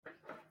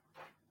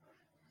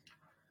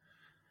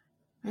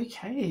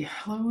Okay,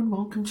 hello and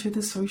welcome to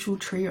the social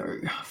trio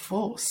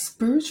for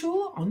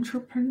spiritual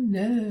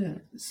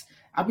entrepreneurs.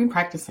 I've been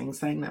practicing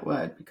saying that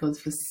word because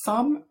for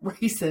some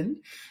reason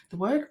the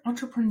word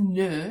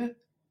entrepreneur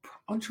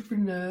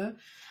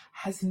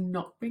has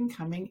not been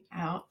coming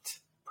out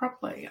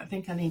properly. I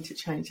think I need to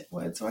change that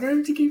word so I don't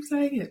have to keep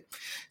saying it.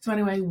 So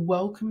anyway,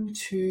 welcome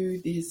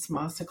to this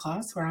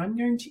masterclass where I'm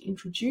going to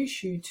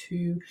introduce you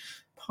to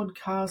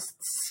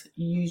podcasts,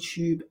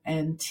 YouTube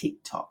and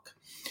TikTok.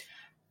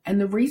 And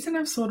the reason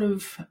I've sort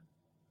of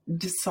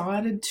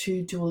decided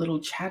to do a little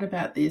chat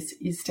about this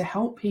is to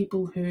help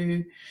people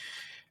who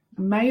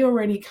may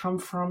already come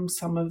from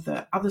some of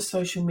the other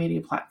social media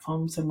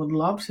platforms and would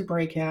love to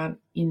break out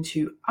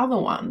into other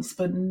ones,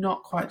 but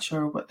not quite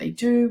sure what they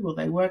do, will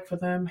they work for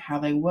them, how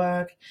they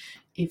work,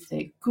 if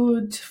they're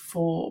good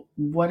for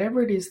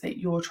whatever it is that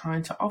you're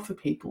trying to offer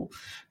people,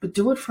 but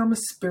do it from a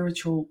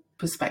spiritual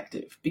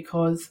perspective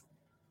because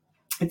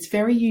it's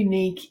very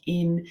unique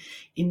in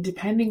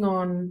depending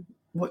on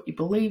what your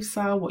beliefs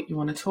are, what you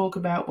want to talk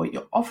about, what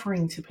you're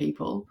offering to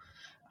people.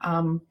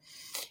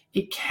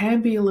 It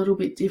can be a little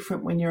bit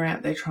different when you're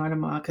out there trying to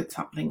market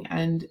something.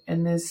 And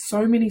there's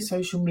so many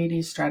social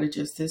media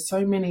strategists, there's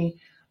so many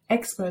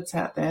experts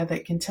out there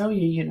that can tell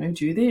you,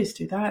 do this,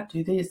 do that,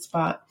 do this,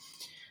 but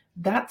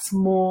that's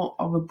more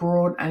of a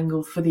broad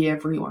angle for the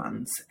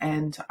everyone's.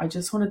 And I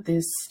just wanted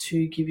this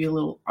to give you a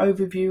little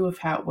overview of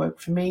how it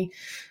worked for me,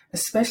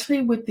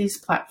 especially with these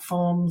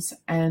platforms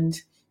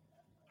and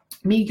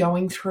me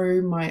going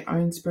through my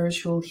own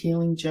spiritual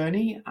healing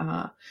journey.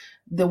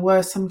 There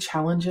were some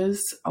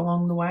challenges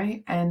along the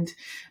way, and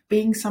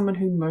being someone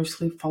who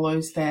mostly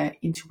follows their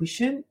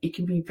intuition, it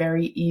can be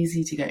very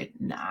easy to go,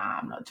 nah,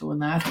 I'm not doing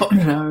that. Oh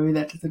no,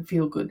 that doesn't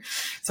feel good.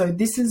 So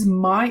this is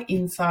my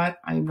insight.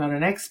 I'm not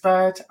an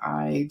expert.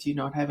 I do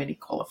not have any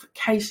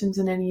qualifications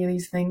in any of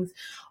these things.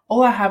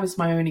 All I have is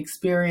my own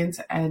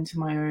experience and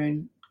my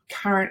own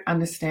current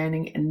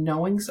understanding and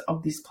knowings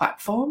of these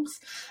platforms,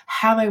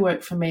 how they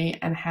work for me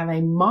and how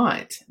they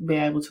might be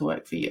able to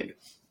work for you.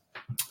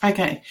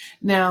 Okay,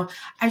 now,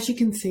 as you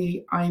can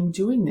see, I'm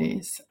doing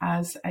this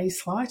as a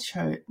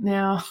slideshow.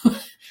 Now,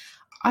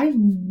 I've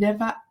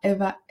never,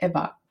 ever,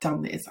 ever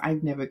done this.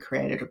 I've never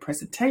created a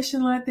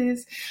presentation like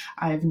this.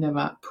 I've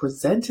never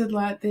presented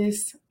like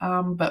this,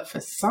 but for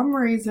some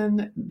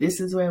reason, this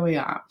is where we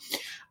are.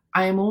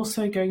 I am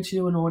also going to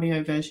do an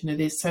audio version of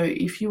this. So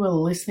if you are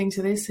listening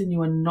to this and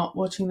you are not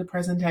watching the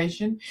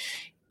presentation,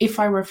 if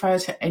I refer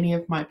to any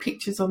of my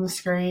pictures on the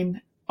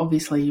screen,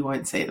 obviously you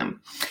won't see them.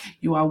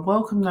 You are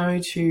welcome though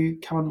to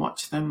come and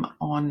watch them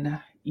on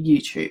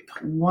YouTube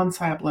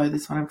once I upload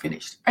this when I'm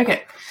finished.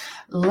 Okay,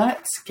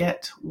 let's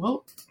get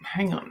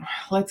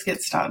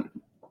started.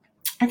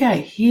 Okay,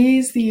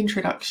 here's the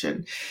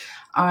introduction.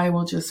 I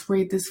will just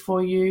read this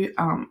for you.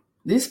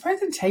 This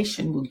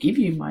presentation will give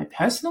you my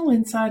personal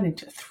insight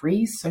into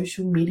 3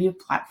 social media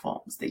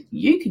platforms that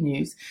you can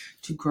use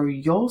to grow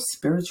your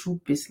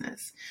spiritual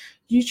business: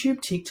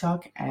 YouTube,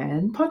 TikTok,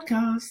 and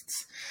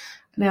podcasts.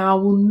 Now,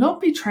 I will not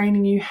be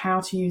training you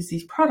how to use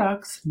these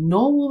products,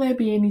 nor will there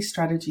be any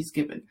strategies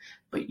given,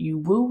 but you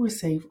will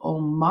receive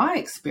all my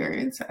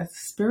experience as a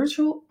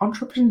spiritual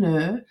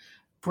entrepreneur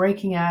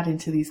breaking out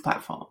into these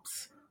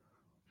platforms.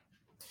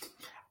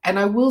 And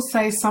I will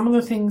say some of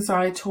the things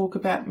I talk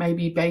about may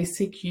be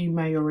basic. You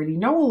may already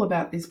know all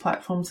about these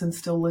platforms and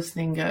still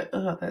listening go,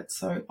 oh, that's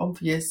so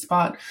obvious.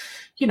 But,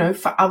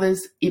 for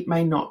others, it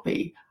may not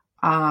be.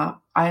 I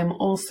am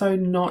also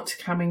not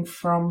coming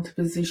from the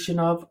position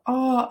of,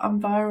 oh,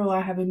 I'm viral,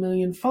 I have 1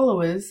 million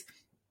followers.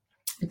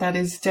 That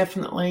is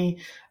definitely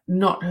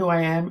not who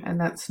I am,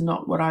 and that's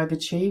not what I've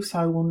achieved. So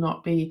I will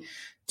not be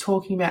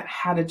talking about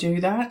how to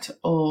do that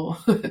or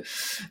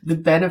the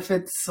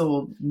benefits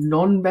or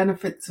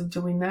non-benefits of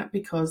doing that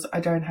because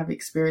I don't have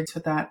experience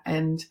with that.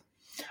 And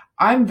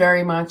I'm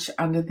very much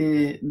under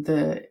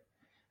the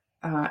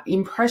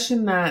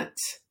impression that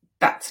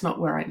that's not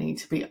where I need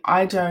to be.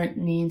 I don't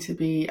need to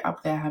be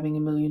up there having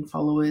 1 million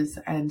followers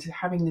and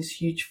having this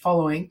huge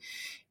following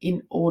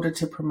in order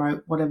to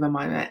promote whatever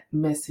my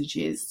message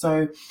is.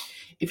 So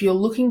if you're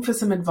looking for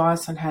some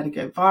advice on how to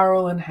go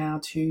viral and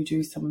how to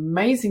do some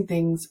amazing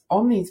things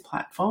on these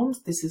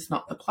platforms, this is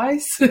not the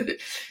place.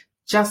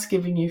 Just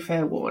giving you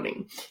fair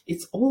warning.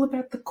 It's all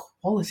about the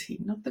quality,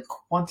 not the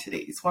quantity,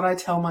 is what I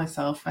tell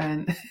myself.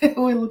 And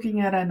we're looking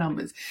at our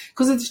numbers.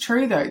 Because it's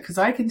true though, because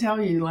I can tell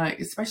you,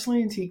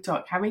 especially in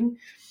TikTok, having,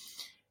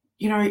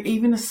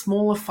 even a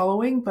smaller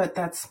following, but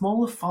that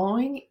smaller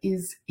following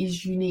is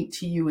unique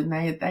to you and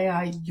they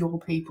are your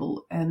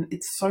people. And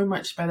it's so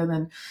much better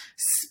than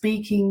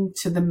speaking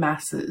to the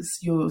masses.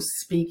 You're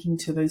speaking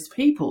to those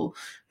people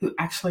who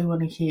actually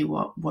want to hear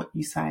what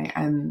you say.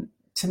 And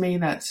to me,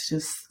 that's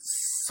just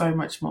so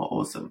much more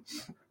awesome.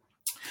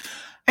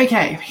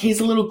 Okay, here's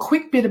a little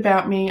quick bit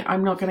about me.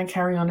 I'm not going to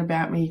carry on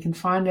about me. You can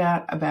find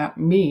out about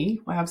me.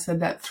 I've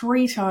said that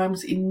 3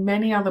 times in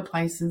many other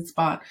places,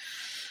 but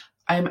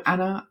I'm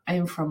Anna. I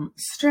am from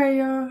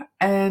Australia,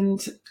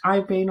 and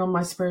I've been on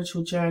my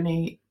spiritual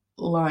journey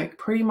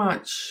pretty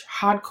much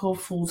hardcore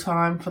full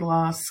time for the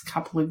last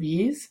couple of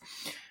years.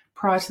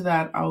 Prior to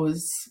that, I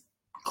was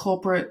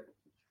corporate,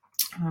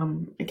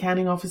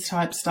 accounting office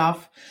type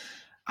stuff.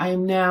 I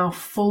am now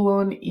full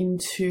on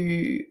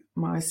into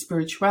my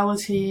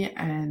spirituality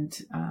and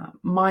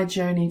my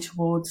journey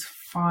towards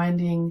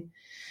finding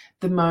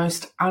the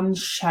most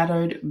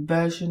unshadowed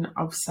version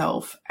of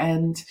self.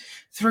 And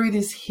through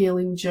this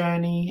healing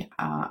journey,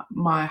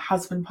 my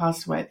husband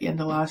passed away at the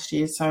end of last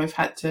year. So I've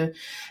had to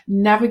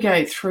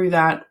navigate through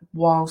that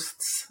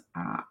whilst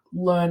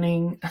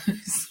learning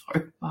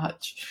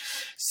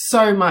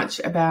so much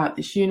about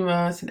this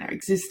universe and our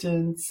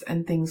existence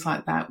and things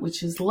like that, which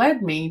has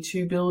led me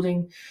to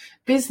building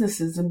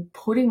businesses and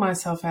putting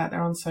myself out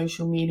there on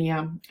social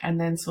media and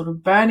then sort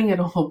of burning it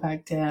all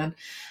back down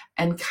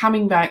and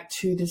coming back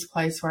to this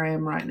place where I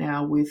am right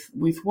now with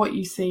what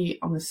you see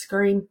on the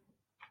screen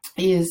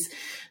is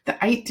the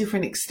 8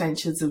 different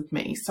extensions of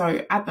me.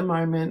 So at the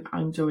moment,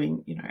 I'm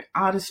doing,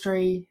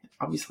 artistry,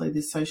 obviously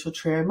this social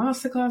trio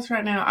masterclass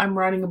right now. I'm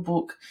writing a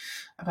book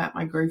about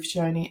my grief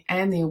journey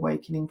and the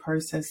awakening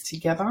process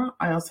together.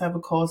 I also have a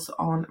course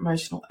on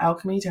emotional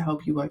alchemy to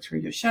help you work through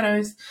your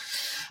shadows.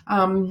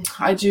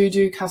 I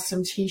do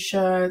custom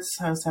t-shirts.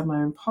 I also have my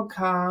own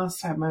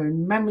podcast. I have my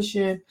own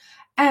membership.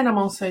 And I'm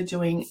also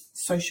doing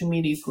social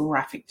media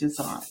graphic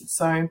design.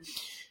 So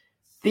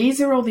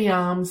these are all the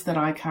arms that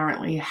I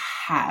currently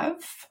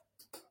have.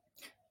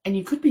 And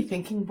you could be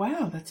thinking,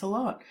 wow, that's a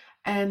lot.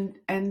 And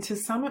to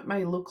some, it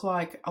may look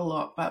like a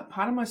lot, but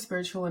part of my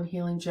spiritual and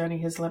healing journey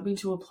has led me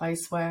to a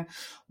place where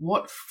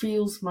what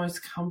feels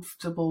most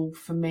comfortable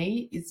for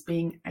me is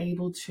being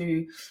able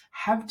to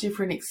have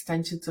different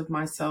extensions of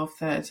myself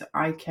that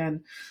I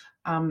can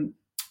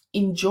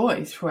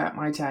enjoy throughout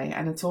my day.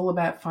 And it's all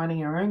about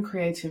finding our own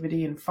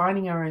creativity and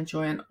finding our own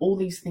joy. And all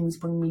these things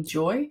bring me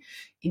joy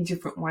in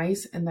different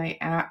ways. And they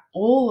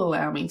all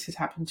allow me to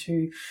tap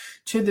into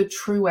the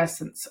true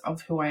essence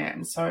of who I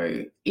am.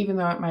 So even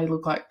though it may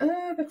look like,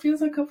 that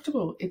feels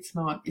uncomfortable, it's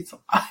not.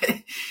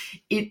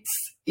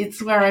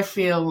 It's where I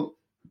feel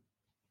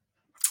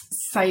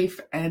safe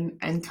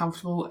and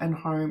comfortable and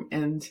home.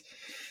 And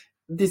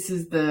this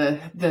is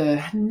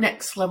the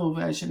next level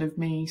version of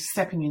me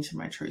stepping into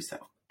my true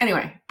self.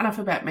 Anyway, enough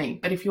about me.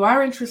 But if you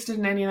are interested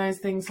in any of those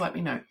things, let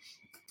me know.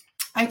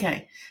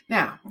 Okay,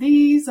 now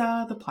these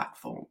are the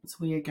platforms.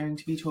 We are going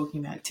to be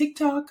talking about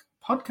TikTok,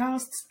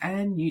 podcasts,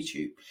 and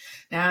YouTube.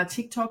 Now,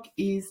 TikTok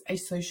is a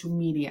social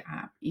media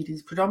app. It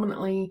is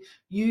predominantly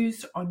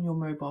used on your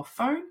mobile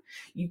phone.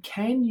 You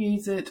can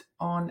use it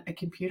on a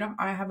computer.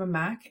 I have a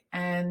Mac,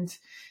 and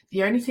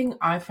the only thing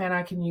I found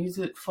I can use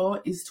it for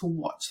is to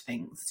watch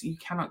things. You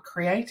cannot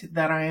create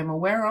that I am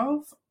aware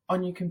of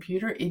on your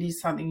computer. It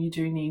is something you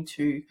do need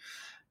to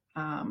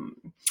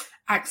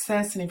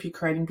access, and if you're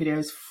creating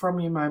videos from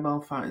your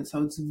mobile phone.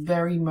 So it's a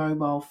very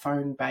mobile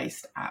phone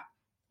based app.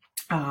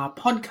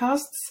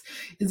 Podcasts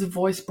is a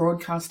voice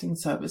broadcasting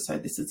service. So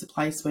this is a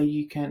place where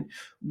you can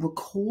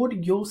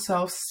record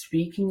yourself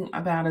speaking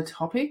about a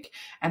topic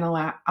and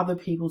allow other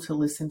people to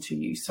listen to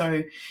you.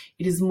 So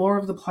it is more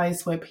of the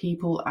place where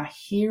people are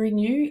hearing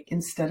you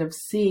instead of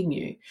seeing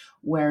you.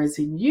 Whereas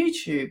in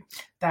YouTube,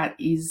 that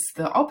is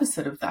the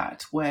opposite of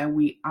that, where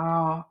we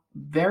are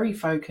very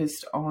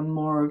focused on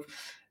more of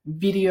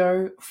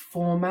video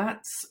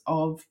formats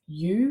of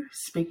you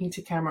speaking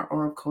to camera,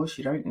 or of course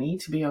you don't need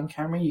to be on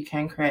camera. You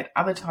can create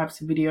other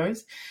types of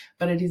videos,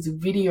 but it is a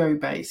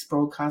video-based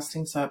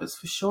broadcasting service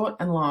for short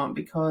and long,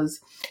 because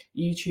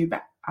YouTube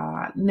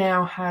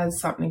now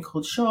has something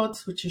called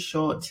Shorts, which are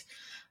short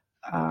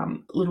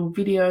little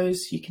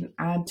videos you can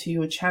add to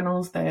your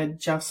channels. They're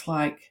just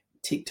like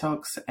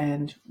TikToks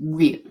and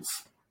Reels.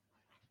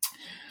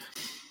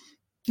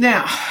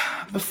 Now,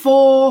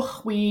 before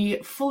we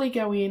fully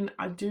go in,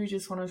 I do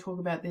just want to talk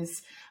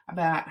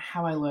about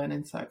how I learn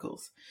in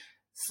circles.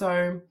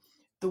 So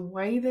the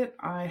way that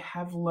I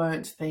have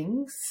learnt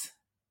things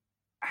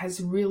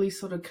has really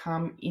sort of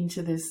come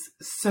into this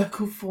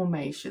circle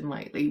formation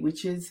lately,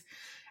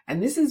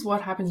 and this is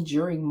what happened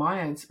during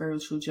my own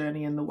spiritual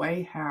journey, and the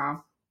way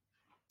how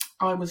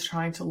I was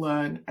trying to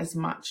learn as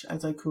much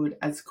as I could,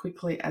 as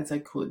quickly as I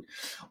could,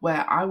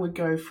 where I would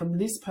go from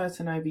this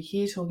person over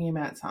here talking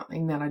about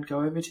something, then I'd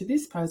go over to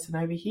this person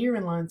over here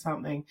and learn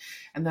something,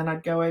 and then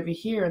I'd go over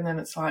here, and then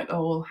it's like,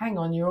 oh, well, hang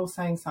on, you're all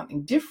saying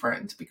something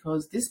different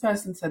because this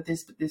person said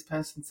this, but this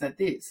person said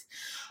this.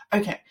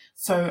 Okay,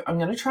 so I'm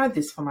going to try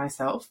this for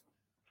myself.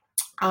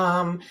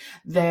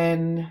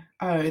 Then,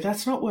 oh,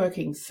 that's not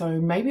working. So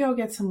maybe I'll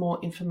get some more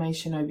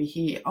information over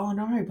here. Oh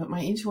no, but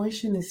my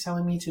intuition is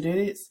telling me to do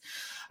this.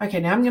 Okay,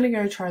 now I'm going to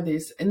go try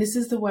this. And this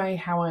is the way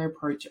how I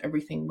approach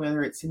everything,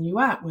 whether it's a new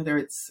app, whether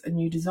it's a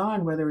new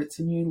design, whether it's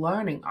a new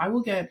learning. I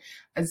will get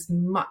as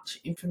much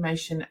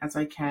information as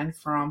I can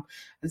from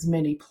as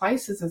many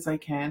places as I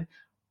can,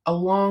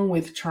 along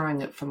with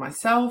trying it for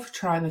myself,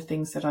 trying the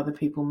things that other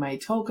people may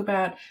talk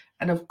about,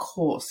 and of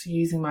course,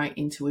 using my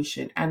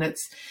intuition. And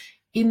it's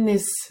in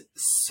this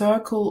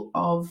circle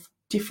of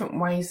different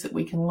ways that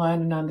we can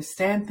learn and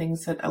understand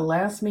things that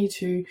allows me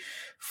to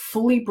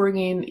fully bring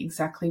in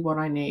exactly what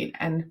I need.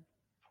 And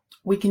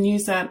we can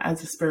use that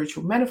as a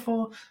spiritual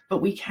metaphor,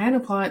 but we can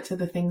apply it to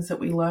the things that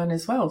we learn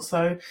as well.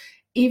 So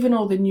even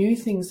all the new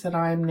things that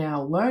I am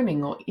now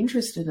learning or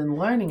interested in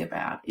learning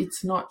about,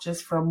 it's not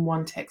just from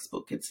one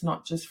textbook. It's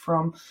not just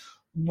from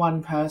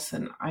one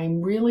person.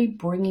 I'm really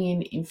bringing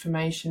in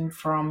information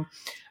from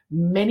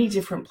many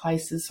different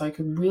places so I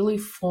can really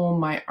form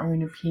my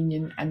own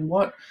opinion and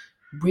what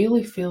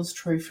really feels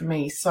true for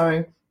me.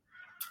 So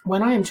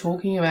when I am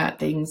talking about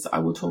things, I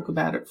will talk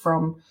about it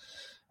from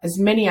as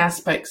many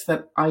aspects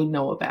that I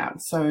know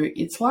about. So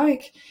it's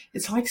like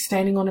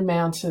standing on a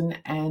mountain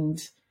and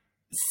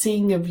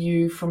seeing a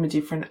view from a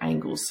different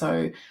angle.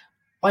 So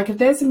like if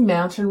there's a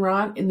mountain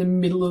right in the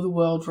middle of the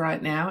world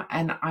right now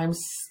and I'm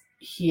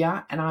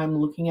here and I'm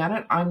looking at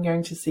it, I'm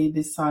going to see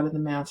this side of the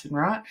mountain,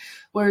 right?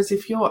 Whereas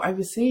if you're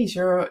overseas,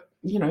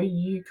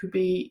 you could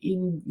be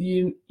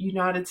in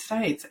United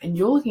States and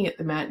you're looking at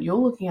the mountain, you're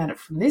looking at it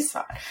from this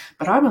side,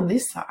 but I'm on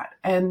this side,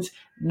 and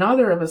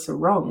neither of us are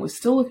wrong. We're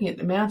still looking at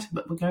the mountain,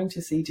 but we're going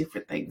to see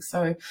different things.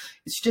 So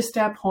it's just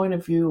our point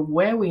of view of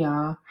where we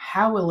are,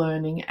 how we're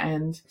learning.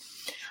 And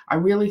I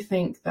really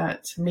think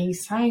that me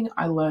saying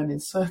I learn in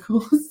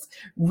circles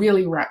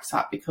really wraps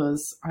up,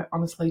 because I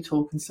honestly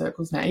talk in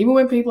circles now. Even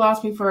when people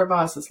ask me for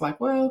advice, it's like,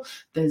 well,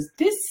 there's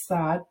this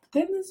side, but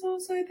then there's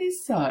also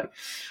this side.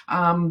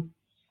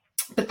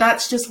 But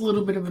that's just a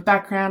little bit of a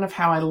background of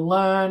how I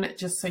learn,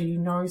 just so you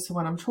know. So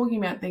when I'm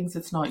talking about things,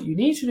 it's not, you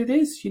need to do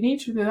this, you need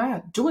to do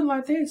that, do it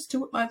like this,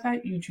 do it like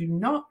that. You do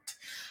not.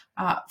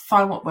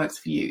 Find what works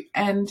for you.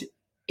 And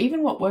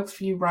even what works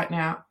for you right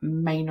now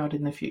may not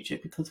in the future,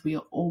 because we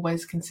are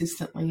always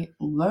consistently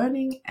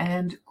learning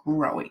and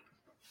growing.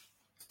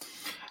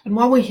 And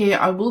while we're here,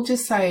 I will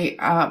just say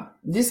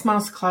this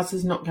masterclass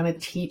is not going to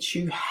teach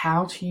you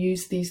how to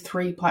use these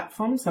 3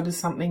 platforms. That is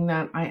something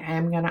that I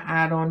am going to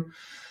add on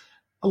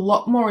a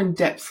lot more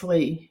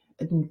in-depthly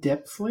to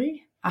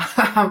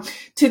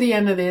the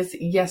end of this.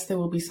 Yes, there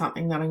will be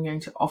something that I'm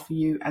going to offer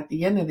you at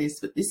the end of this,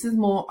 but this is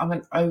more of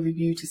an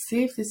overview to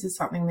see if this is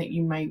something that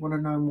you may want to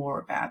know more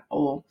about,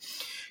 or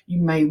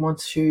you may want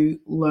to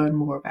learn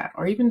more about,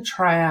 or even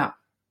try out.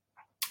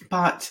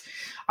 But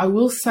I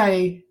will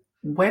say,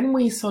 when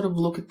we sort of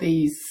look at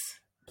these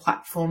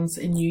platforms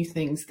and new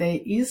things, there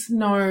is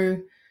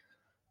no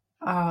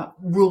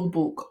rule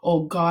book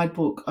or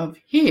guidebook of,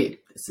 here,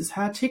 this is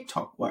how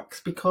TikTok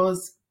works,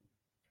 because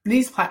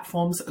these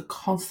platforms are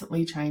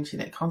constantly changing,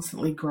 they're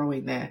constantly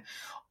growing, they're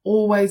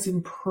always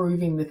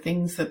improving the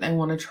things that they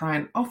want to try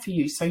and offer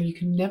you. So you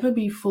can never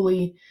be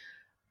fully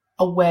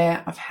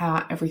aware of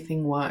how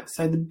everything works.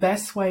 So the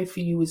best way for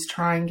you is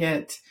try and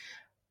get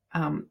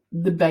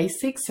the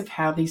basics of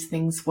how these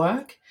things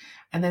work,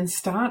 and then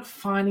start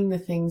finding the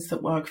things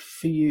that work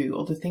for you,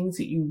 or the things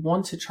that you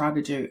want to try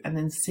to do, and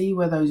then see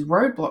where those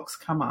roadblocks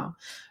come up,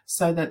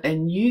 so that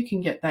then you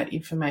can get that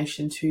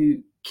information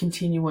to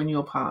continue on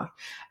your path.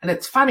 And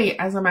it's funny,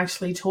 as I'm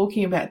actually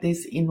talking about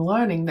this in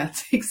learning,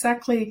 that's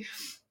exactly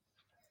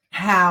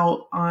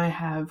how I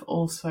have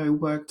also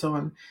worked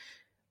on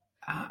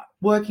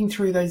working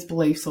through those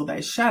beliefs or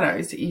those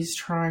shadows, is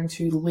trying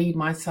to lead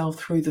myself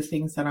through the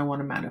things that I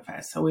want to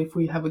manifest. So if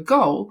we have a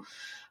goal,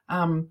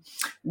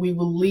 we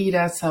will lead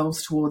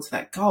ourselves towards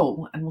that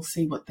goal, and we'll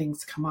see what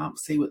things come up,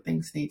 see what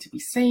things need to be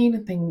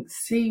seen,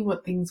 see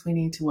what things we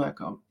need to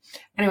work on.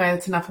 Anyway,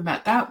 that's enough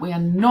about that. We are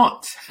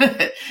not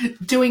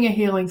doing a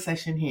healing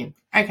session here.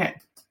 Okay.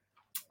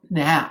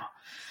 Now,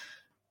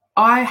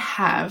 I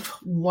have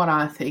what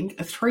I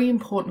think are 3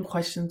 important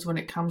questions when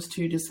it comes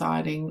to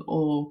deciding,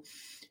 or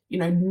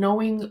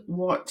knowing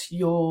what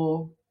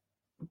your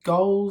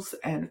goals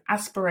and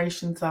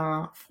aspirations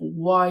are for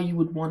why you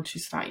would want to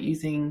start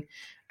using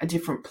a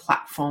different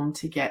platform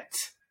to get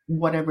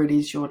whatever it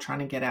is you're trying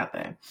to get out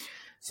there.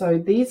 So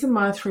these are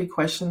my 3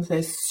 questions.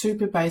 They're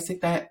super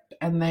basic,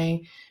 and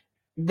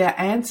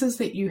the answers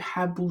that you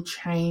have will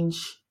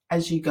change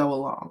as you go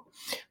along.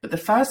 But the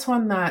first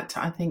one that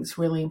I think is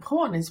really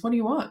important is, what do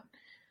you want?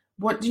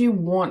 What do you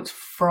want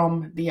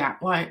from the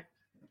app? Like,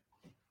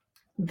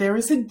 there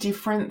is a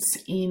difference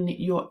in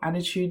your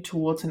attitude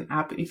towards an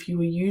app if you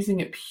are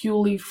using it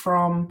purely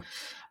from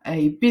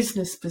a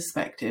business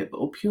perspective,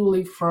 or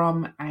purely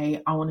from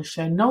I want to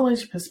share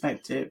knowledge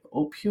perspective,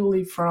 or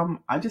purely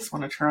from I just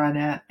want to try it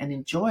out and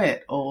enjoy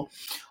it, or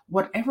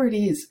whatever it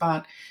is.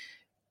 But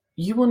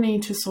you will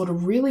need to sort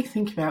of really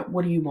think about,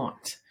 what do you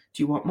want?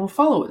 Do you want more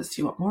followers?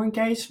 Do you want more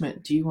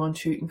engagement? Do you want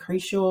to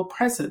increase your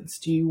presence?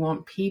 Do you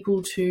want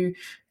people to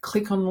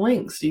click on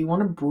links? Do you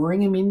want to bring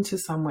them into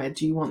somewhere?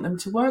 Do you want them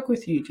to work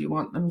with you? Do you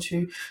want them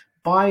to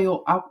buy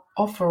your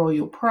offer or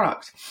your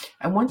product?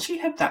 And once you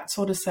have that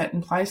sort of set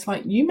in place,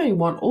 like, you may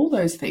want all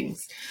those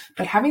things,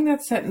 but having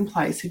that set in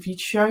place, if you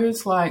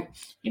chose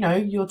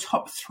your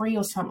top 3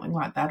 or something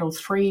like that, or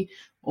 3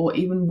 or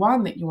even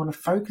 1 that you want to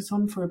focus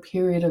on for a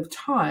period of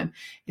time,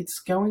 it's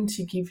going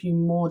to give you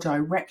more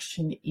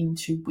direction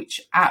into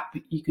which app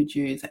you could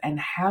use, and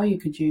how you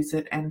could use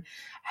it, and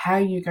how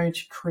you're going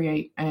to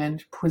create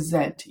and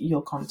present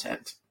your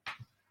content.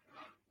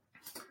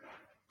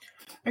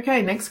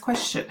 Okay, next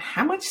question.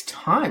 How much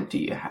time do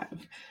you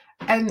have?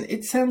 And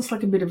it sounds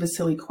like a bit of a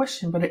silly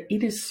question, but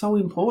it is so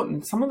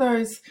important. Some of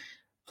those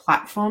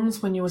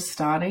platforms when you were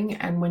starting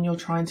and when you're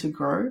trying to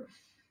grow,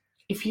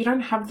 if you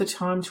don't have the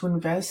time to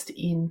invest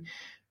in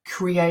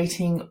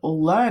creating or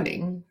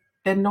learning,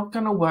 they're not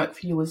going to work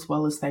for you as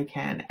well as they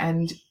can.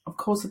 And of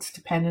course, it's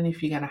dependent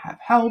if you're going to have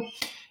help,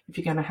 if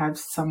you're going to have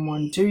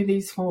someone do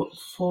these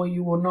for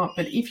you or not.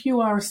 But if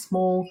you are a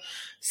small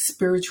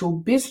spiritual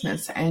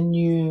business and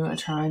you are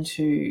trying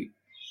to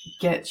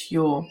get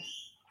your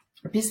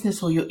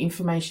business or your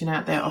information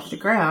out there off the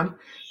ground,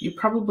 you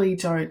probably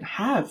don't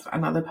have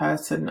another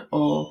person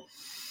or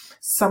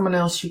someone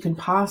else you can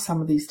pass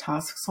some of these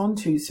tasks on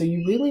to. So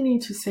you really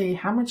need to see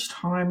how much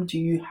time do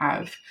you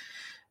have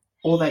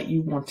or that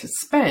you want to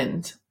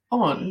spend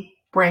on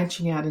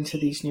branching out into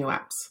these new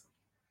apps.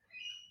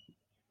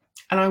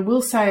 And I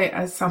will say,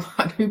 as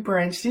someone who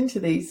branched into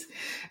these,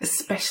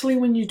 especially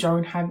when you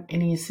don't have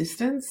any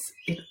assistance,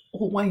 it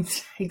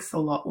always takes a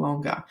lot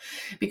longer.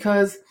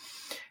 Because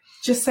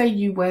just say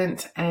you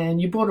went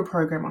and you bought a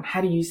program on how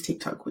to use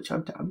TikTok, which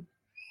I've done.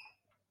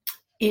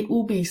 It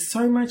will be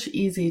so much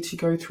easier to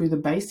go through the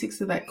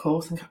basics of that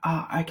course and go,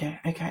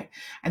 okay.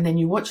 And then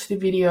you watch the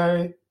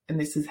video, and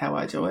this is how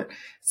I do it.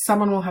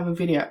 Someone will have a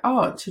video,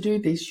 to do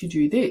this, you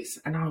do this.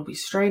 And I'll be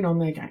straight on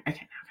there going,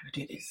 okay, now I'm going to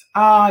do this.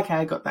 Okay,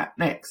 I got that,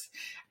 next.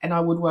 And I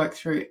would work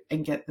through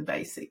and get the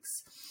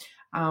basics.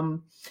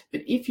 But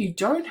if you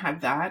don't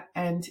have that,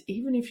 and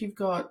even if you've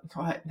got,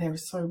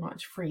 there's so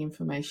much free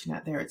information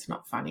out there, it's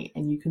not funny.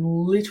 And you can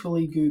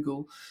literally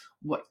Google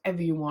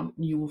whatever you want,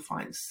 you will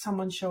find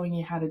someone showing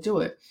you how to do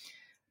it.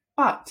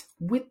 But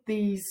with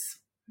these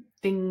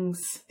things,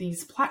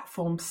 these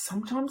platforms,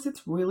 sometimes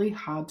it's really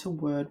hard to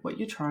word what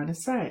you're trying to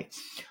say.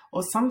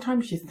 Or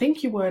sometimes you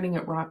think you're wording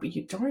it right, but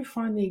you don't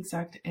find the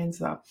exact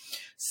answer.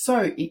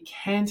 So it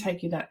can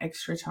take you that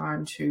extra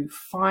time to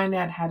find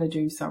out how to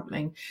do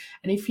something.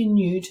 And if you're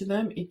new to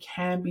them, it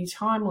can be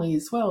timely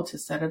as well to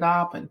set it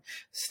up and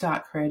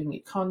start creating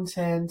your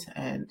content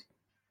and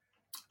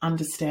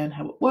understand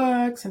how it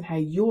works and how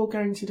you're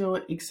going to do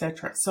it,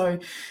 etc. So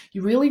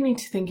you really need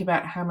to think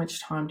about how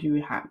much time do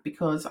you have,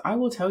 because I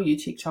will tell you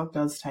TikTok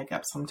does take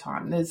up some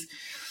time.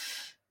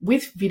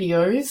 With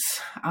videos,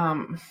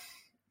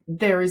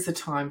 there is a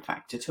time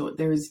factor to it.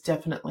 There is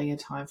definitely a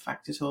time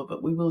factor to it,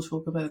 but we will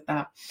talk about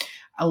that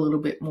a little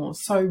bit more.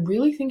 So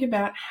really think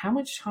about how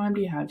much time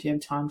do you have? Do you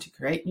have time to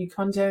create new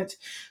content?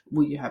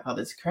 Will you have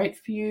others create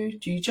for you?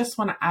 Do you just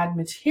want to add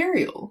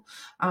material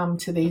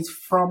to these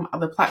from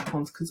other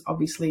platforms? Because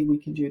obviously we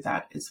can do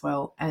that as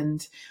well.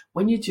 And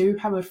when you do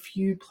have a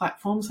few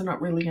platforms, I'm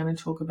not really going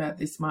to talk about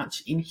this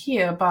much in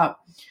here, but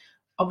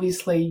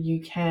obviously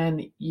you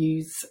can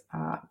use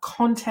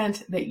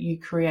content that you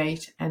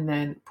create and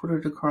then put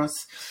it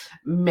across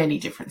many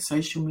different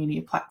social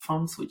media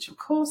platforms, which of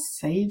course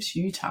saves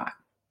you time.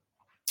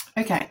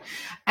 Okay,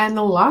 and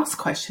the last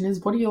question is,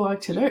 what do you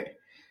like to do?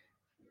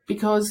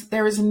 Because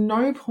there is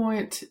no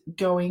point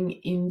going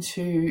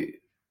into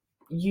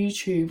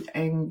YouTube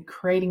and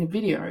creating a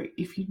video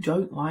if you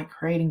don't like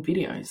creating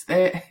videos.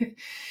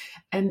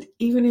 And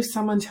even if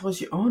someone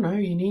tells you, oh no,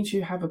 you need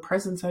to have a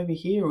presence over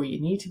here, or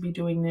you need to be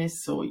doing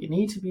this, or you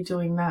need to be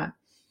doing that,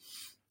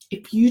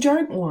 if you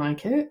don't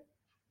like it,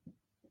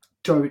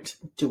 don't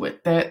do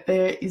it.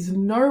 There is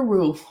no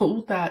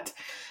rule that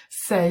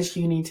says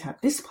you need to have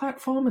this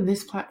platform and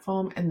this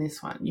platform and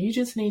this one. You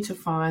just need to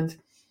find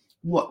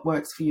what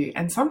works for you.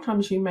 And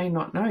sometimes you may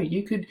not know.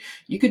 You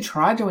could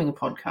try doing a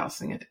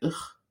podcast and go,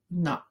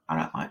 no, I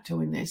don't like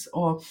doing this.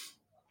 Or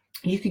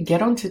you could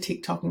get onto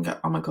TikTok and go,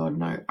 oh my God,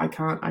 no, I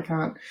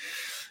can't.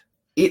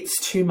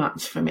 It's too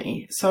much for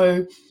me.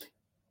 So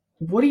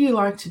what do you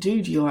like to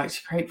do? Do you like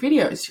to create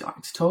videos? Do you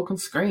like to talk on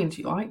screen?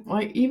 Do you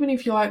like even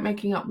if you like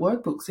making up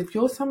workbooks, if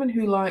you're someone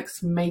who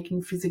likes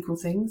making physical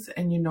things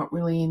and you're not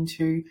really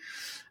into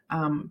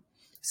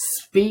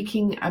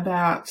speaking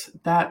about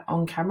that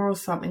on camera or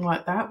something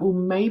like that, well,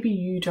 maybe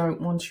you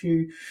don't want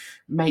to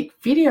make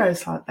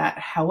videos like that.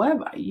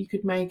 However, you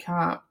could make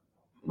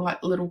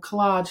like little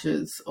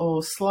collages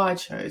or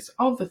slideshows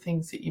of the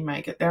things that you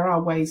make. There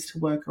are ways to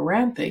work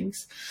around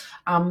things,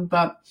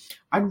 but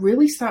I'd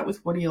really start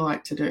with, what do you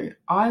like to do?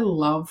 I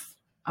love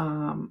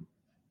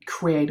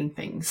creating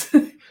things.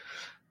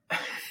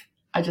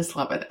 I just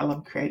love it. I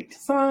love creating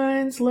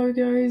designs,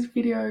 logos,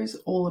 videos,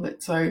 all of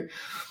it. So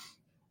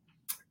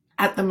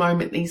at the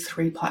moment, these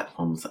three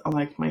platforms are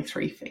like my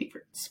three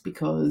favorites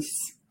because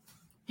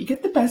you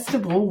get the best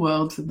of all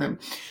worlds in them.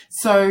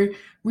 So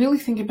really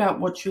think about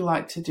what you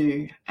like to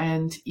do.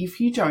 And if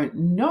you don't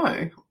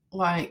know,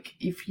 like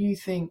if you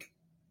think,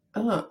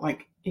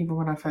 like even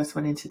when I first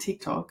went into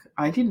TikTok,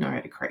 I didn't know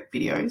how to create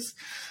videos.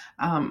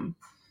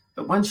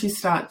 But once you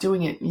start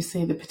doing it and you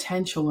see the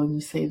potential and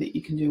you see that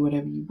you can do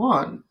whatever you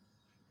want,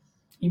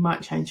 you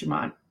might change your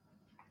mind.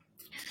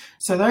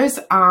 So those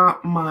are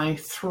my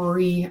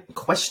three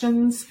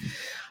questions.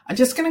 I'm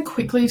just going to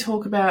quickly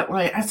talk about,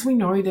 like, as we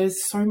know,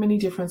 there's so many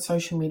different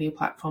social media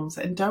platforms,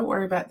 and don't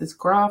worry about this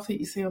graph that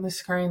you see on the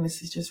screen.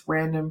 This is just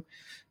random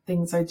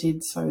things I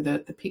did so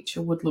that the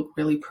picture would look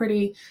really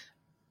pretty.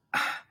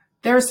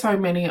 There are so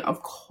many,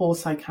 of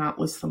course I can't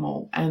list them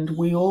all, and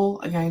we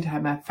all are going to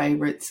have our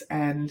favorites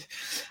and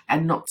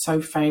not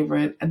so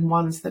favorite, and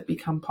ones that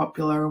become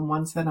popular and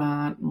ones that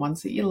aren't, and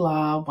ones that you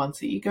love, ones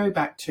that you go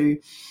back to.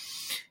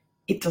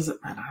 It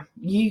doesn't matter.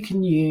 You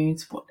can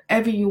use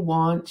whatever you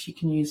want. You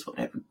can use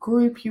whatever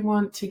group you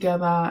want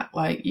together.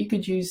 Like, you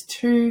could use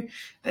two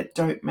that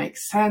don't make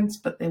sense,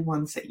 but they're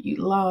ones that you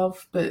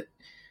love. But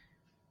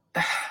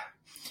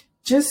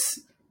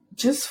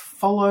just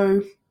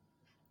follow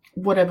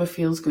whatever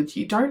feels good to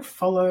you. Don't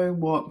follow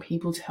what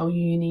people tell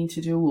you need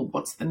to do, or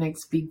what's the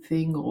next big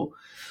thing,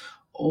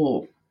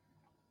 or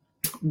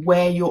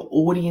where your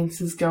audience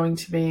is going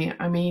to be.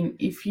 I mean,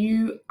 if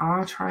you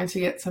are trying to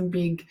get some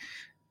big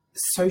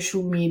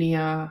social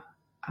media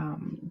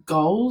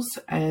goals,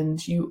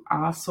 and you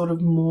are sort of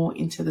more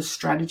into the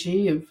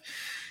strategy of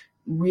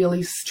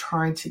really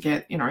trying to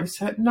get,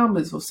 certain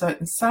numbers or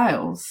certain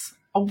sales,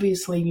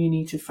 obviously you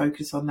need to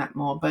focus on that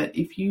more. But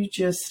if you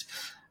just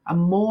are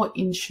more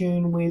in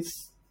tune with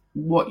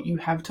what you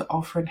have to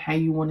offer and how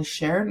you want to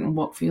share it and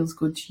what feels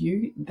good to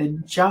you,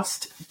 then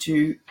just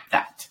do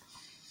that.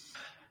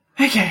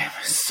 Okay,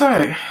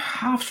 so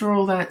after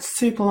all that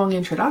super long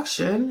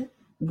introduction,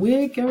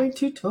 we're going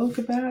to talk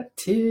about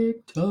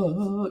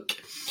TikTok.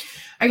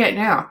 Okay,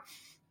 now,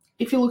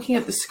 if you're looking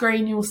at the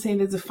screen, you'll see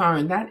there's a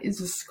phone. That is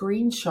a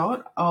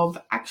screenshot of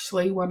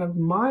actually one of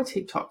my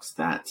TikToks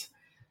that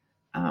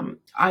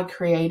I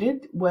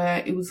created,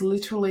 where it was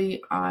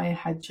literally, I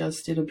had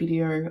just did a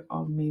video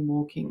of me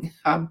walking,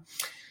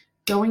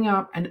 going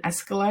up an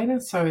escalator,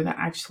 so that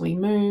actually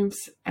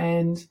moves,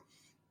 and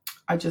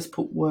I just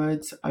put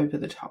words over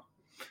the top.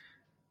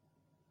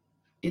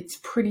 It's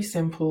pretty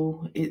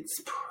simple.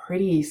 It's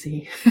pretty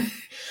easy.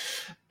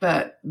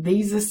 But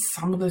these are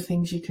some of the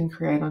things you can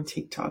create on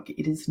TikTok.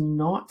 It is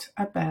not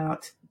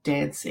about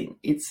dancing.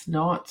 It's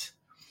not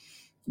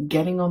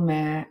getting on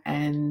there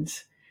and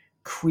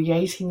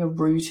creating a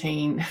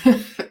routine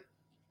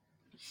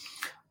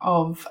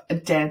of a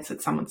dance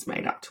that someone's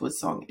made up to a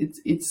song.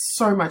 It's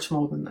so much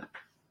more than that.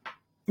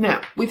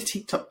 Now, with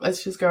TikTok,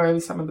 let's just go over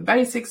some of the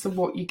basics of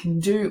what you can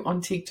do on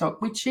TikTok,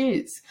 which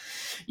is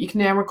you can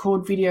now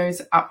record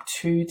videos up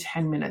to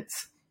 10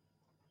 minutes.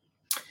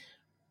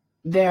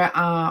 There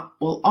are,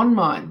 on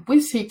mine,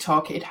 with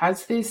TikTok, it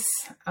has this,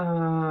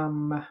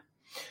 I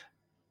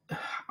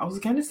was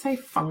going to say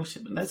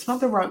function, but that's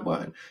not the right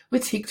word.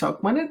 With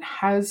TikTok, when it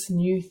has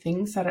new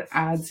things that it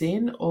adds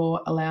in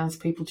or allows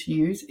people to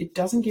use, it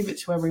doesn't give it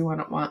to everyone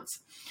at once.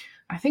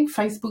 I think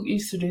Facebook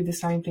used to do the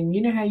same thing.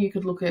 You know how you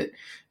could look at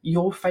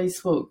your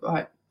Facebook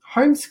like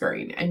home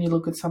screen and you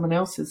look at someone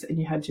else's and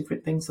you had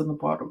different things on the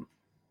bottom.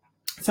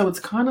 So it's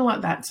kind of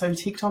like that. So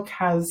TikTok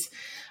has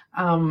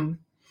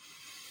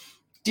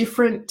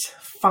different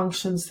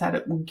functions that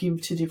it will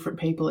give to different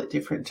people at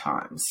different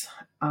times.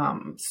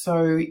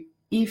 So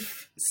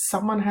if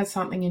someone has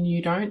something and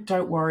you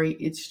don't worry.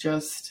 It's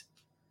just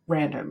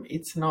random.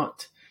 It's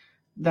not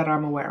that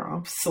I'm aware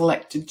of,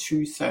 selected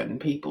to certain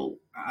people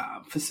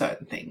for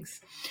certain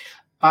things.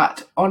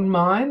 But on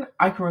mine,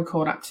 I can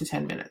record up to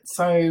 10 minutes.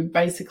 So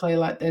basically,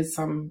 like, there's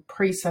some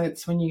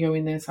presets when you go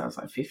in there. So it's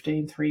like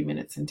 15, 3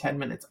 minutes, and 10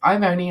 minutes.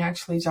 I've only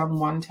actually done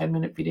one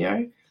 10-minute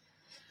video.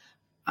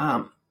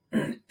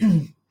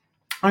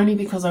 Only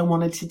because I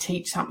wanted to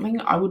teach something.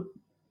 I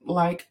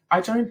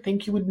don't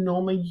think you would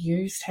normally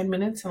use 10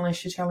 minutes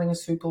unless you're telling a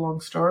super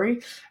long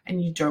story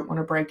and you don't want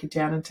to break it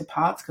down into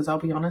parts, because I'll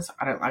be honest,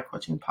 I don't like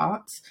watching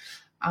parts.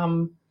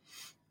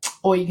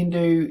 Or you can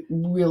do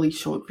really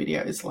short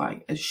videos,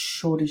 like as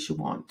short as you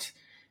want.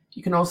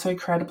 You can also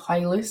create a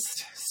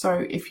playlist.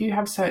 So if you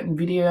have certain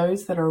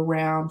videos that are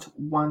around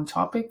one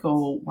topic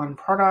or one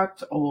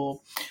product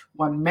or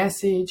one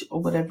message or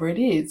whatever it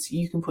is,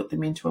 you can put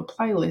them into a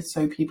playlist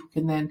so people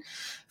can then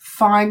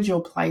find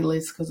your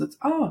playlist, because it's,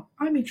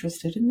 I'm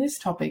interested in this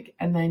topic.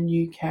 And then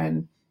you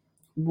can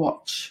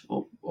watch,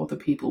 or the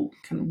people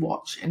can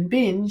watch and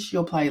binge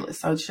your playlist.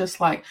 So it's just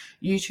like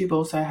YouTube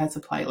also has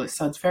a playlist.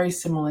 So it's very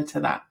similar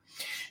to that.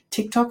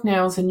 TikTok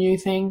now is a new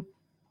thing.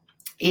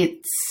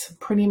 It's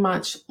pretty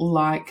much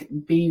like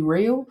Be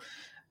Real,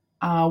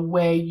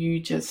 where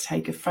you just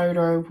take a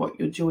photo of what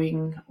you're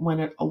doing when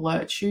it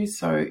alerts you.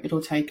 So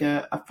it'll take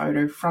a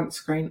photo front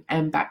screen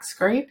and back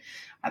screen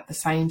at the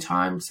same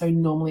time. So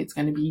normally it's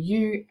going to be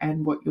you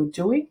and what you're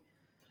doing.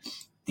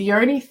 The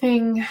only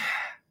thing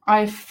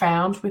I've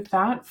found with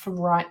that for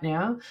right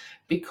now,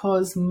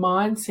 because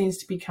mine seems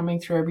to be coming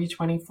through every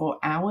 24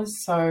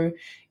 hours. So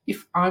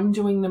if I'm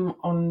doing them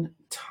on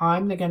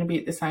time, they're going to be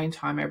at the same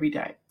time every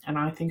day. And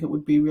I think it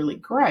would be really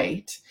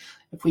great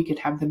if we could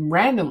have them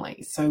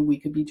randomly, so we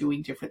could be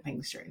doing different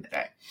things during the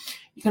day.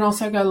 You can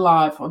also go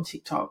live on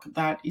TikTok.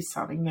 That is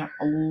something that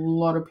a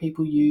lot of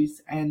people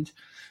use. And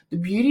the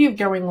beauty of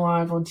going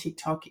live on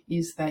TikTok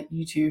is that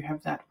you do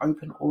have that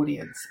open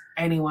audience.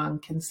 Anyone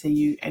can see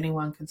you.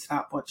 Anyone can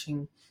start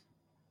watching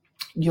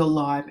your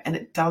live. And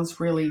it does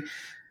really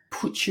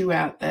put you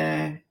out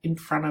there in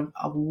front of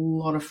a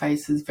lot of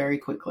faces very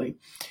quickly.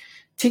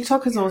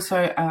 TikTok is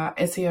also a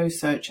SEO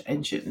search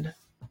engine.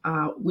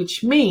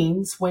 which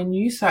means when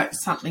you search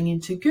something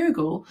into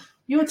Google,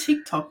 your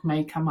TikTok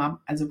may come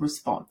up as a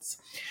response.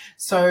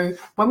 So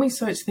when we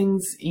search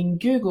things in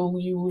Google,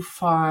 you will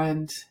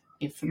find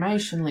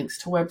information, links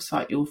to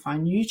website, you'll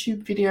find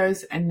YouTube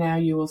videos, and now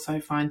you also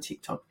find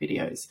TikTok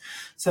videos.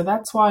 So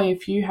that's why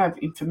if you have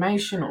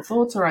information or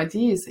thoughts or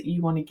ideas that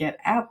you want to get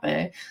out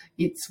there,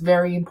 it's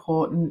very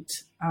important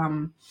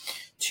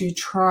to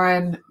try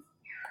and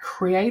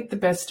create the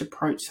best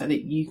approach so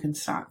that you can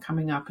start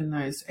coming up in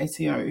those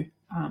SEO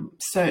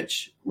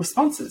search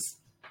responses.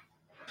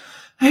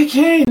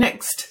 Okay,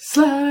 next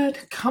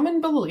slide.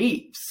 Common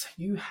beliefs.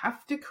 You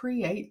have to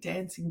create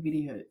dancing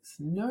videos.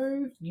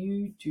 No,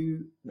 you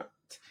do not.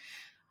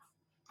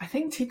 I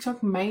think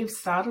TikTok may have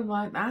started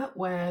like that,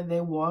 where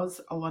there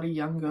was a lot of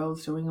young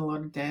girls doing a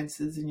lot of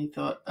dances and you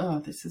thought, oh,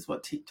 this is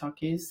what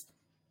TikTok is.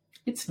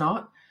 It's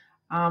not.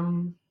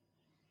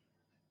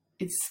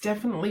 It's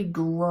definitely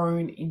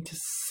grown into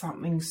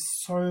something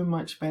so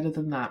much better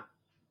than that.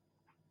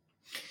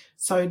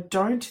 So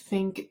don't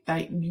think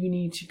that you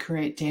need to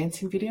create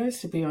dancing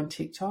videos to be on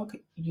TikTok.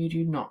 You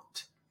do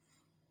not.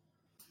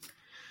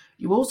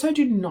 You also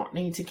do not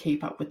need to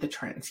keep up with the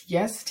trends.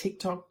 Yes,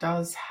 TikTok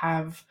does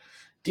have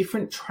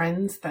different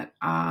trends that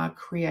are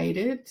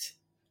created,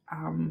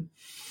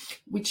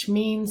 which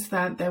means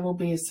that there will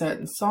be a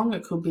certain song.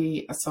 It could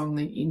be a song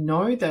that you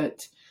know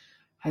that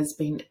has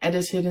been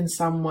edited in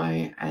some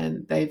way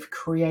and they've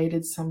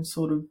created some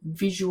sort of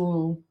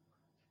visual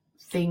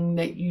thing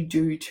that you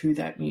do to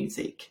that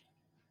music.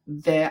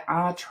 There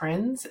are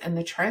trends, and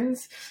the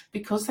trends,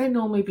 because they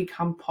normally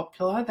become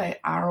popular, they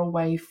are a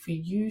way for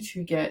you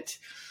to get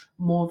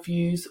more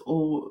views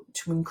or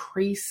to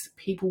increase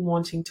people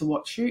wanting to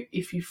watch you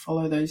if you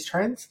follow those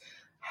trends.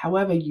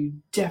 However, you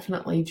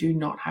definitely do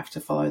not have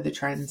to follow the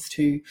trends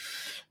to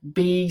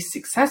be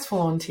successful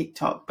on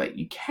TikTok, but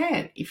you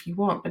can if you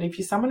want. But if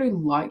you're someone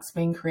who likes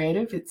being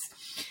creative,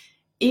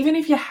 even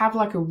if you have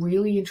like a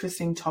really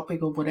interesting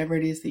topic or whatever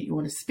it is that you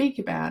want to speak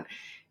about,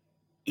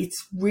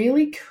 it's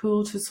really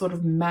cool to sort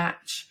of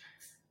match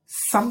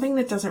something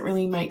that doesn't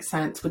really make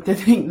sense with the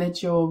thing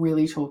that you're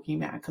really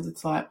talking about. Because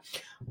it's like,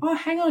 oh,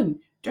 hang on,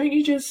 don't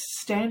you just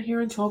stand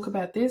here and talk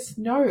about this?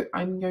 No,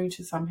 I'm going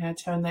to somehow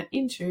turn that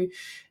into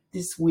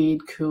this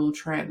weird, cool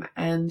trend.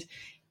 And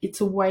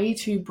it's a way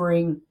to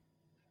bring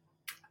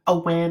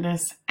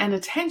awareness and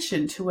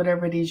attention to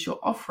whatever it is you're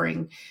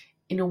offering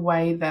in a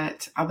way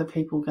that other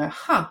people go,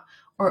 huh,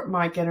 or it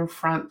might get in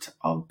front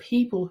of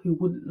people who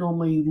wouldn't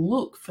normally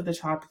look for the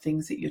type of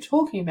things that you're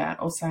talking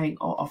about or saying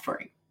or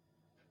offering.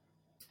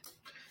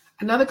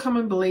 Another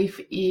common belief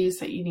is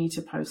that you need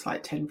to post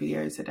like 10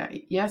 videos a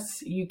day.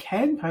 Yes, you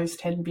can post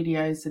 10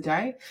 videos a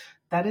day.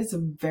 That is a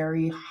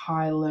very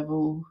high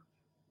level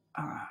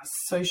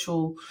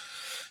social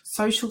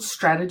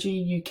strategy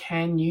you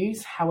can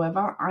use.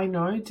 However, I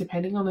know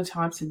depending on the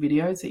types of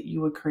videos that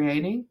you are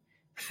creating,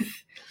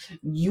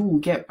 you will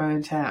get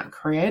burnt out.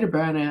 Creator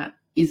burnout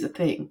is a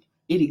thing.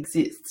 It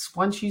exists.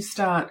 Once you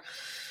start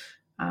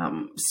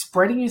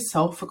spreading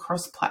yourself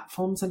across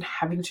platforms and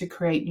having to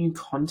create new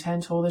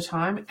content all the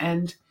time,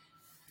 and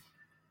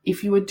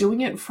if you are doing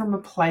it from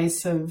a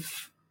place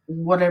of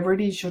whatever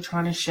it is you're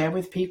trying to share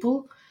with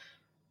people,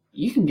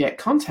 you can get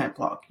content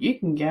block. You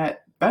can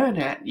get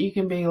burnout. You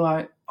can be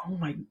like, oh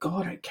my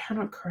God, I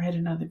cannot create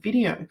another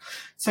video.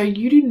 So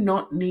you do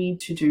not need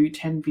to do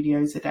 10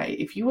 videos a day.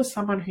 If you are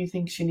someone who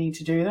thinks you need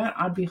to do that,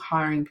 I'd be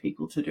hiring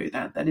people to do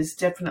that. That is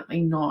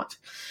definitely not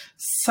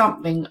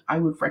something I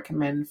would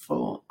recommend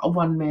for a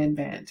one-man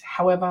band.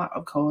 However,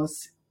 of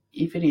course,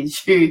 if it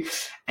is you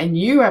and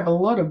you have a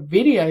lot of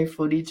video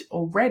footage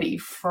already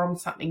from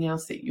something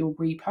else that you're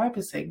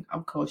repurposing,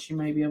 of course, you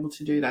may be able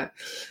to do that.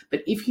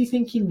 But if you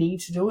think you need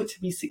to do it to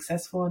be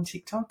successful on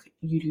TikTok,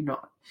 you do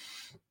not.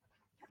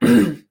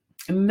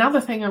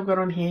 Another thing I've got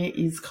on here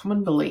is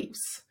common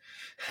beliefs.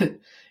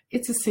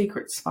 It's a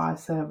secret spy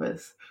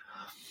service.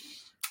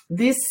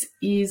 This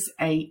is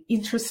an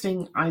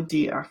interesting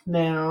idea.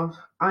 Now,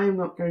 I am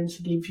not going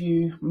to give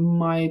you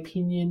my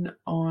opinion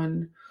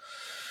on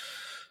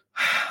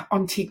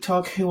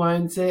TikTok, who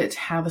owns it,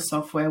 how the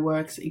software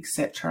works,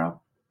 etc.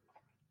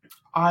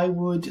 I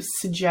would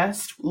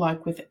suggest,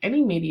 like with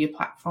any media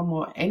platform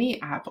or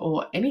any app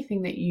or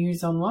anything that you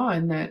use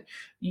online, that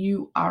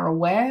you are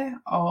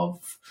aware of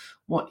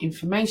what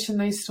information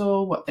they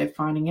store, what they're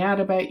finding out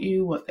about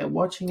you, what they're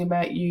watching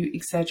about you,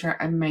 etc.,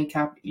 and make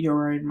up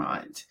your own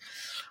mind.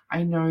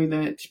 I know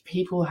that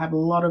people have a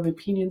lot of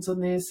opinions on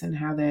this and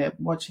how they're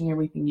watching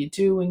everything you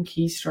do and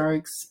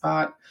keystrokes,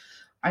 but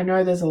I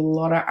know there's a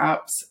lot of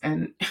apps,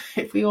 and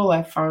if we all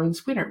have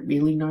phones, we don't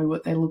really know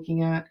what they're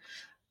looking at.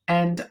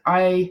 And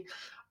I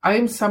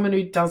am someone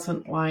who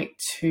doesn't like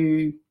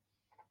to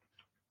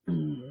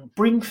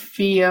bring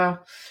fear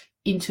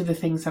into the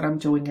things that I'm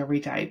doing every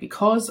day.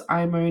 Because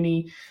I'm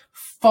only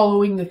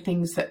following the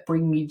things that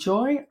bring me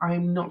joy,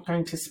 I'm not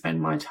going to spend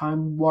my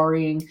time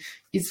worrying,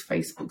 is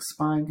Facebook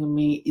spying on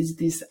me? Is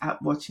this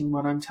app watching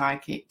what I'm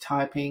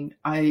typing?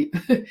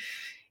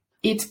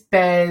 it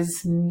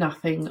bears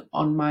nothing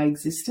on my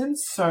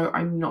existence, so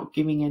I'm not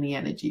giving any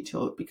energy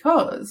to it,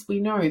 because we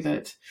know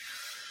that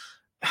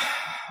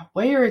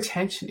where your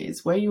attention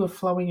is, where you are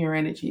flowing your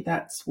energy,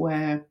 that's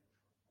where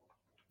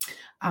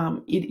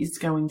it is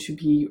going to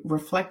be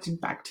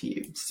reflected back to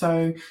you.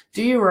 So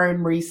do your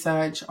own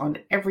research on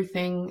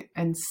everything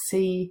and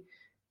see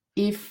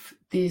if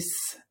this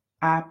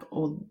app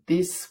or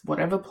this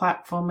whatever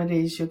platform it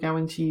is you're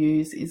going to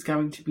use is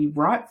going to be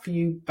right for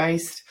you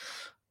based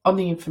on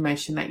the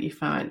information that you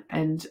find.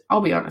 And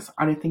I'll be honest,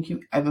 I don't think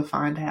you ever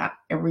find out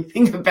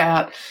everything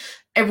about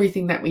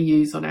everything that we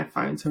use on our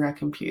phones or our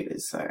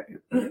computers. So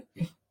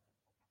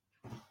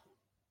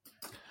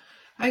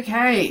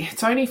okay,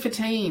 it's only for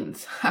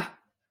teens.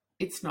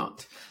 It's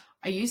not.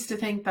 I used to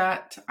think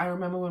that. I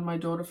remember when my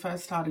daughter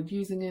first started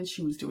using it,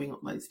 she was doing all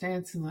those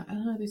dances, like,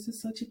 oh, this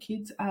is such a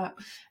kid's app.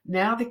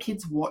 Now the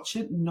kids watch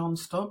it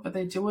nonstop, but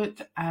they do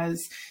it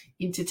as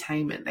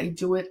entertainment. They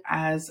do it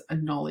as a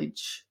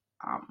knowledge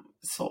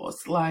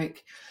source.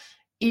 Like,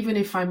 even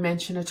if I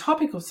mention a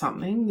topic or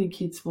something, the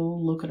kids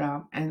will look it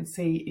up and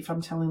see if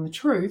I'm telling the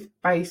truth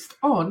based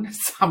on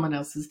someone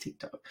else's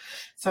TikTok.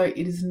 So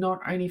it is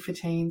not only for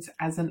teens.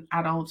 As an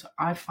adult,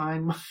 I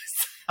find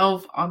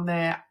myself on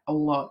there a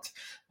lot,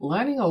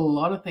 learning a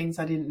lot of things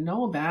I didn't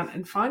know about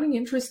and finding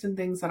interest in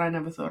things that I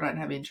never thought I'd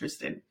have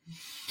interest in.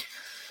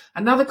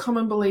 Another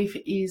common belief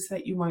is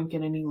that you won't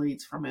get any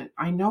leads from it.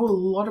 I know a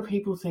lot of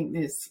people think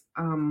this,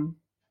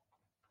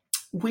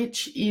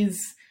 which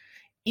is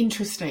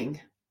interesting.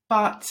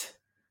 But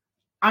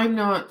I'm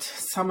not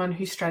someone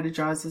who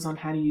strategizes on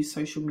how to use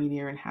social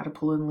media and how to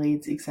pull in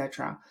leads,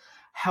 etc.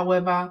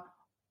 However,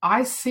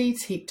 I see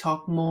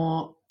TikTok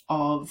more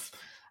of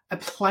a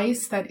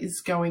place that is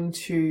going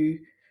to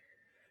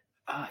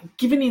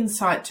give an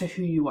insight to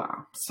who you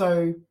are.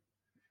 So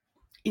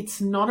it's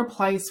not a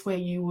place where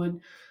you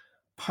would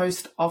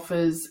post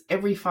offers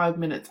every 5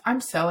 minutes. I'm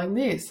selling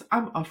this.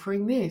 I'm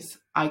offering this.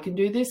 I can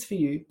do this for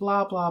you.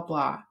 Blah, blah,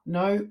 blah.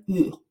 No,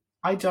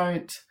 I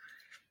don't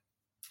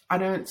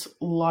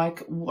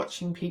like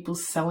watching people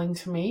selling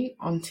to me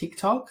on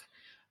TikTok.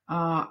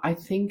 I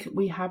think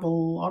we have a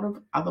lot of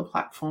other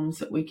platforms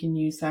that we can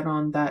use that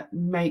on that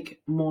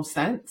make more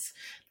sense.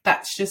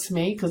 That's just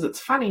me, because it's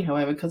funny,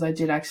 however, because I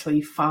did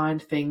actually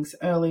find things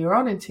earlier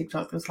on in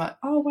TikTok that was like,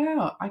 oh,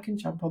 wow, I can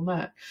jump on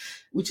that,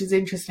 which is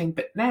interesting.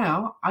 But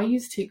now I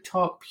use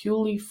TikTok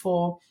purely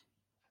for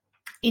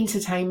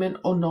entertainment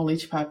or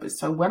knowledge purpose.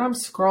 So when I'm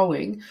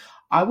scrolling,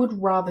 I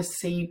would rather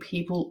see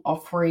people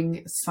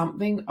offering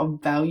something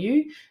of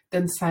value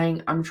than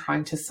saying I'm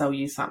trying to sell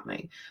you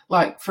something.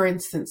 Like, for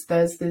instance,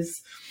 there's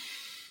this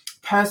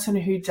person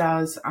who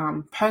does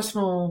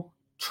personal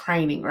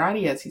training, right?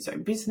 He has his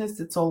own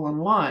business. It's all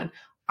online.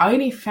 I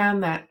only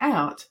found that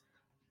out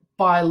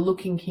by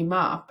looking him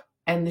up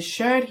and the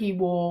shirt he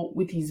wore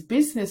with his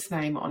business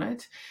name on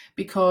it,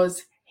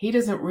 because he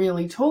doesn't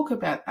really talk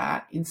about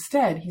that.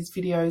 Instead, his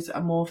videos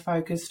are more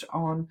focused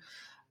on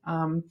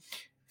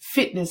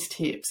fitness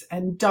tips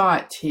and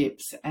diet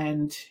tips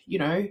and,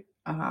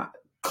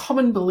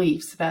 common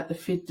beliefs about the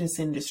fitness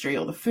industry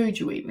or the food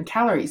you eat and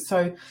calories.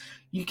 So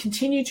you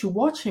continue to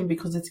watch him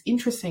because it's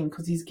interesting,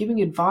 because he's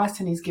giving advice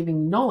and he's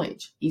giving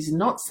knowledge. He's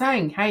not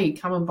saying, hey,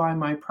 come and buy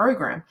my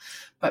program.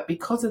 But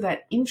because of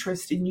that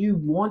interest in you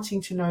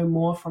wanting to know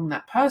more from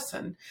that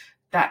person,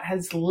 that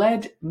has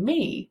led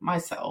me,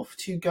 myself,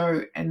 to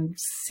go and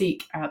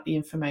seek out the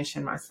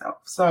information myself.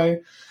 So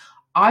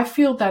I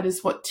feel that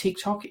is what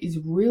TikTok is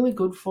really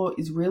good for,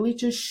 is really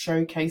just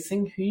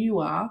showcasing who you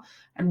are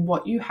and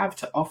what you have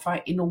to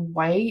offer in a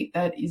way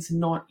that is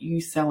not you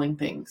selling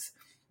things.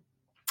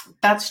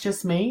 That's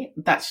just me.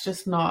 That's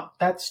just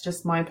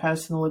my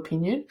personal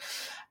opinion.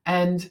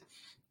 And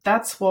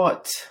that's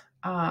what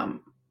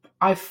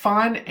I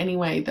find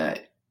anyway,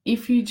 that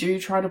if you do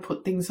try to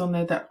put things on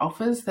there that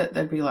offers, that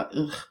they'd be like,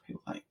 ugh,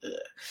 people like, ugh.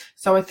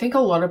 So I think a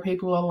lot of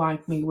people are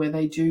like me, where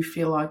they do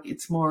feel like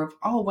it's more of,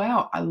 oh,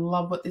 wow, I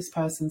love what this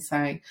person's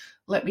saying.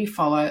 Let me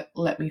follow,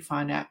 let me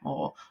find out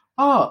more.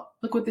 Oh,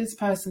 look what this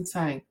person's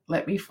saying.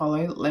 Let me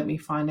follow, let me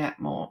find out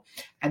more.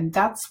 And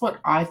that's what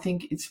I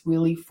think it's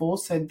really for.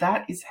 So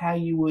that is how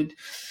you would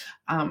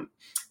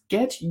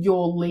get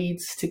your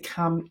leads to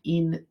come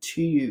in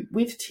to you.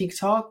 With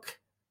TikTok,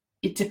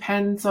 it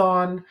depends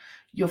on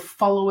your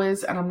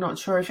followers, and I'm not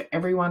sure if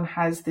everyone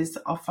has this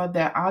offer.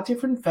 There are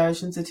different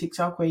versions of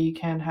TikTok where you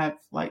can have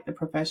like the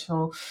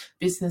professional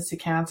business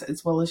accounts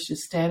as well as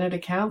just standard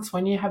accounts.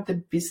 When you have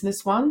the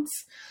business ones,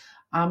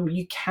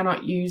 you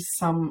cannot use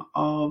some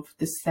of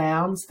the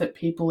sounds that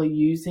people are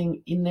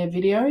using in their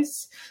videos.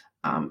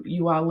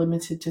 You are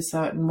limited to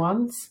certain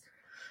ones.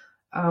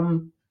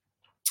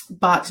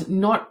 But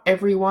not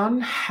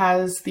everyone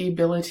has the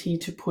ability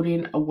to put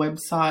in a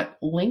website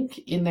link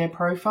in their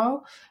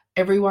profile.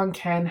 Everyone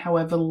can,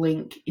 however,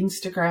 link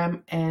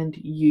Instagram and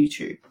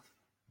YouTube.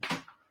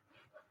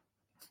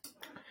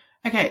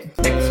 Okay,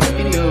 next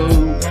video.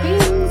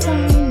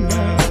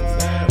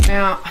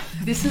 Now,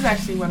 this is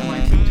actually one of my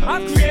TikToks.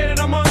 I created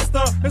a monster.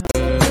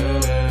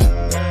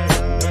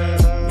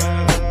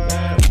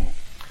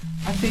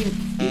 I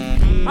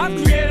think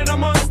I've created a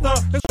monster.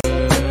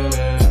 I'm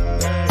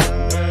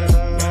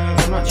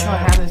not sure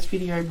how this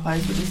video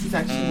plays, but this is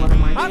actually one of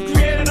my I've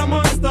created a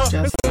monster. It's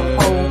just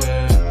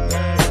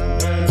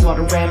a lot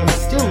of random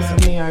stills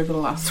of me over the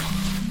last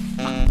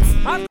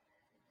one.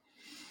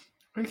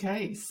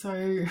 Okay,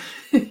 so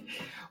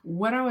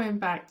when I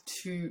went back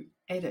to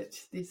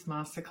edit this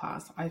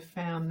masterclass, I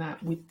found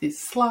that with this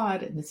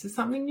slide, and this is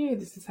something new,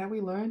 this is how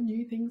we learn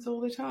new things all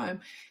the time,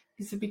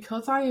 is that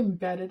because I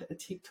embedded a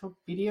TikTok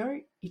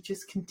video, it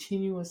just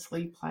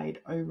continuously played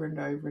over and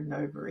over and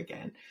over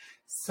again.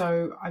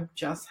 So I've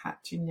just had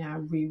to now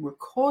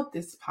re-record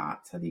this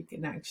part so that you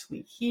can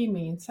actually hear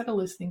me instead of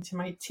listening to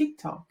my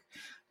TikTok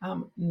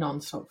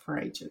non-stop for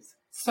ages.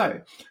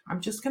 So I'm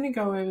just going to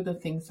go over the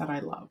things that I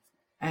love.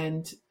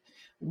 And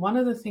one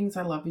of the things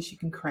I love is you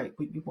can create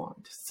what you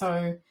want.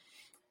 So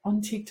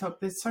on TikTok,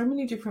 there's so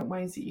many different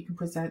ways that you can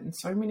present and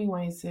so many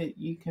ways that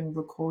you can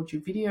record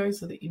your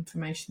videos or the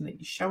information that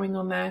you're showing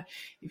on there.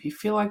 If you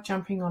feel like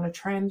jumping on a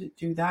trend,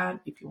 do that.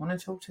 If you want to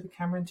talk to the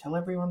camera and tell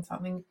everyone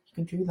something, you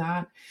can do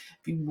that.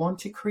 If you want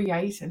to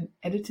create an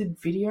edited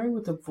video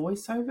with a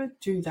voiceover,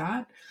 do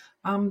that.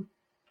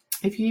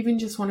 If you even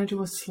just want to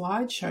do a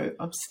slideshow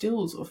of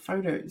stills or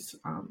photos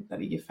that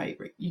are your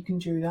favorite, you can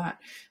do that.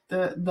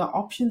 The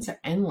options are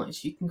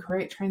endless. You can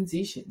create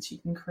transitions. You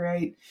can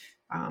create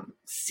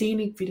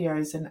scenic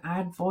videos and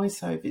add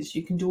voiceovers.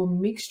 You can do a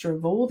mixture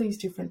of all these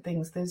different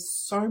things. There's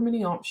so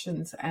many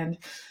options, and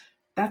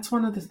that's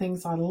one of the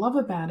things I love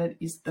about it,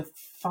 is the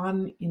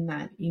fun in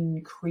that,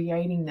 in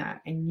creating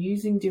that and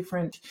using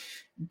different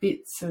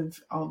bits of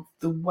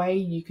the way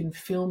you can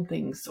film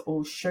things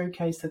or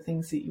showcase the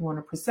things that you want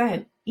to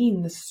present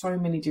in so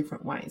many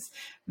different ways.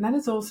 And that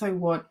is also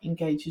what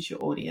engages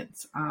your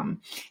audience.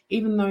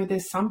 Even though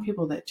there's some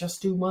people that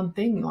just do one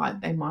thing,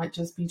 like they might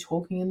just be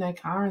talking in their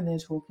car and they're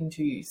talking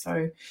to you.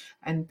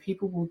 And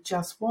people will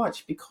just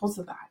watch because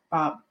of that.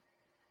 But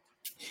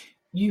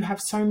you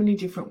have so many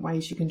different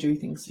ways you can do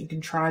things. You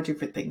can try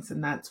different things,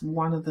 and that's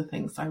one of the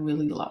things I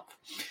really love.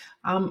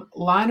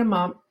 Line them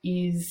up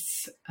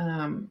is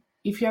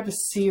if you have a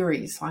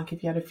series, like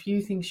if you had a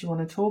few things you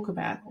want to talk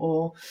about,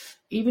 or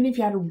even if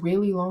you had a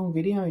really long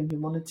video and you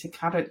wanted to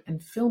cut it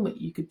and film it,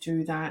 you could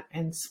do that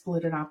and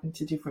split it up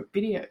into different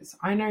videos.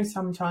 I know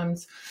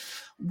sometimes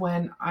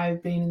when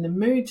I've been in the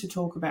mood to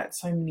talk about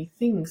so many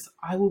things,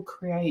 I will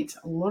create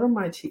a lot of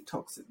my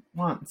TikToks at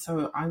once.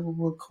 So I will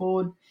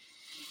record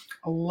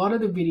a lot of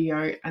the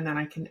video and then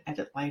I can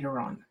edit later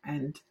on,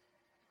 and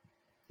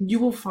you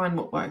will find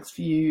what works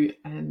for you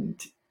and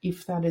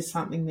if that is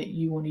something that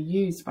you want to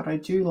use. But I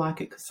do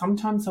like it because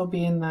sometimes I'll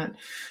be in that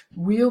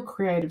real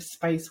creative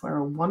space where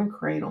I want to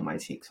create all my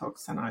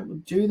TikToks, and I will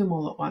do them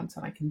all at once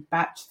and I can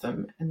batch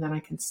them and then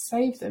I can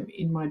save them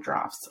in my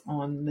drafts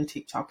on the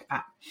TikTok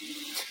app.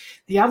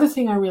 The other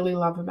thing I really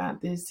love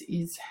about this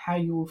is how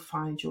you will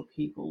find your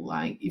people.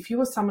 Like if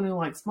you are someone who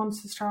likes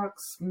monster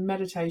trucks,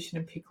 meditation,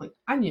 and pickling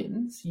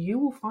onions, you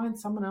will find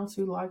someone else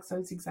who likes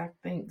those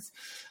exact things.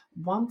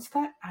 Once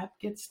that app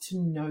gets to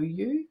know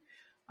you,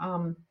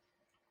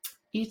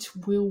 it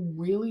will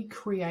really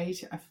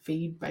create a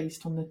feed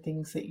based on the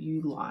things that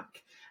you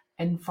like,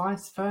 and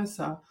vice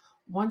versa.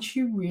 Once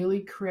you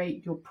really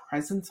create your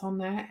presence on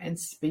there and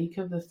speak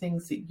of the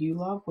things that you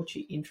love, what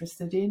you're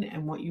interested in,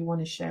 and what you want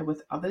to share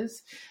with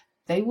others,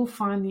 they will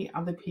find the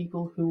other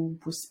people who will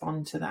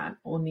respond to that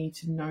or need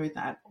to know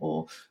that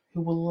or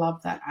who will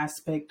love that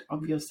aspect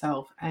of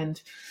yourself.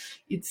 And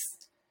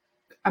it's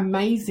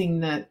amazing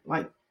that,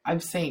 like,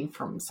 I've seen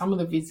from some of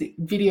the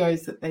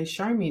videos that they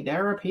show me,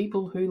 there are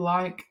people who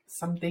like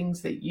some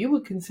things that you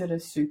would consider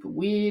super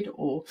weird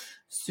or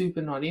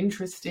super not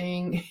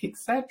interesting,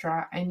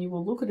 etc. And you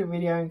will look at a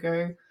video and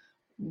go,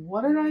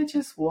 what did I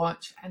just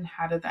watch and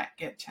how did that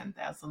get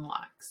 10,000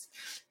 likes?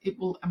 It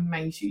will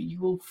amaze you. You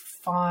will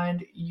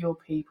find your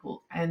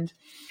people. And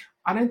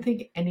I don't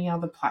think any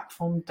other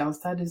platform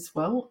does that as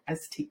well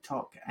as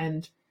TikTok.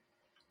 And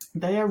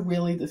they are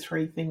really the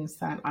three things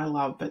that I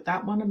love. But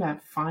that one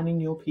about finding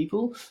your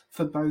people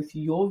for both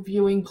your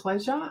viewing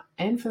pleasure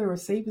and for the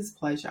receiver's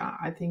pleasure,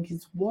 I think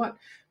is what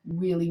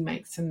really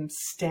makes them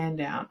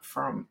stand out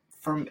from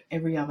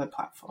every other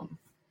platform.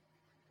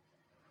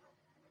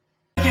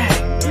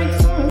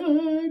 Next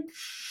one.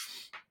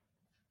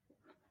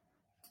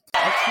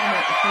 Let's talk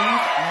about the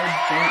things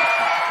I don't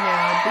like.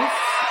 Now, this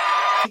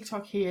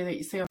TikTok here that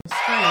you see on the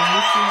screen,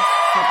 this is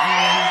something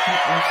where you can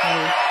also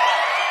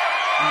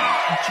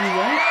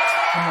duet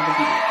another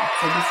video.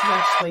 So this is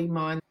actually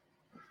mine.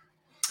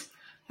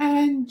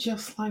 And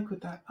just like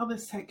with that other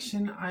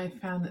section, I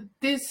found that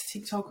this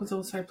TikTok was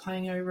also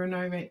playing over and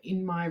over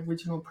in my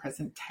original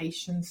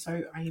presentation.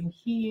 So I am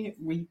here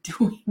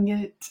redoing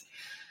it.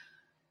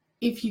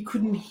 If you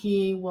couldn't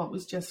hear what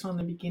was just on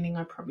the beginning,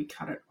 I probably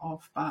cut it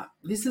off. But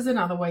this is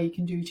another way you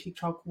can do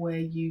TikTok where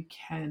you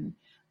can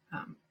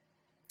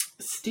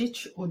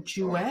stitch or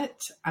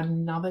duet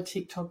another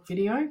TikTok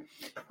video,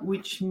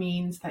 which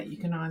means that you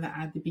can either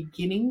add the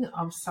beginning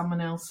of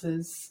someone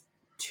else's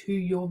to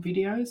your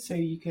video. So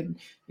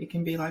it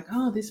can be like,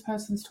 oh, this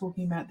person's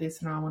talking about this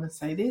and I want to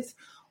say this.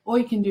 Or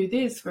you can do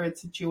this where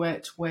it's a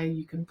duet where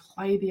you can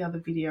play the other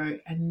video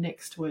and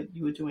next to it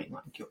you are doing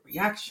like your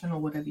reaction or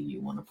whatever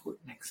you want to put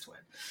next to it.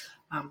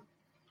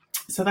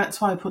 So that's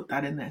why I put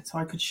that in there, so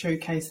I could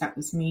showcase that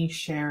was me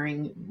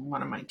sharing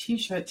one of my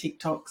t-shirt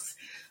TikToks.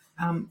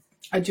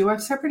 I do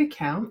have separate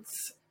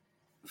accounts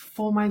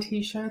for my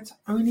t-shirts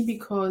only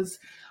because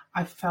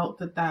I felt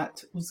that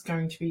that was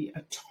going to be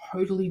a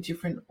totally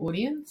different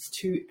audience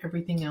to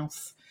everything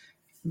else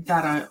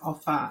that I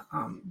offer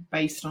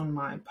based on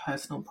my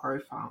personal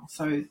profile.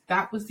 So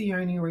that was the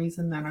only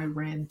reason that I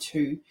ran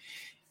two.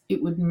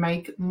 It would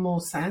make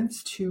more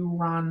sense to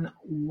run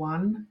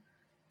one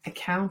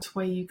account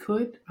where you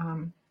could.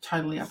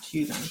 Totally up to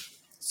you though.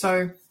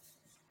 So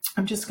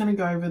I'm just going to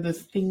go over the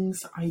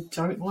things I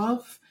don't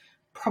love.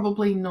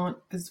 Probably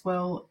not as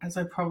well as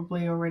I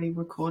probably already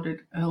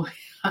recorded earlier.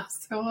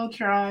 So I'll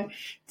try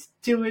to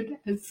do it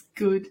as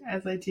good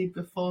as I did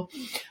before.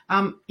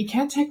 It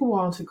can take a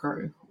while to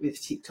grow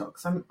with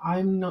TikToks.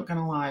 I'm not going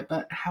to lie,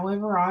 but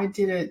however, I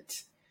did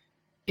it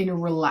in a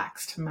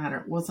relaxed manner.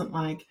 It wasn't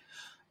like,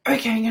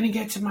 okay, I'm going to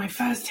get to my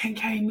first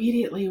 10K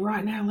immediately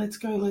right now. Let's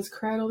go. Let's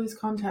create all this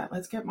content.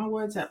 Let's get my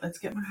words out. Let's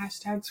get my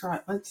hashtags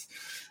right. Let's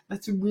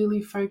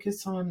really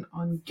focus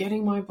on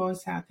getting my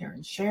voice out there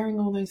and sharing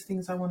all those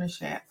things I want to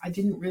share. I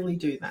didn't really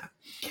do that.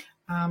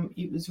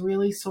 It was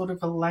really sort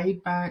of a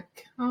laid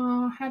back,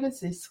 how does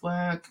this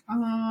work?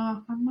 I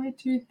might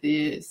do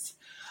this.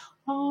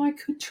 I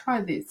could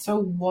try this.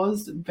 So it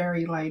was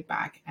very laid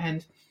back.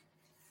 And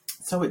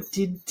so it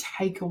did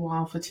take a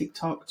while for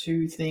TikTok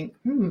to think,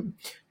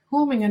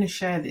 who am I going to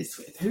share this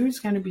with? Who's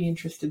going to be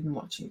interested in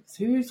watching this?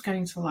 Who's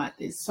going to like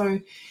this? So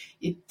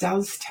it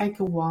does take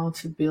a while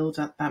to build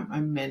up that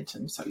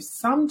momentum. So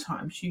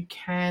sometimes you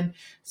can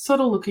sort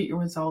of look at your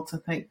results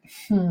and think,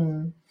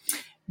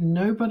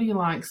 nobody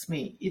likes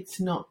me.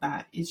 It's not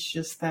that. It's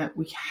just that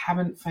we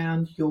haven't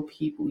found your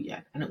people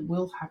yet. And it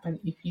will happen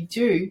if you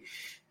do.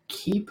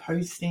 Keep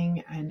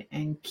posting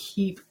and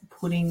keep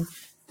putting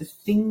the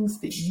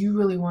things that you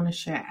really want to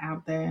share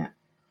out there,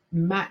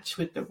 match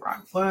with the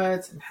right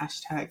words and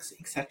hashtags,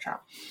 etc.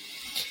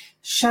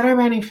 Shadow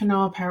banning for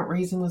no apparent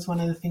reason was one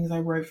of the things I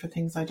wrote for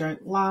things I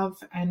don't love.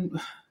 And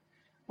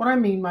what I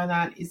mean by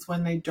that is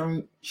when they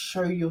don't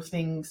show your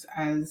things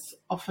as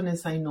often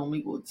as they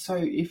normally would. So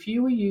if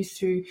you were used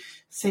to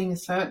seeing a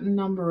certain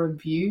number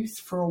of views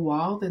for a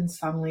while, then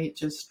suddenly it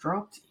just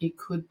dropped. It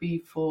could be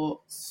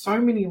for so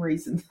many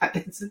reasons that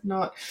it's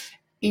not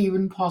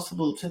even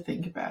possible to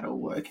think about or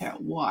work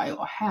out why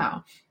or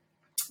how.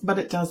 But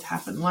it does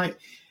happen. Like,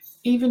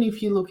 even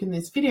if you look in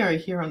this video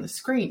here on the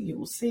screen, you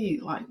will see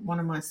like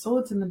one of my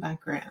swords in the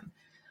background.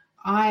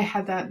 I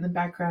had that in the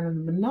background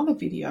of another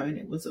video and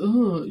it was,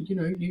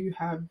 you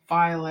have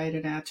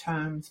violated our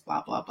terms,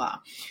 blah, blah, blah.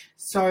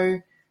 So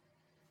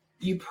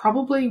you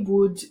probably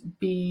would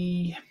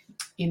be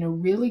in a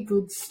really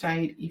good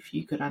state if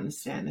you could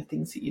understand the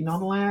things that you're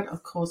not allowed.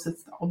 Of course,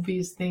 it's the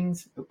obvious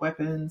things, the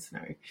weapons,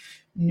 no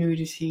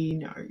nudity,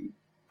 no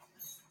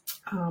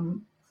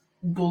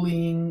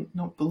bullying,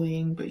 not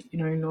bullying, but,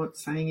 not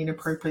saying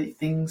inappropriate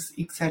things,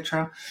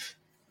 etc.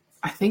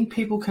 I think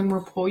people can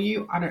report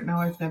you. I don't know.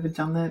 I've never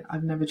done that.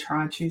 I've never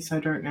tried to, so I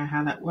don't know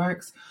how that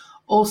works.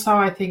 Also,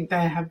 I think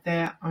they have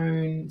their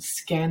own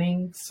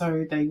scanning,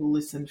 so they will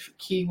listen for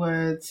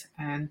keywords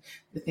and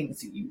the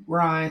things that you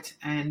write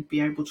and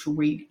be able to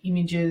read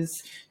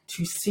images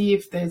to see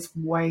if there's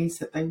ways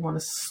that they want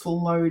to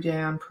slow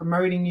down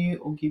promoting you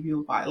or give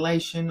you a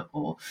violation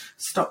or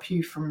stop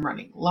you from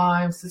running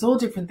lives. There's all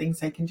different things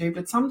they can do,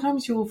 but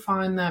sometimes you will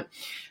find that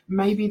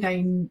maybe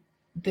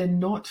they're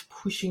not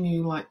pushing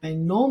you like they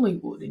normally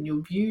would and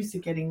your views are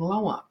getting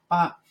lower,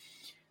 but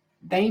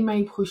they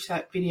may push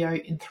that video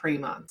in 3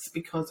 months,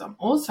 because I'm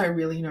also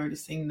really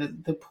noticing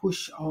the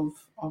push of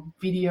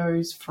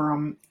videos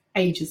from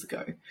ages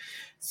ago.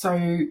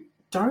 So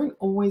don't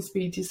always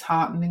be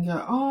disheartened and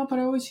go, but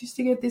I always used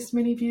to get this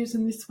many views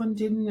and this one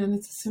didn't, and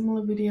it's a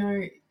similar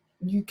video.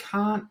 You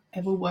can't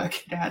ever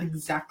work it out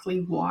exactly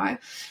why,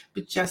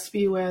 but just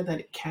be aware that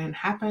it can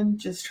happen.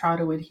 Just try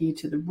to adhere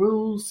to the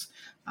rules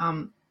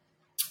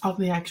of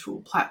the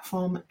actual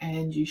platform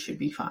and you should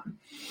be fine.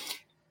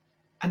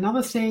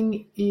 Another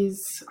thing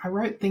is I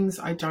wrote things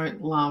I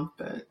don't love,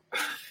 but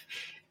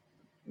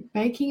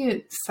making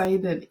it say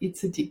that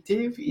it's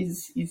addictive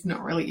is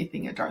not really a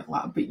thing I don't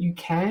love, but you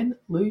can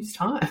lose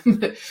time.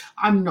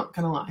 I'm not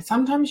going to lie.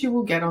 Sometimes you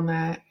will get on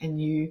there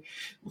and you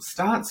will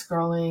start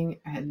scrolling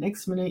and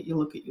next minute you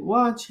look at your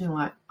watch and you're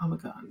like, oh my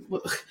God,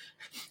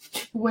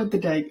 where'd the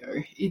day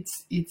go?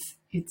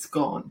 It's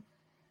gone.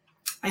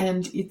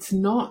 And it's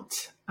not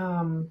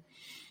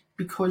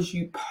because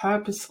you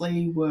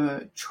purposely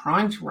were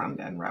trying to run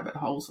down rabbit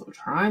holes or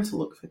trying to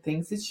look for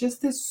things. It's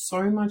just there's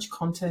so much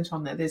content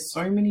on there. There's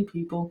so many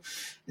people.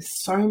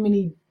 There's so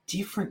many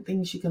different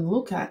things you can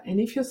look at.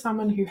 And if you're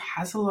someone who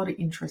has a lot of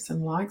interest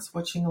and likes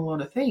watching a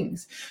lot of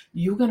things,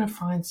 you're going to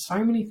find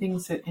so many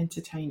things that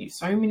entertain you,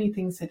 so many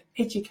things that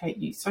educate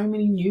you, so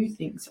many new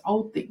things,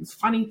 old things,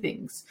 funny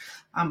things.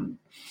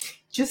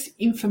 just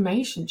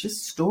information,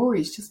 just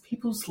stories, just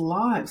people's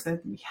lives. They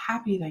can be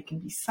happy, they can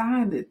be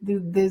sad.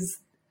 There's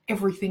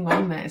everything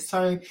on there.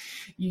 So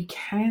you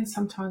can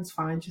sometimes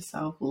find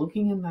yourself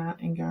looking in that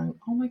and going,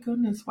 oh my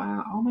goodness,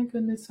 wow, oh my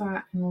goodness,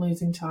 wow, and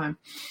losing time.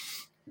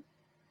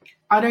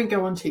 I don't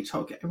go on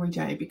TikTok every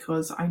day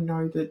because I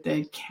know that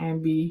there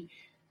can be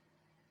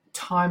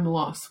time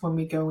loss when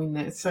we go in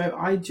there. So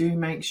I do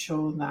make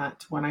sure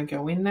that when I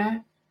go in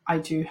there, I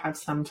do have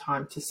some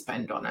time to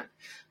spend on it.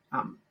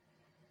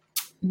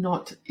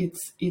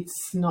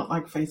 It's not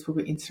like Facebook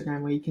or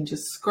Instagram where you can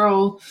just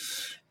scroll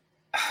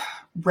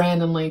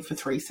randomly for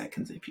 3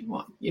 seconds if you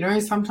want. You know,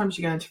 sometimes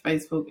you go into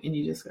Facebook and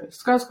you just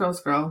go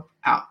scroll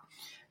out.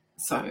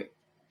 So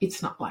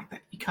it's not like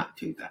that. You can't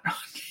do that.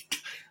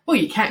 Well,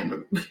 you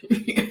can, but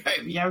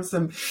if you have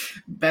some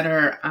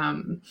better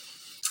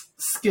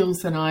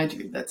skills than I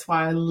do. That's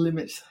why I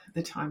limit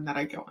the time that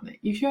I go on it.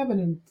 If you have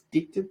an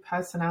addictive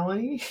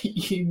personality,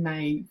 you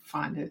may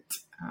find it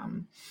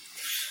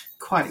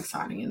quite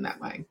exciting in that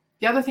way.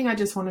 The other thing I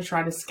just want to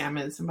try to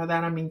scammers, and by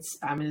that I mean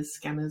spammers,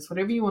 scammers,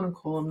 whatever you want to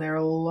call them. There are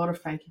a lot of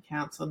fake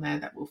accounts on there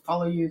that will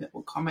follow you, that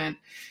will comment,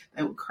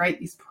 they will create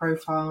these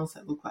profiles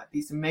that look like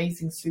these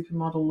amazing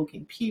supermodel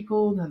looking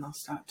people. Then they'll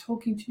start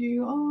talking to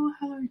you. Oh,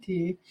 hello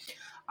dear.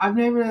 I've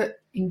never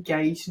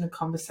engaged in a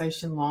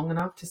conversation long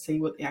enough to see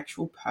what the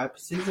actual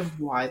purpose is of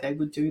why they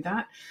would do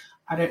that.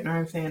 I don't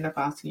know if they end up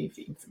asking you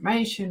for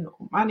information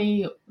or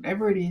money or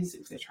whatever it is,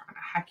 if they're trying to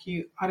hack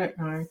you. I don't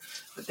know,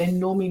 but they're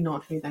normally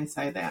not who they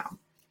say they are.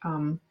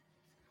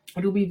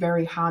 It'll be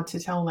very hard to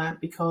tell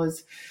that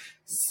because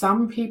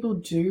some people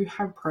do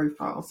have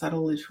profiles that are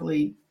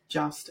literally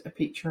just a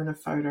picture and a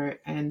photo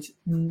and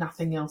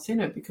nothing else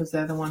in it because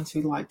they're the ones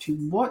who like to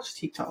watch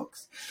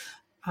TikToks.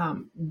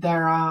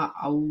 There are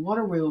a lot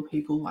of real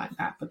people like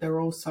that, but there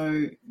are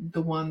also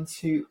the ones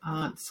who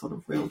aren't sort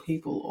of real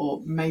people,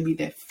 or maybe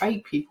they're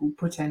fake people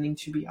pretending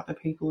to be other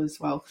people as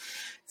well.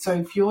 So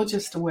if you're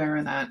just aware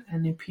of that,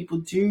 and if people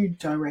do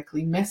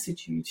directly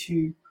message you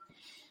to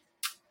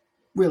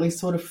really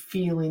sort of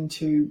feel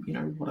into, you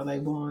know, what do they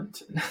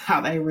want and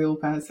are they a real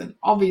person?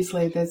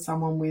 Obviously, if there's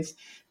someone with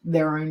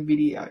their own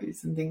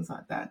videos and things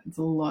like that, it's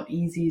a lot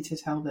easier to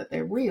tell that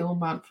they're real,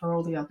 but for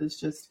all the others,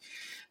 just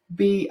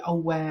be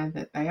aware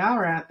that they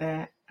are out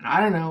there, and I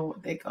don't know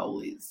what their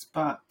goal is,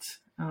 but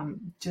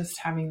just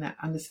having that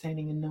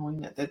understanding and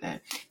knowing that they're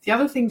there. The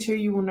other thing too,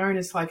 you will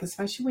notice, like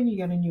especially when you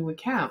get a new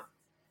account,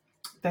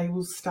 they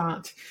will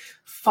start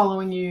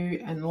following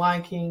you and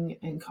liking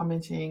and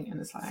commenting, and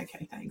it's like,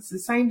 okay, thanks. The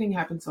same thing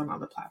happens on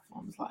other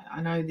platforms. Like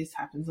I know this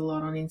happens a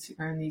lot on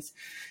Instagram,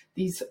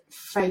 these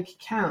fake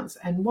accounts,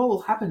 and what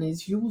will happen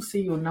is you will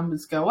see your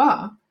numbers go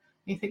up.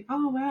 You think,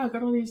 oh wow, I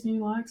got all these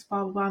new likes,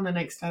 blah blah blah, and the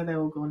next day they're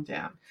all gone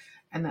down.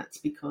 And that's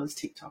because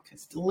TikTok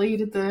has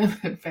deleted them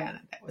and found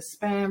that they were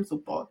spams or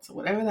bots or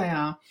whatever they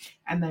are,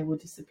 and they will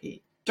disappear.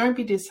 Don't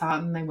be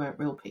disheartened, they weren't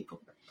real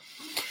people.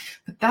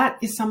 But that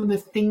is some of the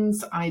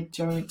things I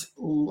don't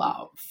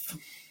love.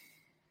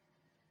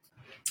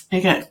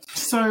 Okay,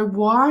 so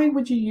why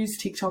would you use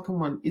TikTok and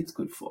what it's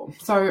good for?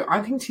 So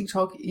I think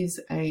TikTok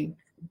is a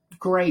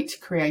great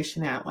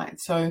creation outlet.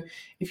 So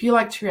if you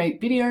like to create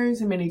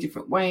videos in many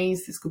different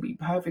ways, this could be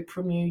perfect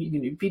from you. You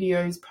can do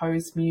videos,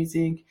 posts,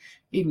 music,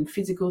 even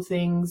physical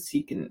things.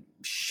 You can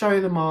show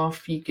them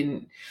off. You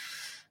can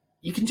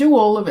do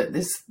all of it.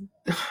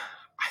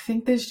 I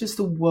think there's just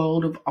a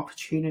world of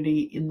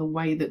opportunity in the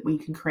way that we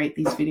can create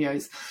these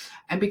videos.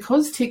 And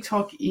because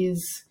TikTok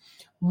is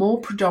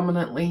more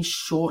predominantly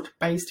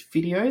short-based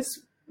videos,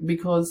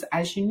 because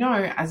as you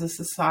know, as a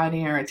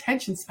society, our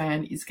attention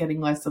span is getting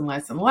less and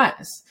less and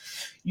less.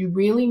 You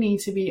really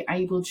need to be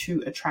able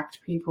to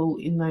attract people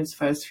in those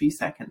first few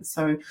seconds.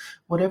 So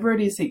whatever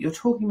it is that you're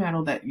talking about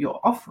or that you're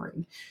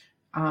offering,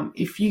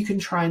 if you can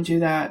try and do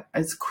that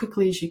as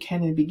quickly as you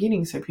can in the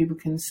beginning so people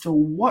can still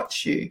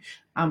watch you,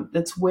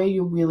 that's where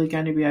you're really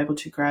going to be able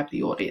to grab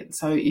the audience.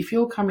 So if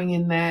you're coming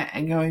in there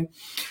and going,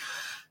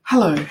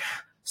 hello,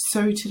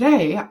 so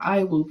today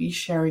I will be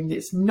sharing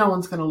this. No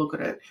one's going to look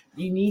at it.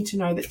 You need to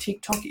know that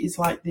TikTok is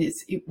like this.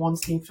 It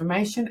wants the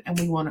information and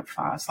we want it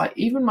fast. Like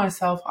even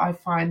myself, I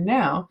find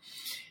now,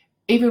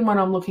 even when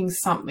I'm looking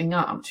something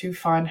up to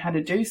find how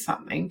to do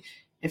something,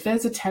 if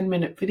there's a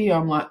 10-minute video,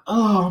 I'm like,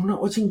 oh, I'm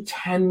not watching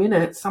 10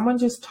 minutes. Someone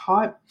just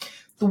type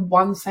the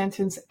one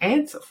sentence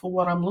answer for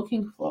what I'm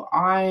looking for.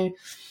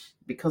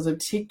 Because of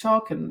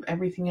TikTok and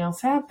everything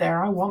else out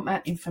there, I want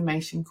that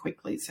information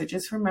quickly. So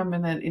just remember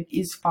that it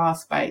is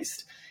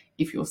fast-paced.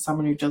 If you're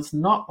someone who does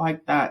not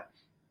like that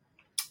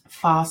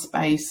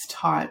fast-paced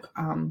type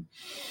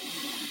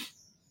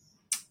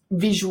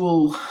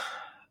visual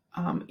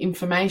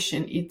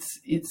information, it's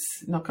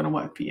not going to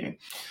work for you.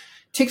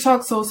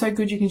 TikTok's also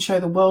good. You can show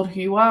the world who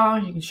you are.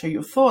 You can show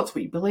your thoughts,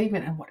 what you believe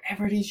in, and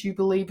whatever it is you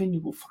believe in, you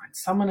will find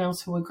someone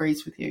else who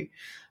agrees with you.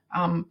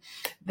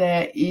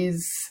 There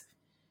is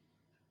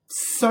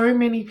so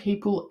many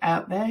people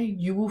out there.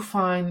 You will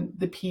find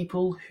the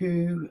people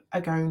who are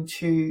going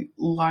to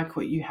like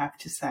what you have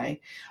to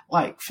say.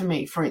 Like for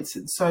me, for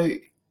instance, so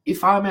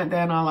if I'm out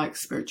there and I like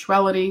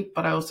spirituality,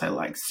 but I also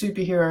like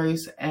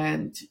superheroes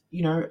and,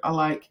 I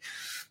like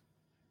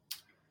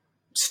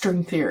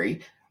string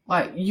theory.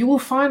 Like, you will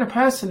find a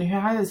person who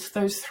has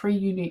those three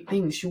unique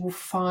things. You will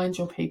find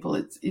your people.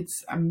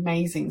 It's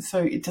amazing. So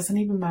it doesn't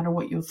even matter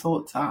what your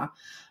thoughts are.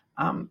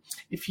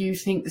 If you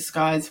think the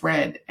sky's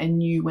red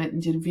and you went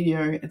and did a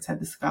video and said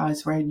the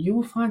sky's red, you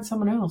will find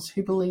someone else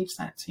who believes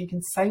that. So you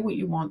can say what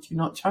you want. Do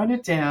not tone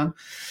it down.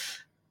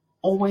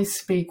 Always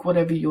speak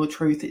whatever your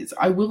truth is.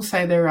 I will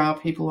say there are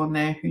people on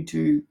there who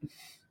do,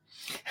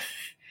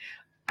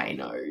 I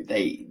know,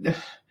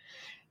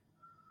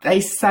 they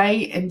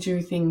say and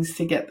do things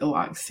to get the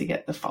likes, to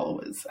get the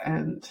followers,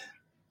 and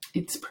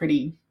it's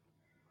pretty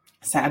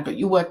sad, but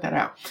you work that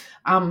out.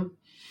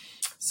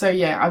 So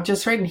yeah, I've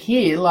just written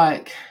here,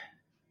 like,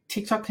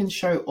 TikTok can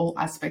show all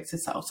aspects of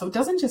self. So it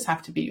doesn't just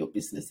have to be your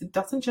business. It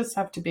doesn't just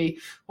have to be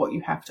what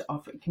you have to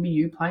offer. It can be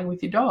you playing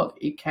with your dog.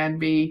 It can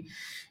be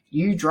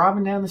you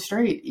driving down the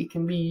street. It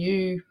can be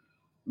you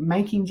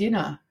making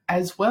dinner,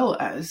 as well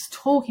as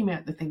talking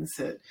about the things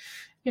that,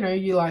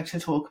 you like to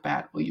talk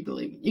about or you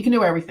believe in. You can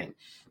do everything.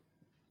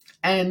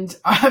 And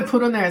I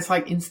put on there, it's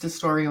like Insta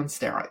story on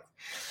steroids.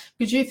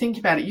 Because you think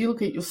about it, you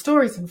look at your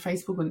stories on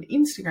Facebook and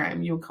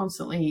Instagram, you're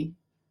constantly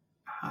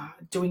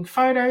doing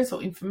photos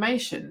or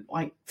information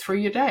like through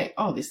your day.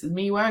 Oh, this is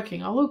me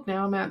working. Oh, look,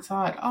 now I'm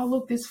outside. Oh,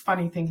 look, this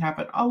funny thing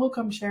happened. Oh, look,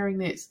 I'm sharing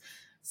this.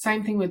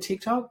 Same thing with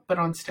TikTok, but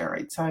on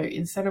steroids. So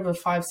instead of a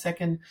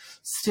 5-second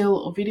still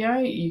or video,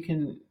 you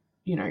can,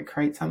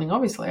 create something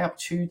obviously up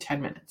to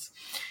 10 minutes.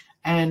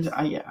 And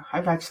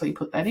I've actually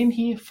put that in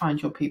here. Find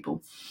your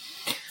people.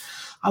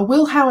 I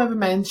will, however,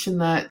 mention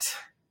that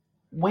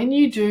when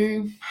you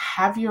do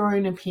have your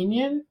own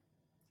opinion,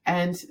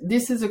 and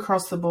this is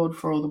across the board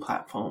for all the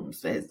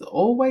platforms, there's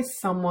always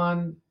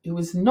someone who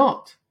is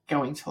not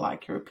going to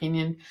like your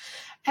opinion,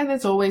 and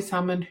there's always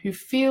someone who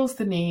feels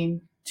the need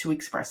to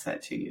express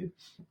that to you.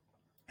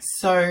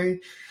 So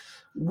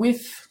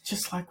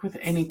just like with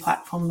any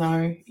platform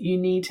though, you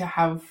need to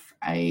have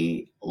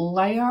a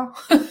layer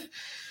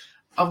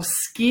of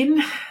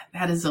skin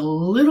that is a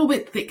little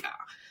bit thicker.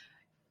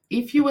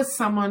 If you are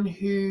someone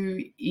who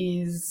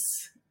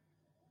is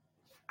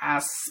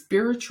a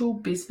spiritual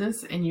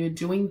business and you're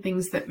doing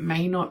things that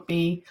may not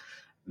be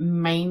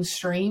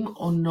mainstream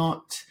or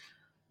not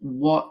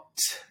what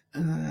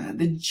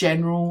the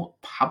general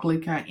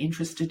public are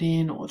interested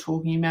in or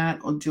talking about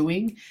or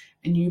doing,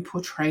 and you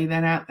portray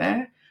that out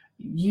there,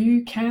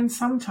 you can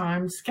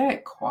sometimes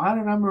get quite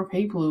a number of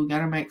people who are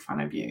going to make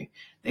fun of you.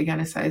 They're going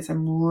to say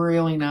some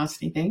really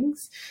nasty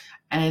things.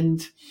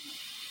 And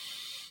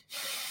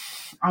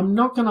I'm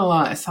not going to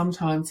lie,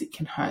 sometimes it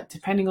can hurt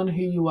depending on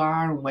who you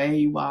are and where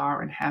you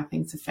are and how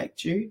things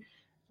affect you.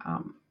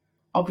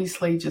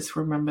 Obviously, just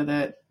remember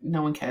that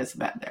no one cares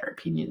about their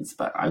opinions,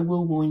 but I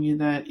will warn you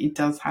that it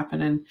does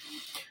happen. And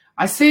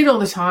I see it all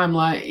the time,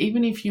 like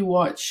even if you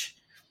watch,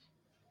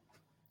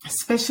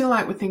 especially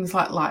like with things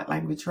like light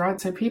language,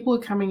 right? So people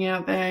are coming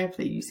out there, if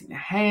they're using their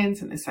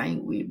hands and they're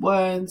saying weird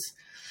words.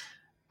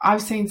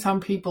 I've seen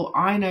some people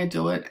I know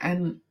do it,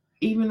 and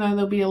even though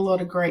there'll be a lot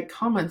of great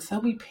comments,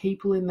 there'll be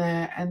people in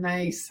there and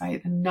they say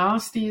the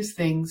nastiest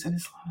things, and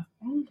it's like,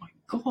 oh my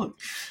God.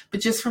 But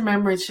just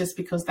remember, it's just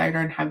because they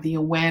don't have the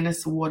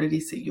awareness of what it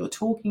is that you're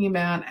talking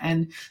about,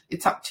 and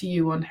it's up to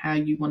you on how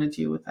you want to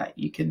deal with that.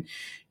 You can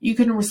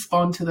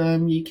respond to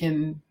them, you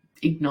can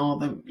ignore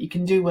them, you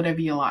can do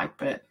whatever you like,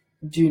 but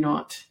do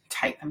not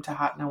take them to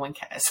heart. No one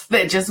cares.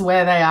 They're just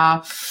where they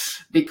are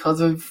because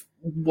of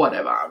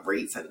whatever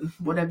reason,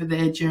 whatever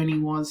their journey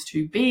was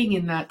to being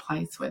in that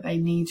place where they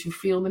need to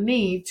feel the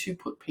need to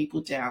put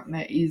people down.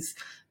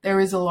 There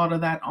is a lot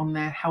of that on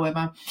there.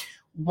 However,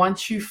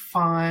 once you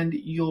find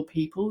your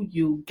people,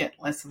 you'll get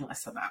less and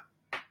less of that.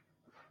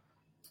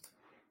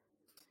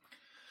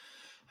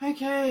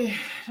 Okay,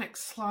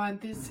 next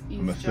slide. This is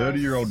I'm a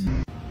 30-year-old.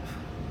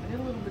 I did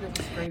a little bit of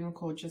a screen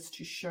record just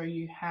to show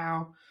you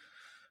how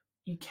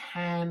you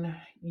can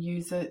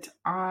use it.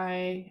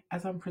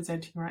 As I'm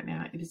presenting right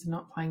now, it is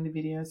not playing the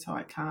video, so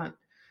I can't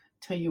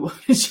tell you what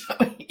to show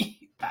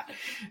you. But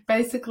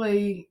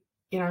basically,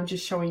 I'm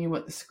just showing you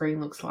what the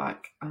screen looks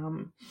like.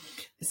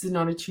 This is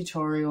not a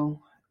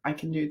tutorial. I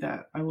can do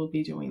that. I will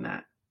be doing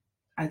that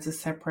as a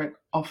separate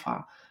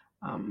offer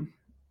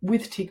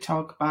with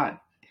TikTok. But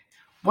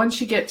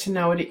once you get to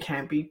know it, it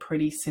can be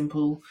pretty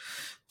simple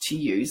to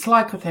use,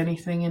 like with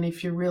anything. And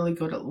if you're really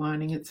good at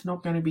learning, it's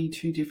not going to be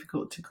too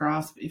difficult to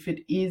grasp. If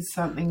it is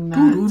something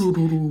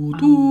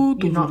that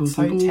you're not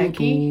so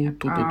techy,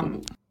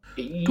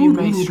 you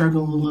may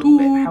struggle a little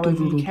bit.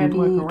 However, you can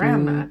work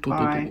around that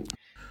by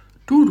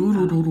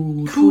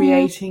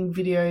creating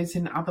videos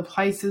in other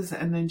places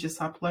and then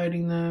just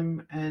uploading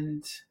them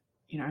and,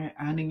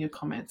 adding your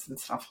comments and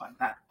stuff like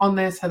that on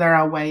there. So there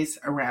are ways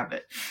around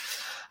it.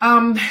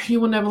 You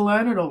will never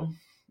learn it all.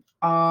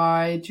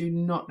 I do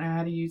not know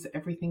how to use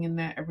everything in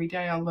there every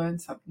day. I learn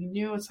something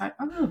new. It's like,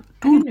 oh,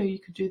 I didn't know you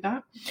could do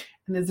that.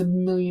 And there's a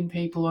million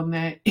people on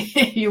there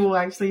you will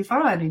actually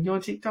find in your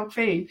TikTok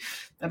feed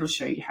that'll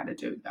show you how to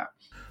do that.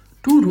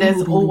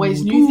 There's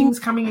always new things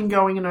coming and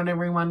going, and not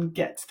everyone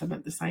gets them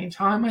at the same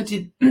time. I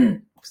did,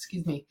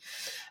 excuse me,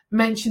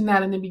 mention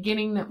that in the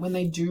beginning, that when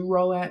they do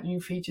roll out new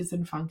features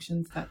and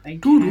functions, that they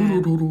can be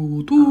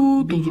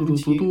given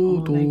to you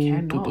or they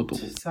cannot.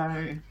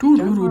 So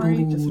don't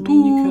worry, it doesn't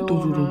mean you're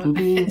cool or not.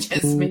 It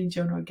just means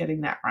you're not getting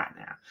that right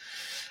now.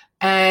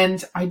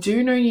 And I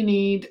do know you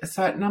need a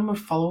certain number of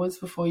followers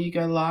before you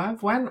go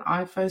live. When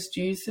I first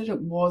used it,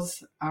 it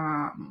was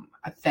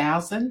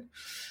 1,000,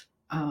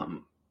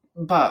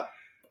 but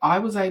I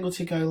was able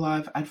to go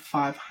live at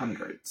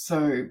 500.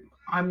 So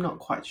I'm not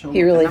quite sure.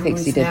 He really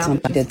thinks he did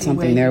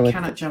something there. You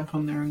cannot jump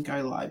on there and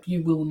go live.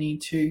 You will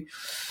need to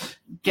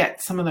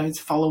get some of those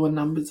follower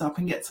numbers up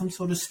and get some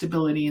sort of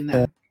stability in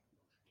there.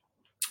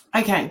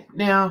 Okay,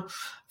 now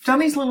I've done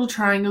these little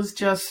triangles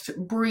just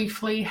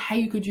briefly, how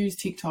you could use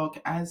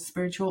TikTok as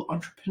spiritual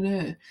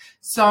entrepreneur.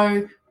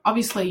 So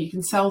obviously you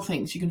can sell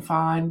things, you can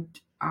find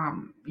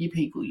your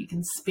people, you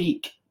can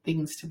speak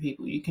things to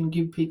people, you can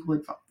give people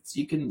advice,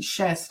 you can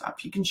share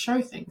stuff, you can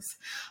show things.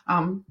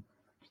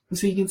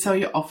 So you can sell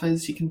your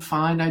offers, you can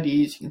find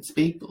ideas, you can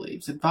speak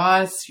beliefs,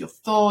 advice, your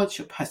thoughts,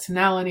 your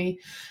personality.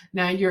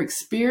 Now, your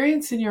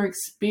experience and your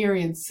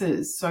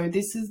experiences. So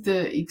this is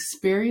the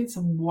experience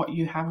of what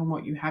you have and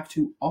what you have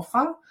to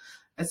offer,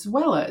 as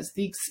well as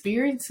the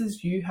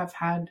experiences you have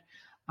had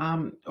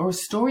or a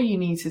story you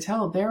need to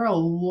tell. There are a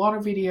lot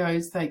of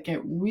videos that get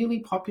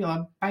really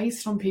popular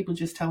based on people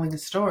just telling a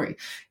story.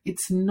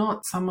 It's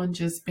not someone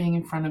just being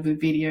in front of a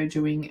video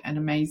doing an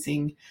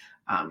amazing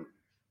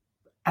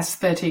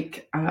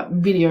aesthetic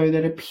video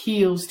that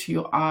appeals to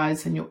your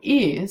eyes and your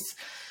ears.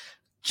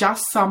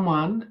 Just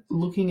someone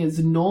looking as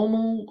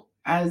normal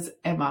as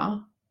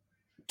ever,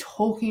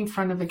 talking in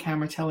front of the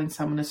camera, telling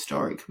someone a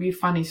story. It could be a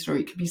funny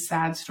story, it could be a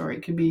sad story,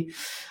 it could be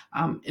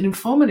an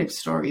informative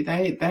story.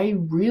 They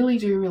really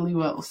do really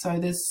well. So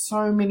there's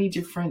so many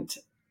different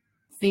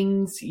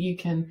things you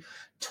can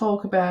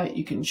talk about,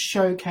 you can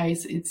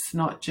showcase. It's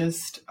not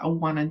just a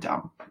one and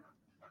done.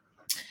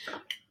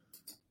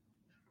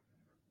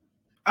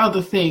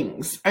 Other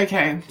things.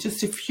 Okay,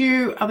 just a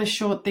few other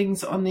short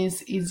things on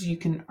this is you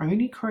can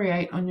only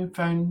create on your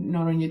phone,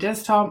 not on your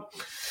desktop.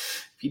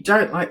 If you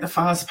don't like the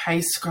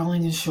fast-paced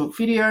scrolling and short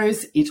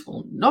videos, it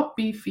will not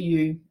be for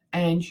you,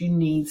 and you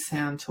need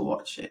sound to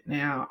watch it.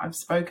 Now, I've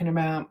spoken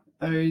about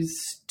those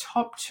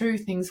top two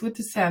things with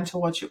the sound to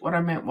watch it. What I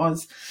meant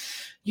was,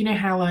 you know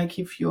how like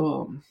if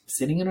you're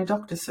sitting in a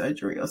doctor's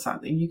surgery or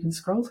something, you can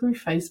scroll through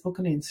Facebook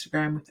and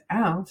Instagram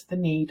without the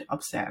need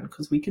of sound,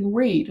 because we can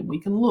read and we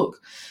can look.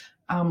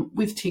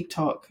 With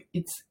TikTok,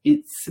 it's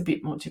a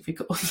bit more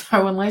difficult.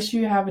 So unless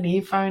you have an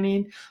earphone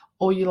in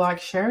or you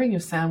like sharing your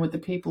sound with the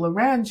people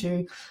around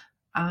you,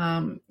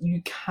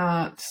 you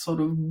can't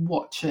sort of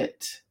watch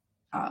it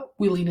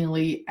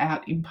willy-nilly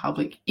out in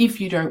public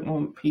if you don't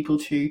want people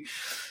to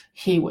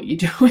hear what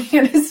you're doing.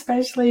 And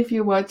especially if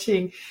you're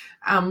watching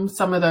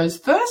some of those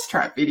thirst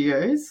trap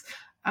videos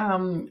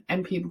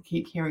and people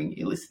keep hearing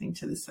you listening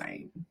to the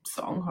same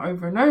song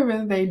over and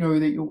over, they know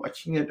that you're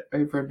watching it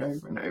over and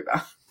over and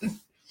over.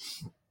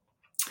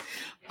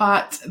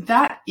 But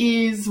that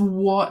is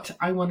what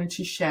I wanted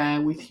to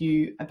share with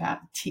you about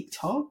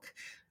TikTok.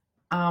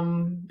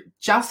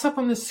 Just up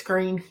on the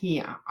screen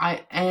here,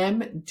 I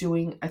am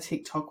doing a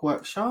TikTok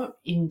workshop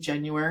in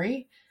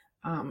January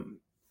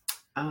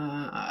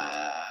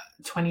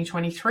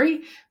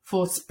 2023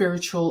 for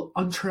spiritual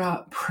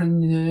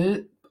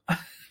entrepreneurs.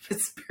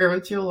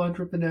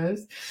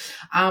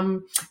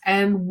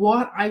 And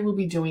what I will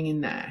be doing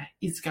in there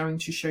is going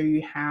to show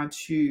you how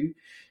to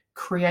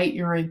create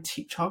your own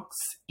TikToks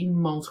in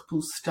multiple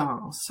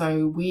styles.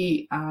 So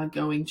we are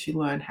going to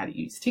learn how to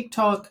use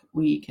TikTok.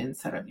 We can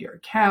set up your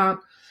account.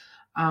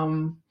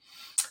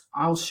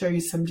 I'll show you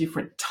some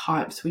different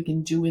types we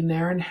can do in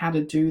there and how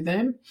to do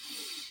them.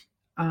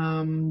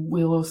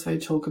 We'll also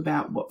talk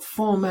about what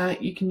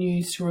format you can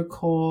use to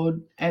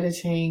record,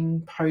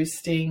 editing,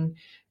 posting.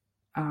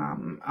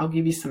 I'll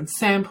give you some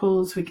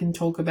samples. We can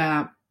talk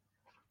about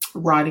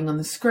writing on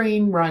the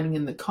screen, writing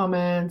in the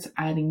comments,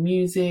 adding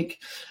music.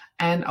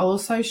 And I'll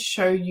also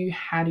show you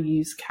how to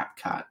use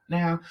CapCut.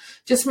 Now,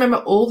 just remember,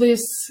 all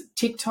this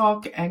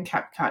TikTok and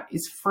CapCut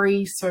is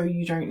free, so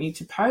you don't need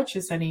to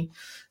purchase any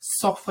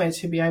software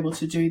to be able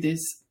to do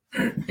this.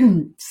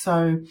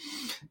 So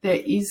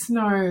there is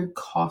no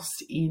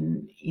cost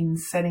in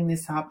setting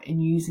this up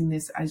and using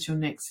this as your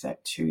next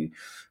step to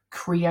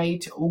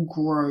create or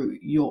grow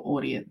your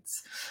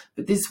audience.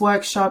 But this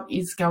workshop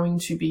is going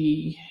to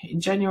be in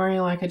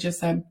January, like I just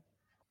said.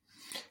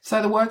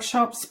 So the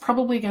workshop's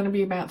probably going to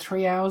be about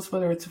 3 hours,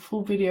 whether it's a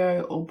full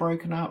video or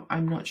broken up,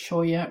 I'm not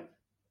sure yet.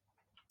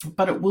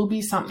 But it will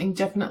be something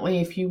definitely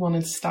if you want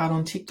to start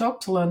on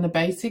TikTok to learn the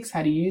basics,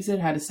 how to use it,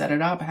 how to set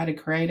it up, how to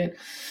create it.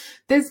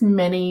 There's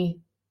many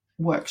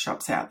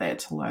workshops out there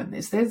to learn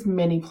this. There's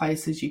many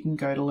places you can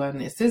go to learn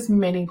this. There's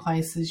many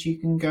places you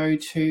can go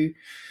to,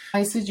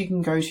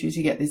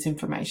 to get this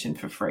information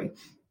for free.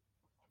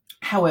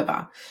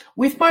 However,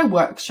 with my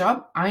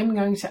workshop, I'm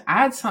going to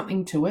add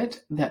something to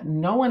it that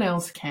no one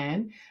else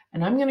can,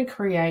 and I'm going to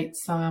create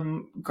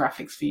some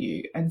graphics for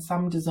you and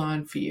some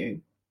design for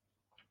you,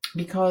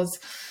 because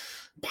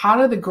part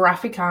of the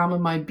graphic arm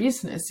of my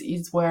business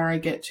is where I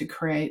get to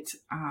create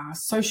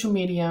social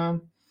media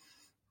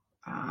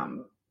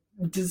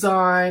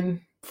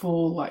design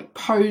for like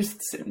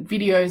posts and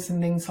videos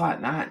and things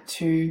like that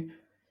to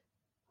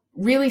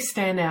really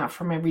stand out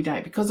from every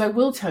day. Because I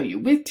will tell you,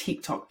 with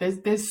TikTok,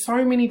 there's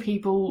so many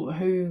people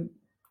who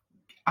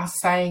are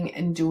saying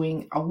and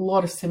doing a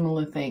lot of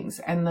similar things,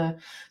 and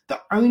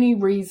the only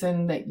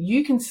reason that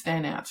you can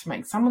stand out to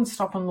make someone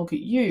stop and look at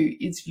you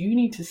is you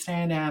need to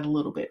stand out a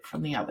little bit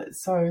from the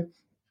others. So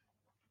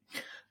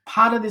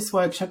part of this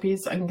workshop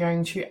is I'm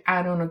going to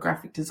add on a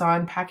graphic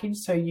design package,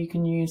 so you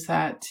can use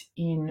that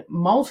in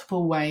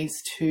multiple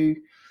ways to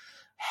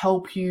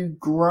help you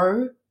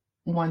grow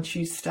once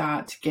you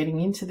start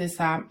getting into this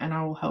app, and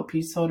I will help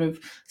you sort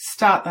of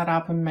start that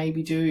up and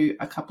maybe do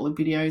a couple of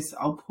videos.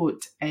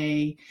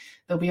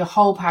 There'll be a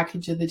whole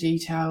package of the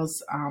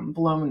details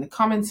below in the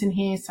comments in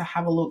here, so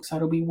have a look. So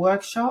it'll be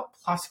workshop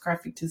plus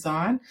graphic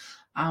design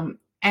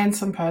and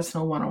some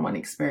personal one-on-one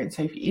experience.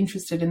 So if you're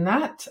interested in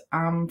that,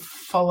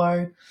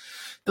 follow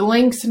the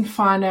links and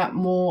find out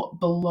more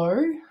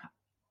below.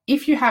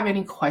 If you have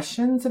any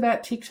questions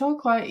about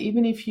TikTok, like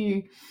even if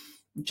you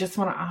just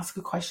want to ask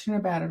a question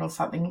about it or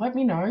something, let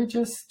me know.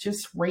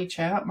 Just reach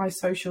out. My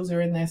socials are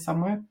in there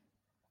somewhere.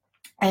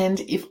 And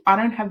if I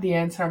don't have the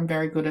answer, I'm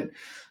very good at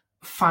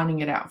finding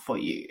it out for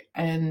you.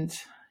 And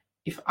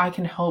if I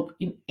can help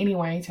in any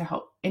way to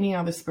help any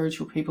other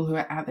spiritual people who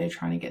are out there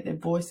trying to get their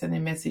voice and their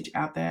message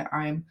out there,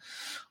 I'm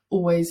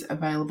always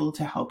available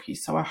to help you.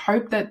 So I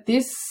hope that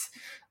this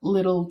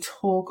little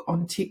talk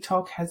on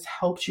TikTok has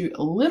helped you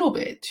a little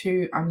bit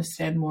to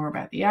understand more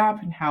about the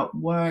app and how it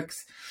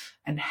works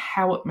and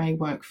how it may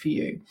work for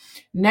you.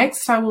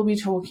 Next, I will be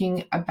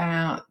talking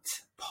about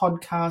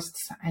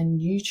podcasts and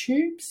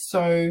YouTube.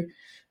 So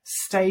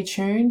stay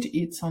tuned.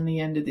 It's on the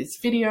end of this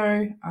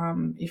video.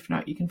 If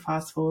not, you can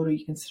fast forward or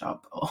you can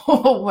stop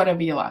or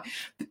whatever you like.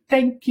 But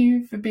thank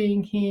you for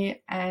being here,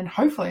 and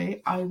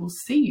hopefully I will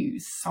see you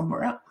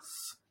somewhere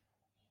else.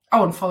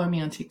 Oh, and follow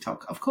me on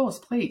TikTok, of course,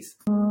 please.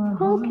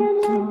 How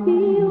can I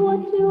be what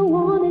you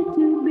wanted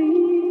to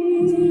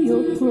be?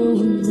 You're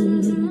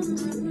frozen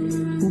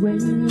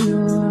when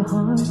your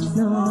heart's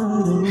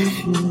not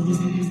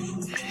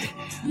open.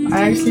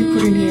 I actually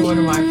put in here one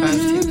of my first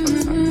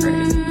TikToks I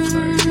created, so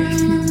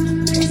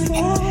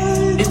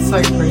it's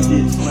so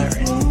crazy, it's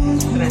hilarious.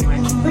 But anyway,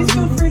 please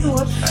feel free to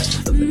watch that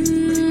because it's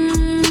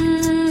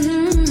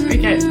pretty good.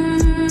 Okay,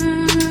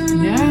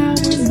 now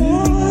we're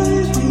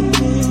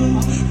moving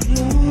on to...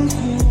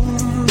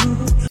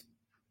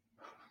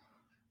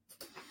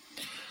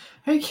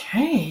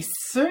 Okay,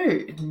 so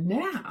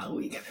now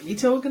we're going to be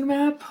talking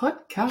about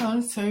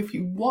podcasts. So if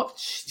you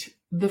watched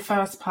the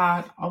first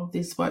part of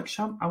this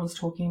workshop, I was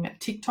talking about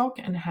TikTok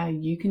and how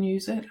you can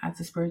use it as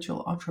a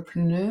spiritual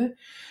entrepreneur.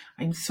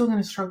 I'm still going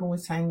to struggle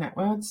with saying that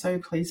word, so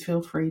please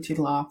feel free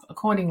to laugh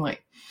accordingly.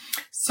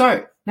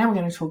 So now we're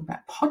going to talk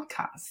about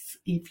podcasts.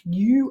 If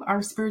you are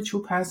a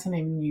spiritual person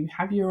and you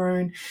have your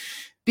own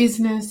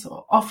business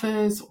or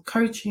offers or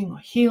coaching or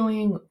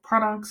healing or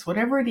products,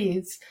 whatever it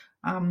is,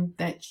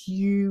 that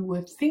you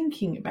were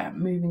thinking about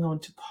moving on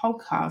to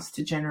podcasts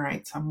to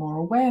generate some more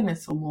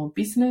awareness or more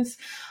business,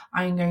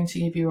 I'm going to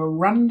give you a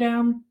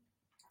rundown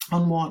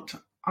on what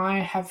I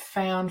have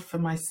found for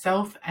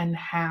myself and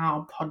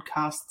how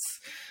podcasts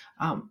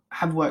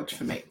have worked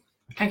for me.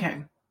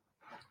 Okay,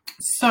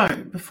 so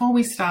before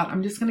we start,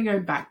 I'm just going to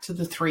go back to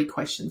the 3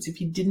 questions. If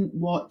you didn't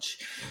watch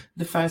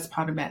the first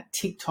part about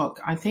TikTok,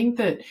 I think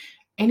that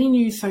any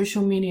new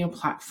social media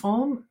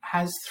platform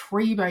has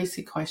 3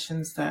 basic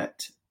questions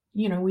that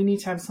we need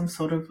to have some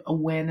sort of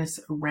awareness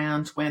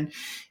around when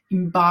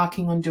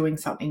embarking on doing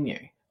something new.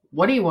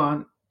 What do you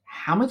want?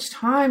 How much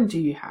time do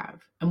you have?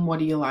 And what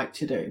do you like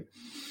to do?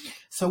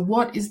 So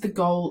what is the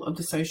goal of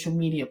the social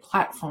media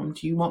platform?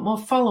 Do you want more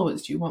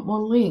followers? Do you want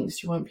more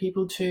links? Do you want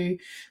people to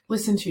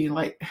listen to you?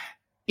 Like,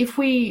 if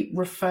we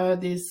refer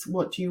this,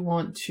 what do you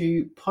want,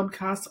 to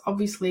podcasts,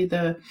 obviously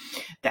the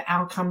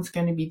outcome's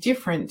going to be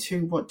different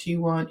to what do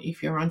you want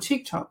if you're on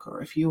TikTok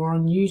or if you're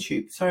on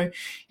YouTube. So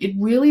it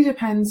really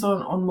depends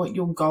on what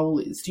your goal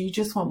is. Do you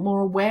just want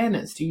more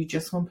awareness? Do you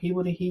just want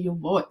people to hear your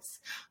voice?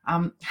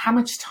 How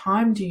much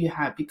time do you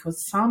have?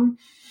 Because some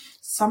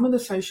of the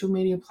social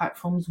media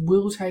platforms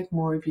will take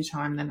more of your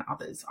time than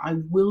others. I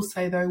will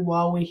say, though,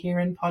 while we're here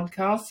in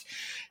podcasts,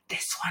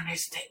 this one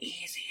is the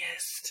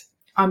easiest.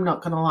 I'm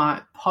not going to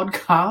lie,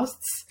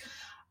 podcasts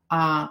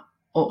are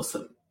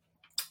awesome,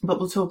 but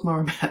we'll talk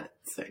more about it.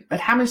 soon. But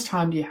how much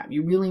time do you have?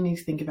 You really need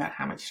to think about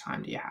how much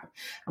time do you have.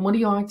 And what do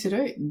you like to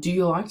do? Do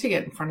you like to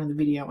get in front of the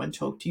video and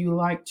talk? Do you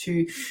like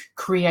to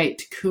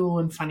create cool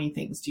and funny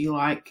things? Do you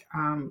like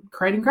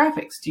creating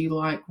graphics? Do you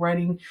like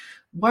writing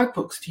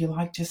workbooks? Do you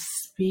like just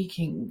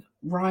speaking,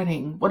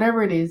 writing,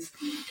 whatever it is?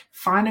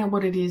 Find out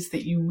what it is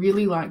that you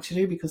really like to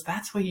do, because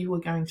that's where you are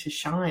going to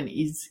shine,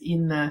 is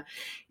in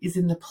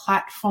the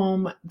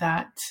platform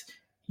that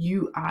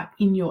you are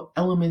in your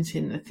element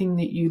in, the thing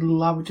that you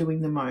love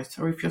doing the most.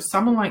 Or if you're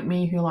someone like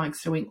me who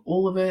likes doing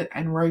all of it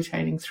and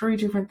rotating through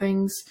different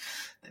things,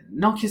 then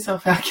knock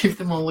yourself out, give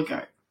them all a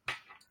go.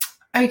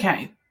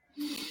 Okay,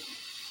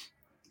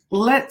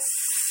 let's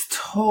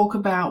talk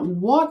about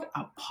what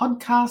a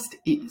podcast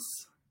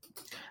is.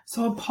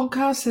 So a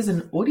podcast is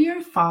an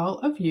audio file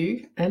of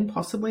you and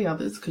possibly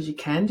others, because you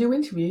can do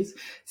interviews,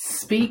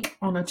 speak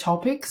on a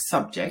topic,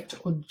 subject,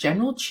 or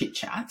general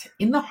chit-chat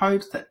in the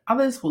hope that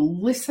others will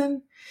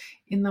listen,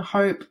 in the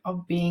hope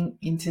of being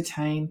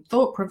entertained,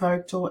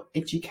 thought-provoked, or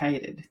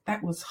educated.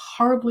 That was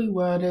horribly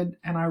worded,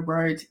 and I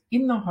wrote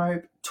in the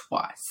hope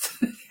twice.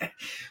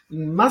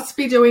 We must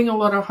be doing a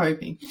lot of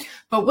hoping.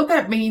 But what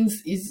that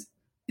means is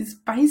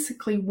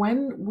basically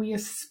when we are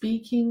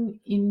speaking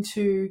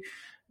into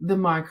the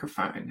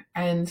microphone,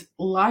 and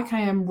like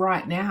I am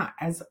right now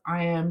as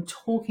I am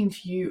talking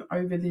to you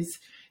over this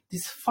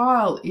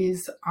file,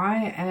 is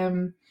I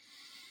am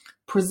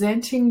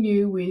presenting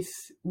you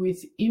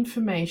with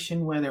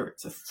information, whether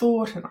it's a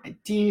thought, an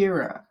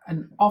idea,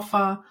 an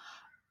offer,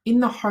 in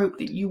the hope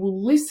that you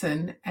will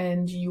listen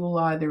and you will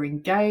either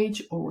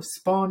engage or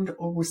respond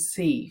or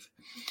receive.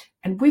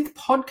 And with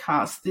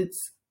podcasts,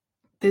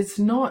 there's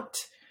not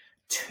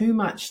too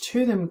much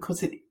to them,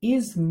 because it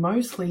is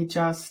mostly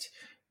just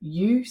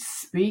you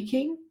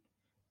speaking,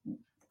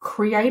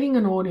 creating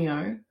an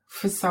audio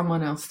for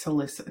someone else to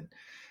listen.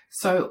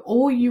 So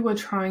all you are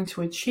trying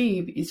to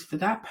achieve is for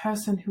that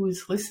person who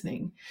is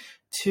listening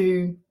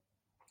to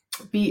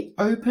be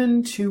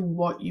open to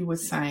what you are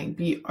saying,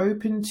 be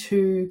open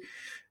to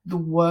the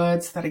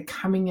words that are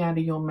coming out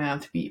of your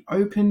mouth, be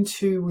open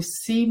to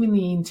receiving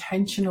the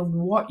intention of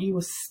what you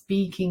are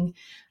speaking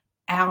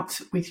out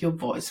with your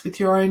voice, with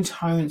your own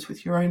tones,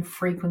 with your own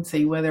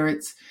frequency, whether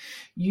it's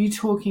you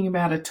talking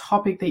about a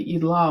topic that you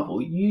love,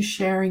 or you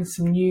sharing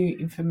some new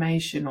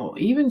information, or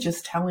even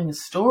just telling a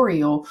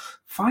story or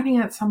finding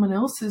out someone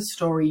else's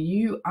story.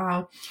 You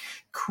are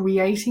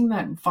creating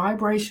that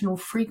vibrational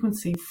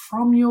frequency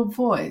from your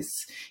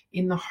voice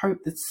in the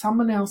hope that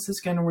someone else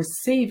is going to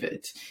receive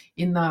it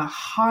in the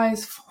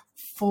highest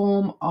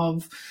form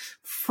of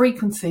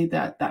frequency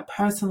that that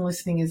person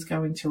listening is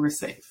going to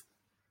receive.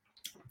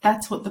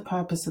 That's what the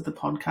purpose of the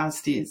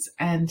podcast is.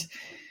 And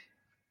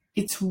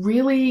it's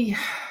really,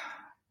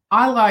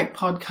 I like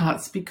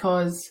podcasts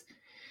because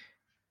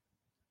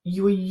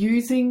you are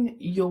using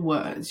your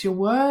words. Your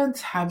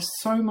words have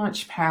so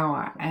much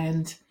power,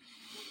 and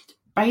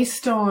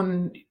based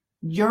on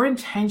your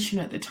intention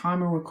at the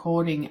time of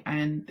recording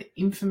and the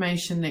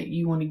information that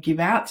you want to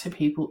give out to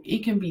people,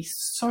 it can be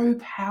so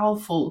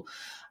powerful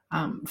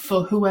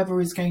for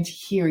whoever is going to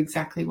hear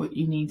exactly what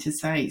you need to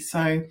say.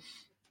 So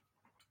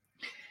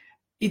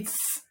it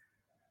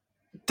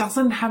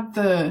doesn't have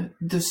the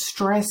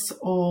stress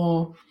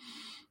or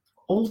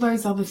all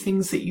those other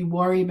things that you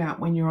worry about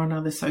when you're on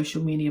other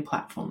social media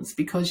platforms,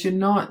 because you're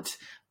not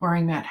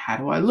worrying about how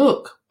do I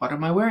look, what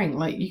am I wearing.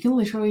 Like, you can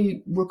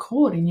literally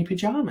record in your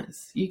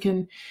pajamas. You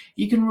can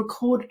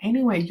record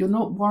anyway. You're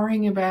not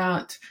worrying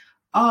about,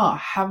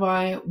 have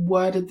I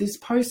worded this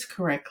post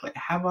correctly?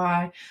 Have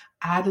I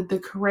added the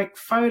correct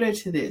photo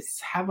to this?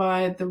 Have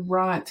I the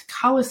right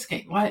color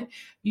scheme? Like,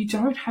 you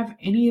don't have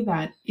any of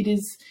that. It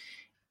is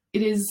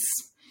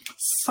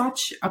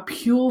such a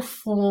pure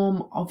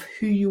form of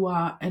who you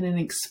are and an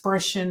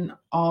expression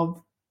of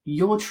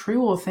your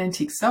true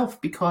authentic self,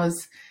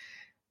 because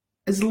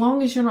as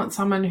long as you're not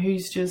someone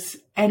who's just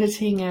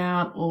editing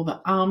out all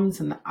the ums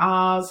and the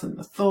ahs and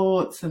the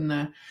thoughts and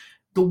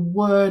the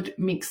word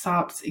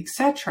mix-ups,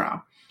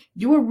 etc.,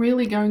 you are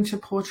really going to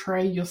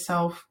portray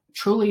yourself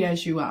truly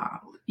as you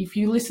are. If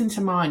you listen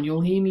to mine,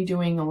 you'll hear me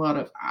doing a lot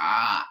of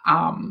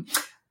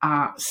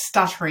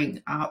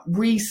stuttering,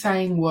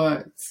 re-saying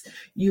words.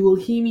 You will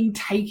hear me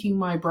taking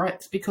my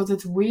breaths, because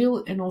it's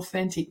real and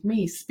authentic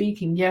me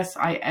speaking. Yes,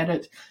 I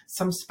edit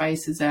some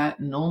spaces out,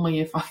 normally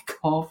if I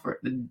cough or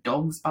the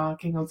dog's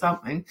barking or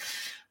something,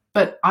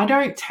 but I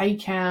don't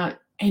take out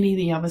any of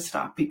the other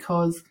stuff,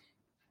 because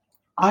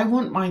I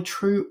want my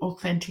true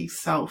authentic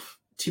self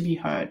to be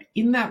heard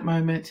in that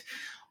moment.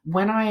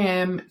 When I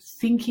am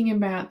thinking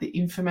about the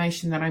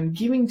information that I'm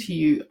giving to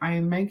you, I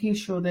am making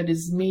sure that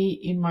is me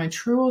in my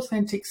true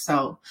authentic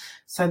self,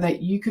 so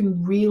that you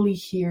can really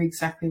hear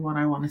exactly what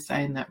I want to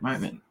say in that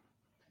moment.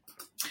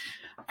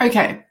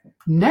 Okay,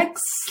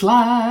 next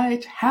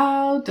slide.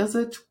 How does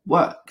it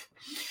work?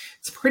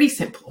 It's pretty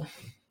simple.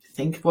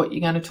 Think of what you're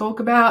going to talk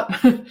about,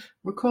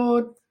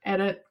 record,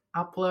 edit,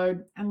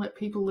 upload, and let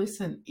people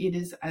listen. It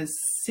is as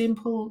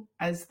simple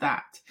as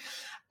that.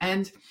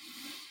 And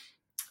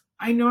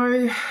I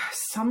know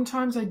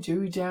sometimes I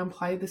do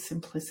downplay the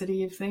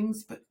simplicity of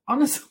things, but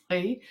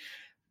honestly,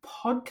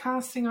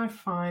 podcasting I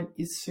find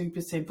is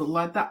super simple.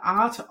 Like the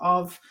art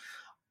of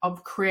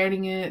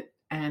creating it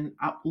and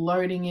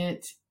uploading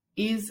it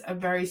is a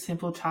very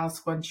simple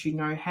task once you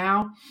know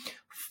how.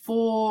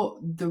 For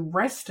the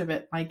rest of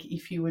it, like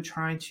if you were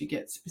trying to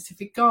get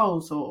specific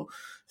goals or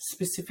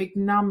specific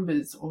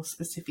numbers or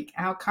specific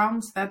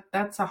outcomes,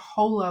 that's a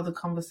whole other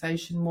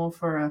conversation, more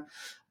for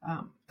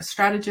a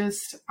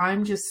strategist.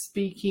 I'm just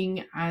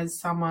speaking as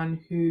someone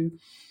who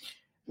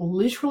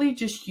literally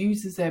just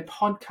uses their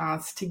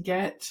podcast to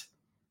get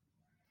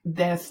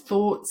their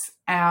thoughts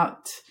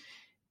out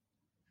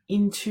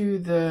into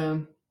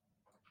the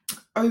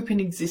open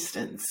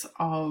existence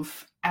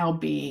of our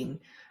being.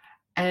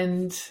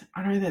 And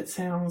I know that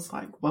sounds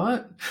like,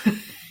 what?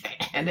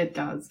 And it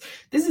does.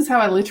 This is how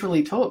I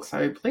literally talk.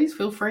 So please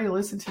feel free to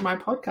listen to my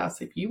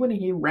podcast if you want to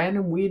hear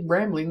random weird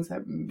ramblings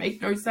that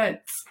make no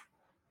sense.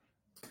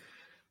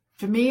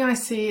 For me, I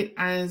see it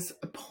as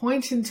a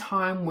point in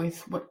time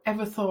with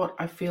whatever thought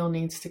I feel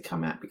needs to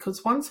come out.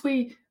 Because once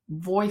we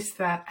voice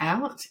that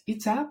out,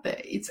 it's out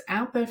there. It's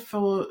out there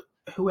for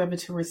whoever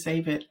to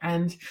receive it.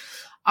 And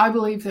I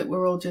believe that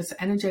we're all just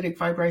energetic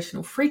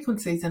vibrational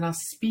frequencies, and us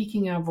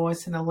speaking our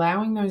voice and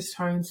allowing those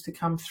tones to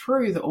come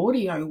through the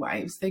audio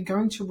waves, they're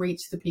going to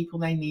reach the people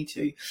they need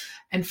to.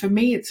 And for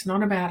me, it's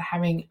not about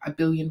having 1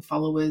 billion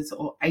followers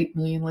or 8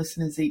 million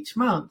listeners each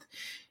month.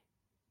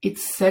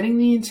 It's setting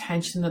the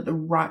intention that the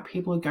right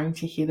people are going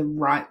to hear the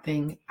right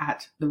thing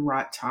at the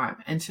right time.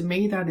 And to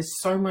me, that is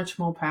so much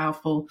more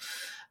powerful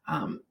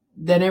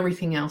than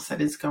everything else that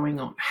is going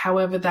on.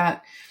 However,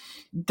 that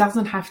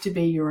doesn't have to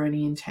be your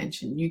only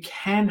intention. You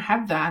can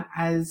have that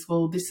as,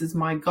 well, this is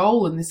my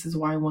goal and this is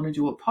why I want to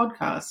do a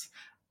podcast,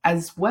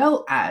 as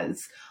well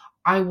as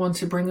I want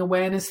to bring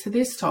awareness to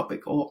this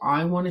topic, or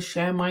I want to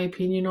share my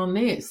opinion on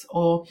this,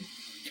 or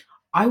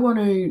I want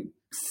to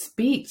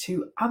speak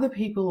to other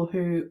people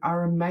who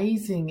are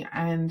amazing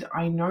and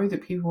I know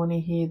that people want to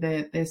hear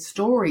their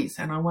stories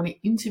and I want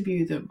to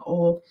interview them,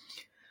 or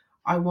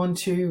I want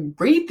to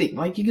read things.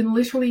 Like, you can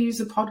literally use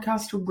a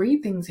podcast to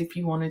read things if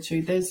you wanted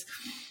to.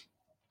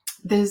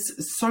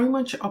 There's so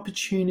much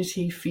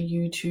opportunity for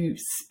you to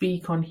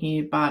speak on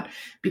here, but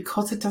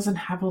because it doesn't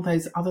have all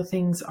those other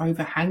things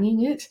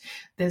overhanging it,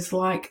 there's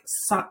like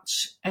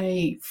such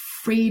a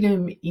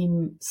freedom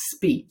in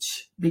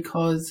speech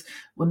because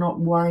we're not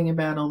worrying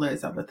about all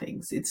those other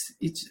things.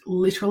 It's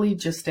literally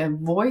just our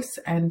voice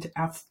and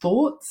our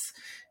thoughts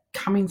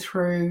coming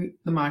through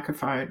the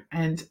microphone.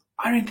 And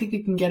I don't think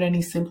it can get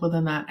any simpler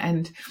than that.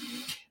 And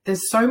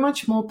there's so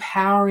much more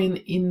power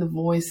in the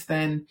voice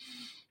than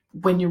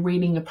when you're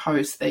reading a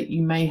post that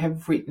you may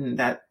have written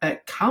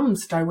that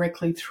comes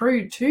directly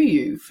through to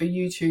you for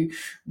you to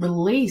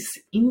release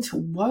into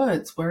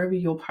words wherever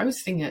you're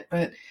posting it.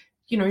 But,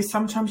 you know,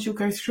 sometimes you'll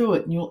go through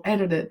it and you'll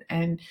edit it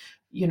and,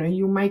 you know,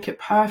 you'll make it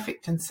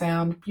perfect and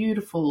sound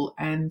beautiful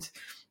and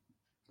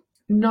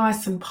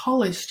nice and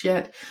polished.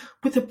 Yet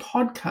with a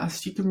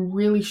podcast, you can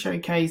really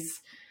showcase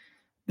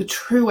the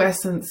true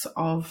essence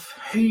of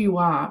who you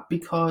are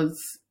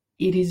because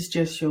it is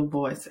just your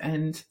voice.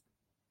 And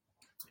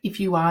if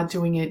you are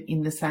doing it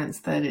in the sense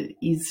that it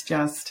is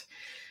just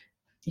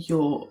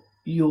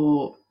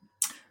your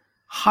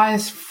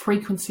highest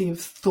frequency of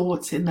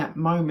thoughts in that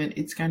moment,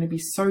 it's going to be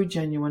so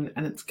genuine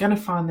and it's going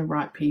to find the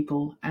right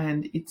people.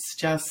 And it's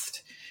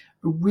just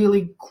a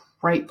really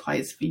great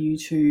place for you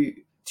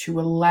to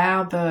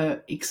allow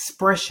the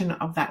expression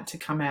of that to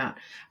come out.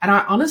 And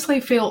I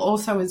honestly feel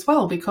also as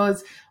well,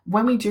 because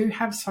when we do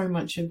have so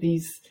much of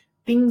these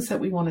things that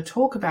we want to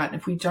talk about, and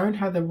if we don't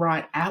have the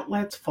right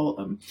outlets for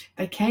them,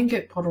 they can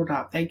get bottled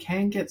up. They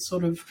can get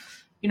sort of,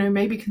 you know,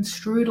 maybe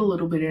construed a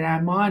little bit in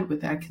our mind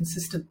with our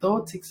consistent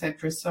thoughts,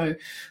 etc. So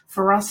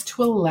for us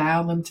to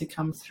allow them to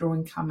come through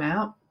and come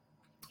out,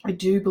 I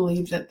do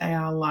believe that they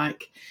are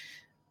like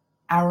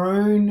our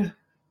own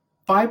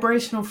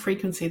vibrational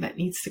frequency that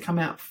needs to come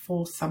out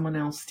for someone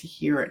else to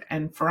hear it,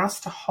 and for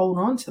us to hold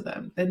on to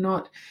them. They're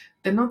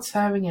not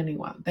serving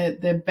anyone.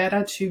 They're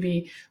better to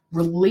be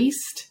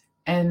released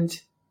and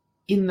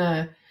in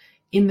the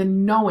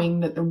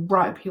knowing that the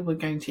right people are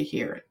going to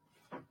hear it.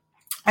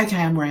 Okay,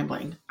 I'm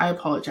rambling. I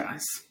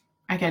apologize.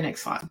 Okay,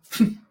 next slide.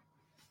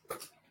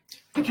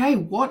 Okay,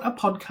 what are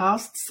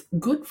podcasts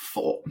good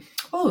for?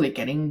 Well,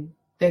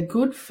 they're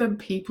good for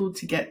people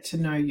to get to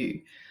know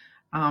you.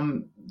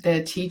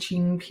 They're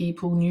teaching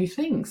people new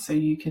things, so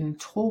you can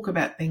talk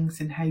about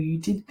things and how you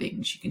did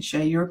things. You can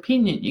share your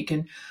opinion. You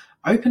can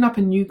open up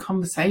a new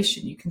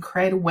conversation. You can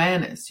create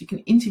awareness. You can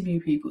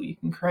interview people. You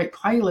can create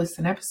playlists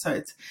and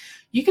episodes.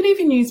 You can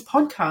even use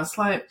podcasts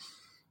like,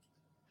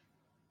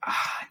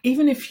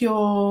 even if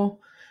you're,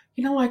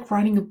 you know, like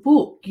writing a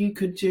book, you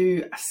could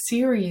do a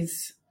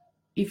series.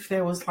 If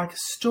there was like a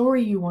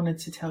story you wanted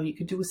to tell, you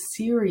could do a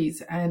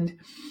series and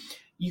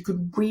you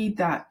could read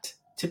that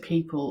to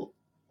people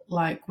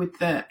like with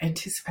the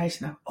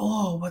anticipation of,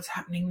 oh, what's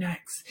happening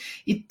next?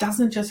 It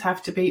doesn't just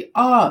have to be,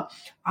 oh,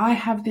 I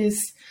have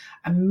this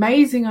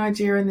amazing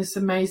idea and this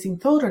amazing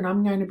thought and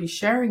I'm going to be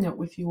sharing it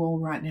with you all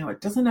right now.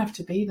 It doesn't have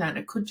to be that.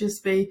 It could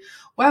just be,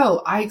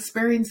 well, I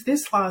experienced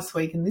this last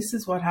week and this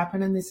is what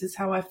happened and this is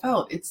how I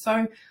felt. It's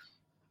so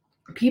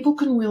people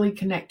can really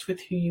connect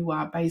with who you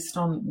are based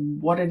on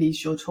what it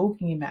is you're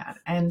talking about.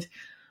 And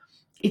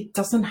it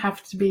doesn't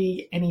have to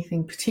be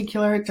anything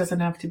particular. It doesn't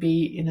have to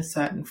be in a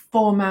certain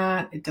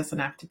format. It doesn't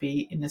have to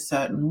be in a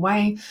certain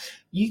way.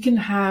 You can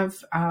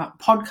have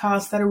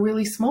podcasts that are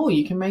really small.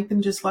 You can make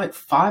them just like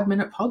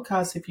 5-minute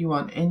podcasts if you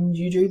want, and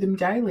you do them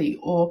daily.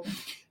 Or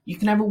you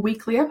can have a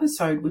weekly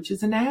episode, which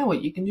is an hour.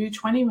 You can do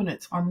 20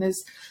 minutes on.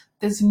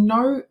 There's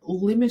no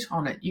limit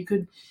on it. You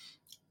could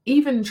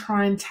even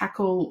try and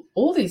tackle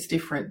all these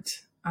different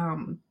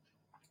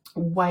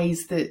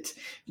ways that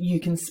you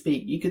can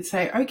speak. You could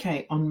say,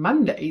 okay, on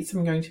Mondays,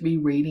 I'm going to be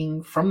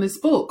reading from this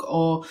book,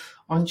 or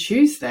on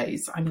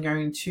Tuesdays, I'm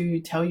going to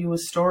tell you a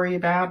story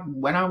about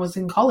when I was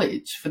in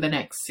college for the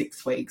next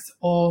 6 weeks,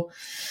 or,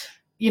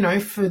 you know,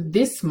 for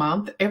this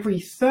month, every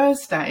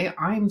Thursday,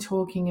 I'm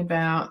talking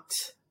about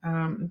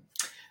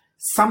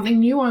something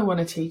new I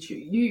want to teach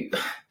you.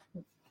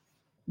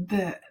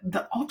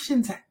 The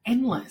options are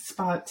endless,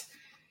 but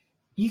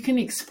you can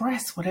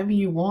express whatever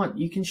you want.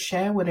 You can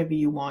share whatever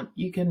you want.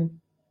 You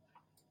can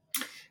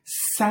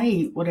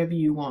say whatever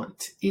you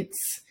want.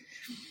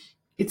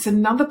 It's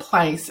another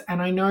place.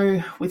 And I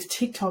know with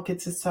TikTok,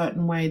 it's a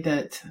certain way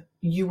that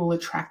you will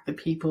attract the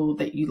people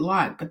that you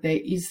like. But there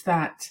is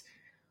that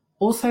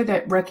also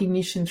that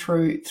recognition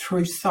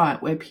through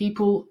sight, where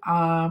people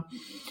are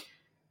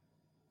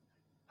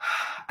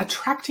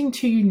attracting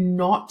to you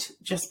not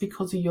just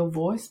because of your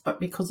voice, but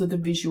because of the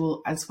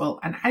visual as well.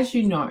 And as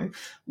you know,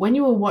 when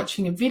you are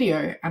watching a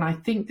video, and I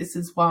think this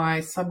is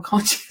why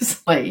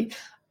subconsciously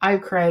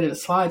I've created a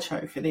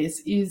slideshow for this,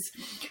 is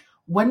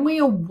when we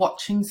are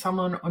watching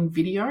someone on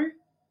video,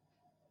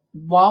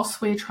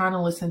 whilst we're trying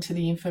to listen to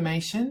the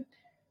information,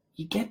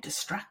 you get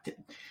distracted.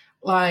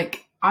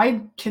 Like,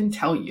 I can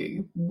tell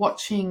you,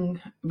 watching,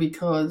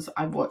 because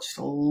I've watched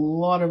a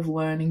lot of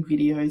learning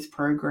videos,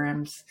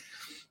 programs,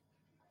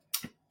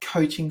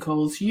 coaching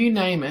calls, you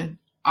name it,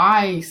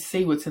 I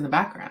see what's in the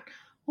background.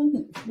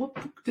 Oh, what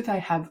book do they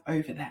have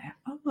over there?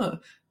 Oh,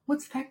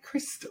 what's that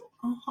crystal?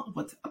 Oh,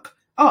 what's up?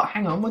 Oh,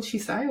 hang on, what'd she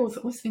say? I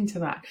wasn't listening to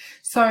that.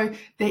 So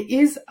there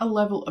is a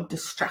level of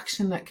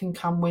distraction that can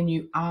come when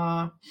you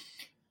are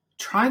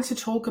trying to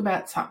talk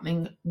about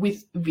something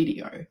with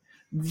video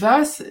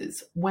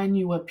versus when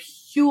you are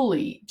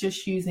purely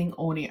just using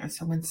audio.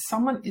 So when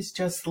someone is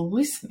just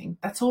listening,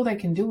 that's all they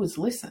can do is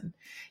listen.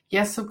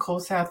 Yes, of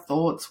course, our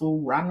thoughts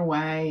will run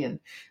away and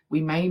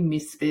we may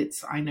miss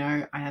bits. I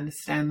know, I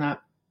understand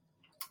that.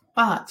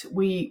 But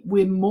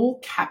we're more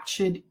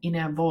captured in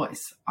our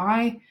voice.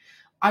 I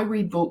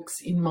read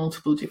books in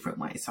multiple different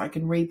ways. So I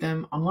can read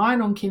them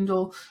online on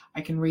Kindle,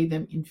 I can read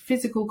them in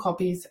physical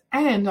copies,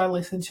 and I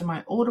listen to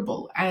my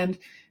Audible. And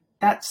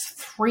that's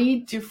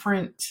 3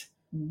 different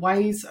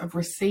ways of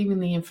receiving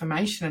the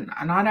information,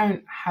 and I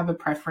don't have a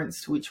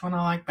preference to which one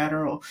I like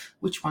better or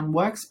which one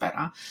works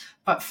better.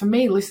 But for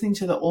me, listening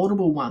to the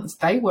Audible ones,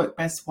 they work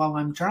best while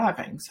I'm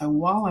driving. So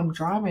while I'm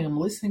driving, I'm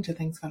listening to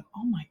things going,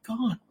 oh my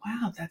God,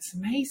 wow, that's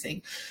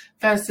amazing.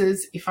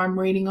 Versus if I'm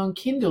reading on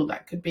Kindle,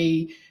 that could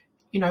be,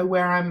 you know,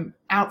 where I'm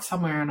out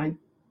somewhere and I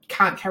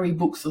can't carry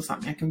books or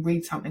something, I can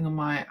read something on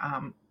my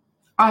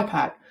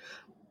iPad.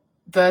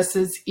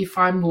 Versus if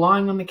I'm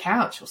lying on the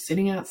couch or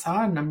sitting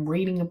outside and I'm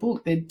reading a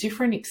book, they're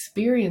different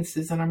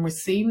experiences and I'm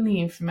receiving the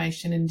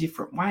information in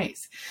different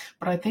ways.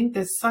 But I think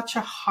there's such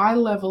a high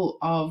level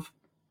of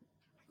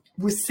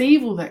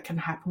receival that can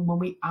happen when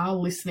we are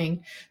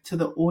listening to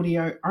the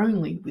audio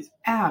only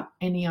without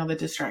any other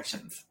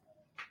distractions.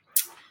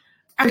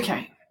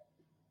 Okay,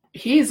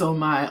 here's all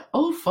my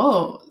all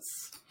fours.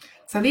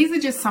 So these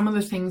are just some of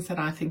the things that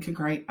I think are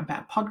great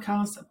about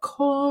podcasts. Of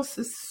course,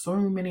 there's so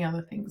many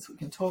other things we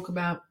can talk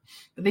about,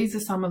 but these are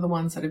some of the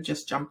ones that have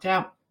just jumped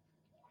out.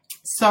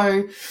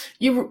 So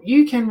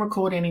you can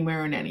record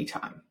anywhere and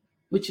anytime,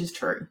 which is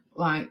true.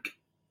 Like,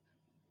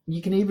 you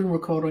can even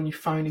record on your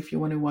phone if you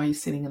want to while you're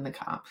sitting in the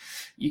car.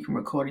 You can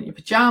record in your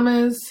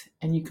pajamas,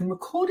 and you can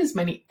record as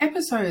many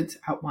episodes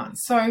at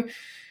once. So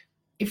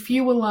if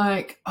you were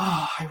like,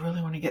 oh, I really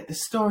want to get the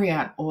story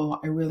out, or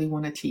I really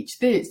want to teach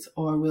this,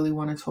 or I really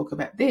want to talk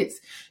about this,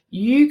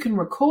 you can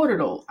record it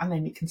all and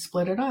then you can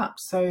split it up.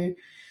 So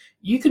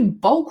you can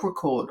bulk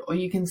record, or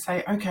you can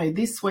say, okay,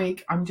 this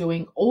week I'm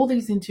doing all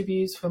these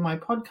interviews for my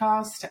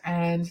podcast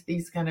and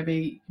these are going to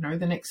be, you know,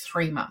 the next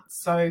 3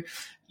 months. So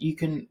you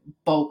can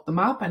bulk them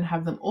up and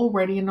have them all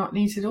ready and not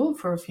need to do it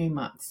for a few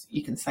months.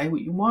 You can say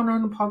what you want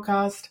on a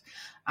podcast.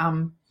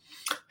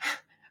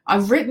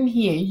 I've written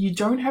here, you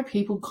don't have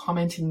people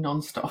commenting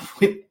nonstop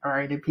with their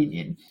own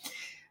opinion.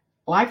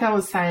 Like I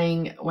was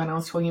saying when I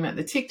was talking about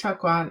the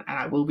TikTok one, and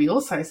I will be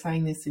also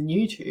saying this in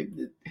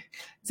YouTube,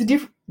 it's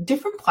a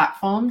different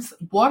platforms.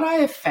 What I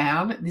have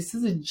found, this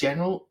is a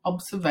general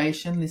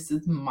observation, this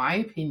is my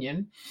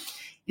opinion,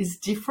 is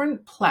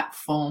different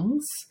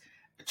platforms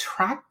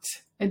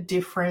attract a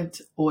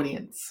different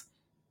audience.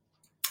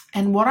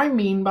 And what I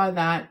mean by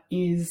that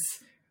is,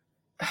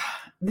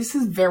 this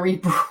is very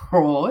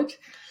broad,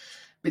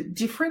 but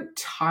different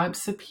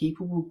types of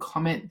people will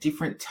comment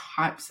different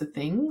types of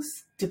things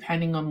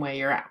depending on where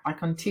you're at.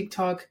 Like on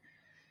TikTok,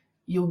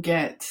 you'll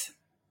get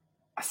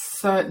a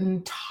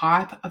certain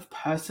type of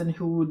person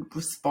who would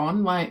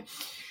respond, like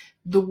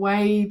the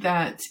way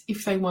that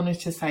if they wanted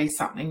to say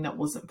something that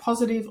wasn't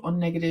positive or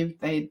negative,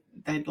 they'd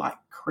like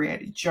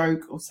create a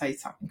joke or say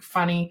something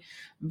funny,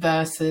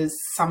 versus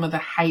some of the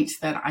hate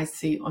that I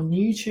see on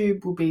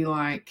YouTube will be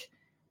like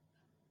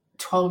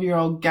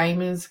 12-year-old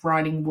gamers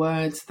writing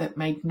words that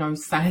make no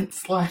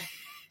sense, like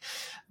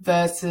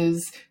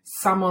versus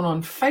someone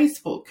on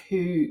Facebook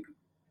who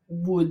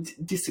would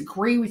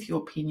disagree with your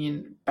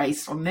opinion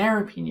based on their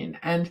opinion.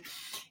 And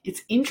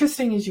it's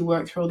interesting as you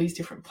work through all these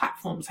different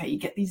platforms, how you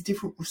get these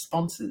different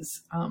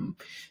responses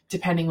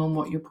depending on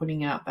what you're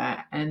putting out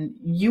there. And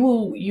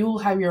you'll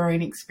have your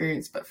own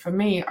experience. But for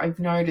me, I've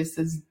noticed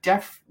there's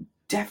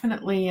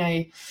definitely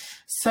a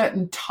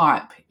certain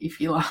type,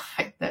 if you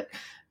like,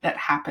 that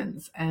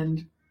happens.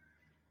 And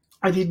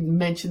I didn't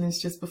mention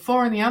this just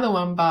before in the other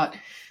one, but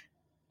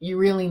you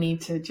really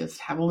need to just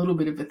have a little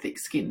bit of a thick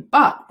skin.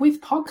 But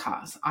with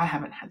podcasts, I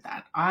haven't had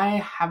that. I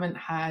haven't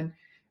had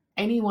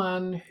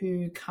anyone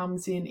who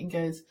comes in and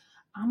goes,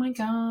 oh my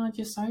God,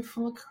 you're so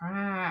full of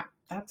crap.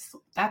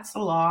 That's a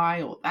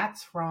lie, or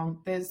that's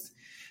wrong. There's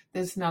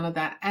none of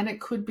that. And it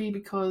could be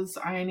because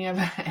I only have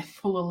a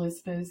handful of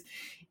listeners.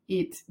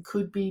 It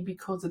could be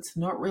because it's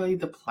not really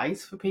the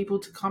place for people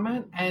to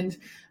comment, and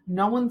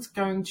no one's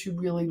going to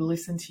really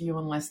listen to you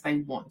unless they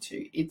want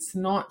to. It's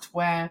not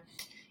where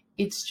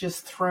it's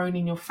just thrown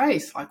in your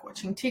face, like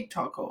watching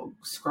TikTok or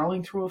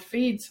scrolling through a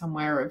feed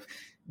somewhere of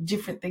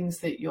different things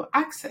that you're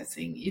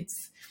accessing.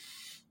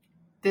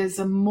 There's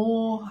a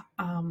more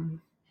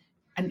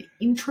an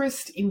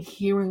interest in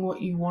hearing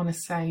what you want to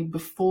say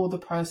before the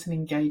person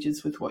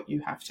engages with what you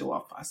have to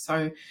offer.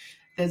 So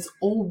there's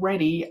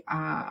already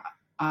a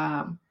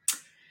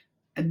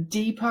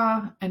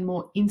deeper and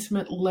more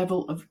intimate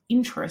level of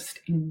interest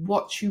in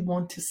what you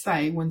want to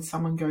say when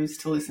someone goes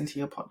to listen to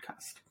your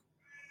podcast.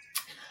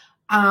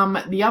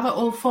 The other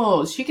all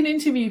fours, you can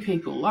interview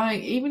people.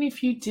 Like, even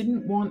if you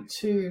didn't want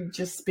to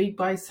just speak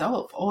by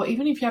yourself, or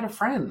even if you had a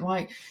friend,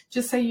 like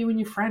just say you and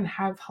your friend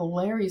have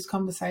hilarious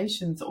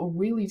conversations or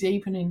really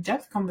deep and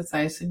in-depth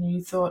conversations, and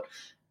you thought,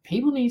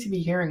 people need to be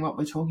hearing what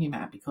we're talking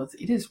about because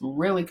it is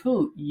really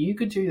cool. You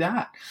could do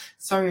that.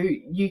 So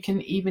you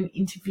can even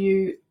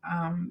interview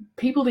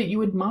people that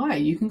you admire.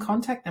 You can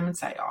contact them and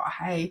say, oh,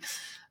 hey,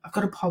 I've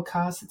got a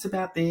podcast. It's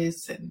about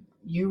this, and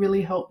you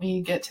really helped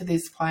me get to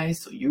this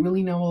place, or you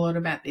really know a lot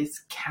about this.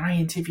 Can I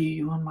interview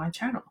you on my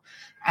channel?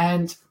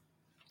 And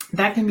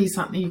that can be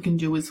something you can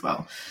do as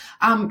well.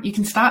 You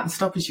can start and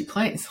stop as you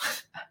please.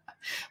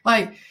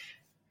 Like,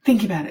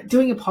 think about it.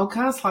 Doing a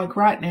podcast, like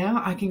right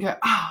now, I can go,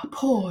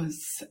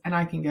 pause, and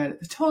I can go to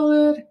the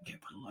toilet, go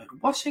put a load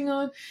of washing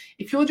on.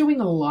 If you're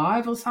doing a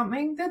live or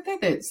something,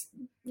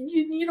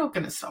 you're not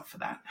going to stop for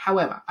that.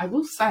 However, I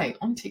will say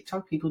on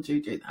TikTok, people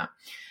do that.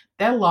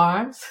 Their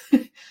lives,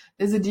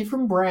 there's a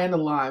different brand of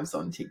lives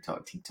on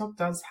TikTok. TikTok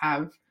does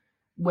have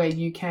where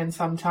you can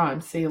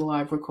sometimes see a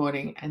live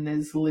recording and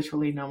there's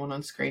literally no one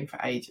on screen for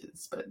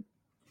ages, but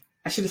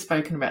I should have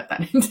spoken about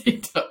that in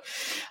TikTok.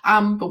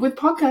 But with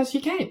podcasts, you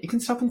can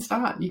stop and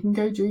start. You can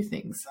go do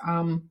things.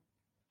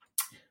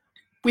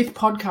 With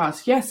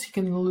podcasts, yes, you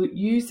can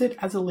use it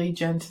as a lead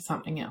gen to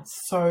something else.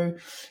 So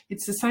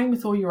it's the same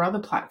with all your other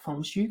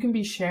platforms. You can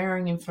be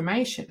sharing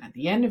information. At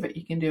the end of it,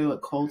 you can do a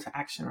call to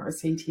action or a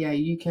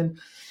CTA. You can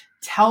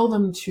tell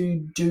them to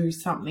do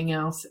something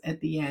else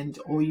at the end,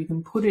 or you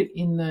can put it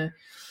in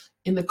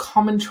the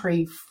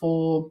commentary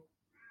for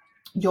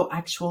your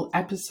actual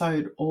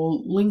episode, or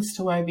links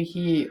to over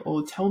here,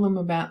 or tell them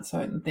about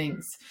certain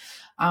things.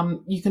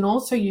 You can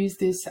also use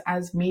this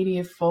as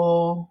media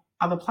for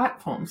other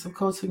platforms. Of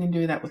course, we can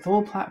do that with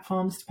all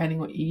platforms, depending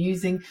what you're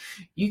using.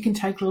 You can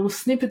take little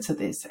snippets of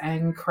this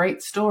and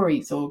create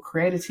stories, or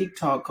create a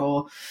TikTok,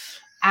 or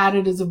add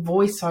it as a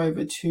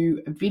voiceover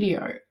to a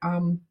video.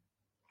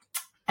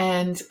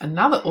 And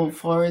another all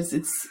for is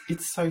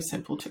it's so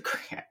simple to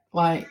create.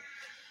 Like,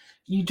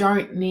 you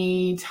don't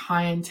need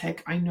high-end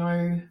tech. I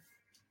know,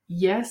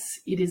 yes,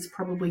 it is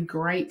probably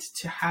great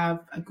to have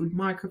a good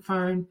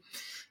microphone,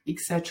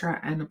 etc.,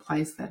 and a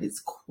place that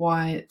is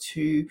quiet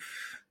to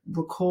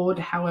record.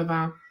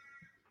 However,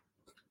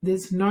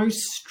 there's no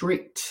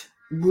strict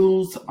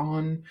rules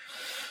on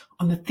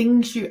the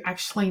things you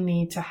actually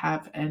need to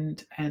have,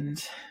 and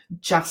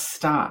just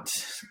start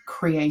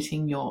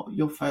creating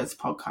your first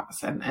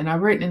podcast. And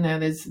I've written in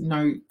there's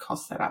no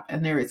cost setup,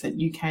 and there isn't.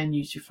 You can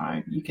use your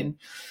phone. You can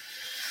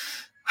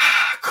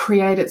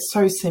create it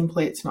so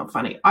simply, it's not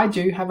funny. I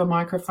do have a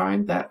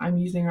microphone that I'm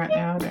using right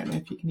now. I don't know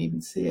if you can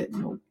even see it.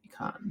 No, you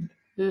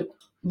can't.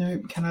 No,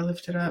 can I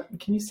lift it up?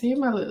 Can you see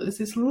is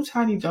this little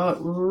tiny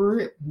dot?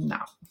 No.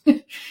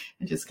 I'm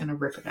just going to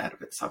rip it out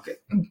of its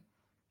socket.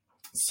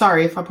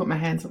 Sorry if I put my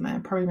hands on there.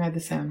 Probably made the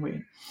sound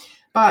weird.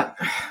 But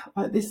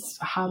like, this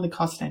hardly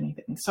cost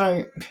anything.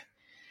 So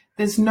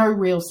there's no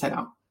real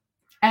setup.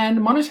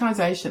 And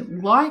monetization,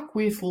 like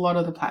with a lot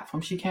of the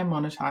platforms, you can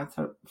monetize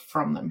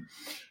from them.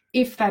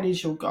 If that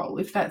is your goal,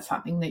 if that's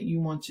something that you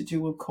want to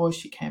do, of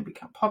course, you can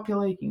become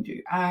popular. You can do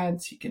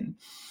ads. You can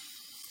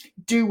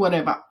do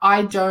whatever.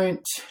 I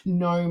don't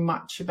know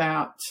much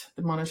about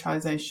the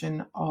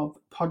monetization of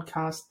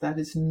podcasts. That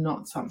is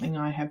not something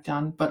I have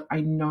done, but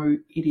I know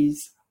it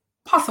is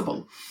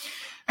possible.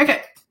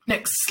 Okay,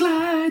 next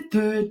slide.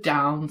 The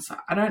downside.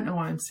 I don't know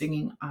why I'm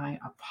singing. I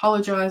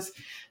apologize.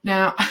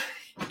 Now,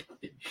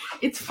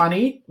 it's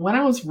funny. When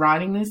I was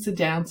writing this, the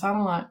downside,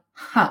 I'm like,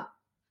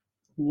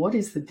 what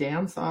is the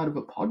downside of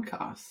a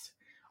podcast?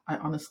 I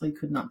honestly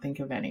could not think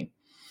of any.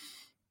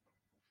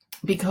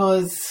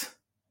 Because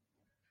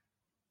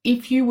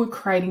if you were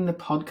creating the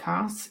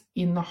podcast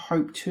in the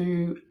hope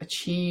to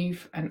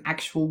achieve an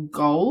actual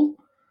goal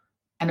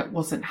and it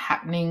wasn't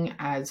happening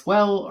as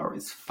well or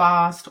as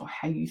fast or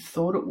how you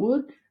thought it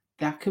would,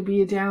 that could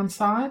be a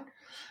downside.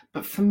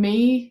 But for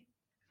me,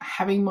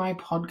 having my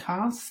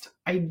podcast,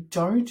 I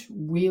don't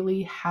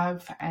really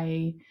have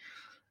a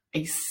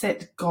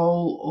set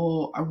goal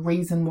or a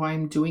reason why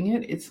I'm doing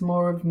it. It's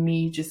more of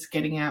me just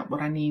getting out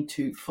what I need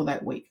to for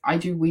that week. I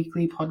do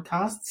weekly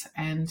podcasts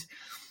and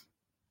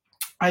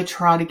I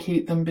try to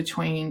keep them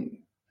between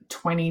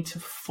 20 to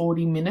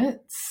 40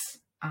 minutes.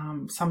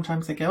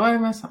 Sometimes they go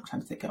over,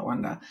 sometimes they go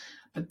under.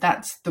 But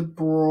that's the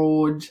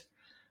broad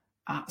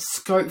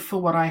scope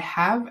for what I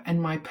have,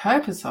 and my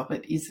purpose of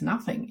it is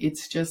nothing.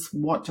 It's just,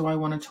 what do I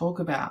want to talk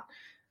about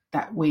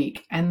that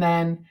week? And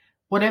then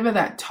whatever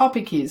that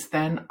topic is,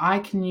 then I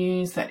can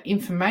use that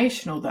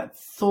information or that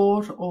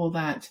thought or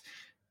that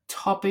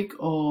topic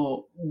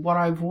or what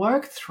I've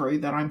worked through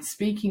that I'm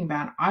speaking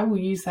about. I will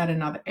use that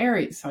in other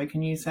areas. So I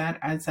can use that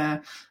as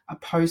a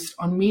post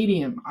on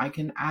Medium. I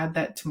can add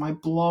that to my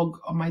blog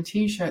on my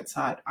t-shirt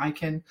site. I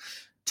can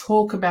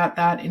talk about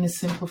that in a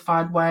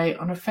simplified way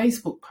on a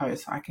Facebook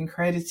post. I can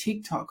create a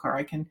TikTok, or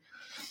I can...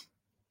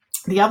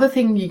 The other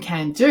thing you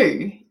can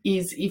do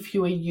is, if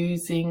you are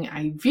using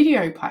a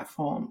video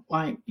platform,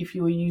 like if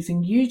you were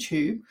using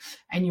YouTube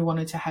and you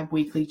wanted to have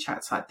weekly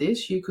chats like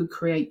this, you could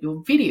create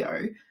your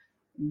video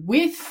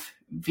with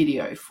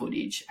video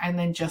footage and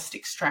then just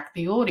extract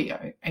the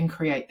audio and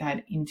create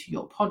that into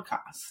your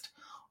podcast.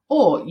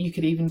 Or you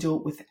could even do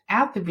it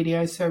without the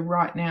video. So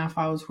right now, if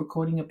I was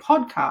recording a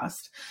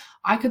podcast,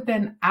 I could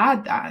then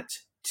add that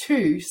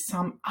to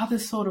some other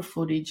sort of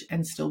footage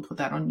and still put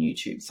that on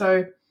YouTube.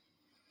 So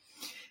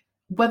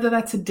whether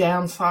that's a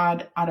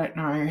downside, I don't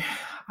know.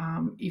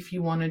 If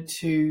you wanted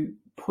to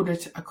put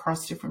it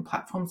across different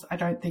platforms, I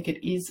don't think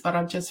it is, but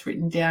I've just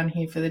written down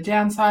here for the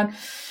downside.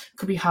 It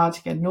could be hard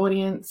to get an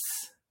audience.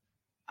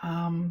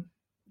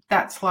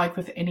 That's like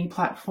with any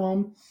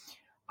platform.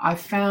 I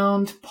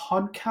found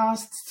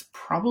podcasts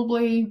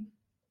probably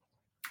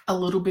a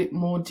little bit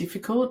more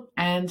difficult,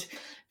 and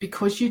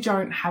because you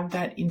don't have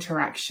that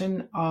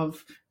interaction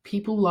of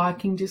people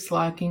liking,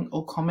 disliking,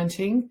 or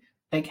commenting,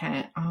 they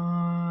can't,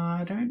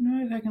 I don't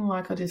know if they can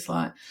like or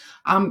dislike.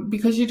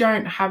 Because you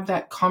don't have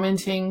that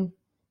commenting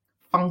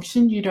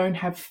function, you don't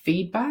have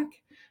feedback.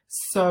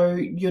 So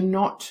you're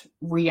not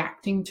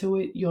reacting to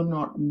it. You're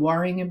not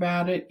worrying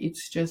about it.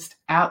 It's just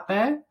out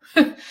there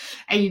and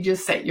you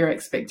just set your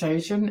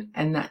expectation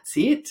and that's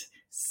it.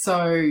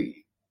 So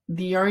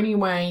the only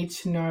way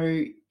to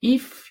know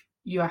if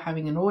you are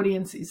having an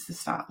audience is to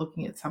start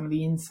looking at some of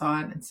the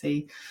insight and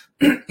see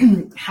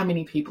how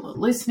many people are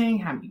listening,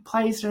 how many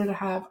plays do they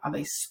have, are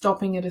they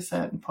stopping at a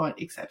certain point,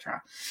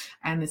 etc.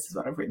 And this is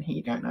what I've written here.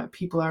 You don't know if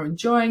people are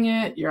enjoying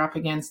it. You're up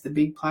against the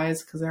big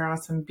players, because there are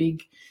some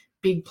big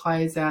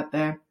players out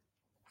there.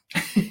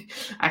 I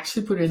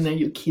actually put it in there,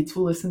 your kids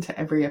will listen to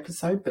every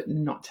episode but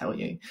not tell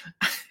you.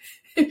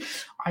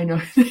 I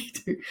know they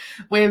do.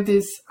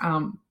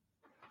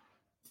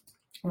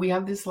 We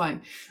have this like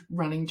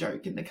running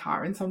joke in the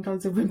car, and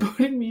sometimes if we're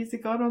putting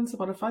music on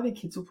Spotify, the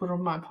kids will put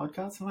on my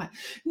podcast. I'm like,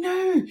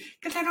 no,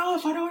 get that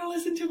off. I don't want to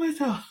listen to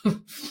myself.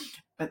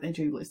 But they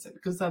do listen,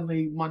 because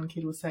suddenly one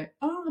kid will say,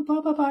 oh,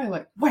 blah, blah, blah.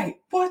 Like,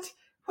 wait, what?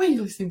 Why are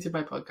you listening to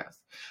my podcast?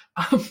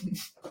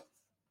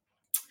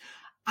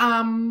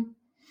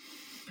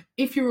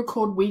 If you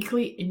record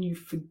weekly and you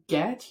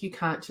forget, you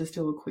can't just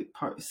do a quick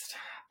post.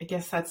 I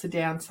guess that's a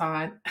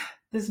downside.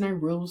 There's no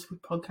rules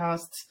with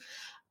podcasts.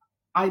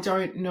 I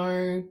don't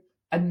know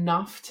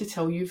enough to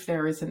tell you if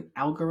there is an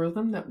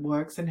algorithm that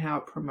works and how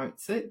it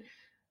promotes it.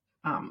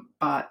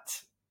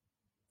 But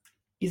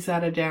is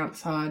that a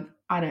downside?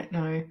 I don't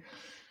know.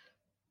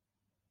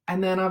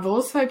 And then I've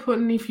also put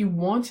in, if you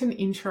want an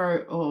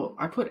intro, or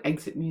I put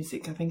exit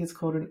music, I think it's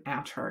called an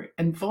outro,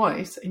 and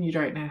voice, and you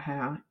don't know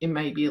how, it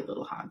may be a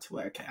little hard to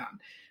work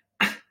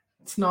out.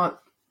 It's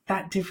not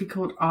that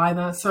difficult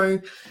either. So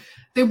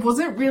there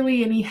wasn't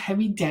really any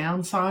heavy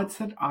downsides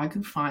that I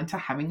could find to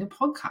having a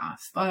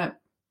podcast. But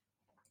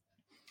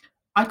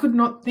I could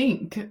not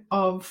think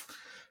of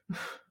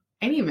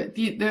any of it.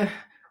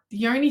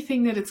 the only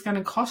thing that it's going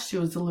to cost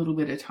you is a little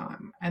bit of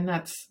time. And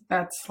that's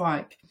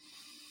like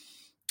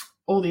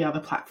all the other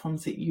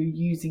platforms that you're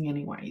using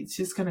anyway. It's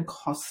just going to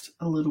cost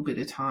a little bit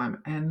of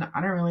time. And I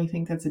don't really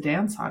think that's a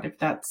downside if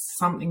that's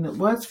something that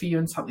works for you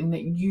and something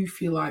that you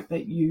feel like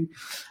that you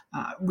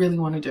really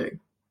want to do.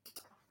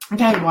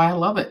 Okay, why I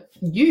love it.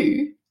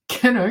 You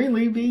can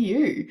only be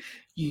you.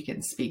 You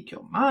can speak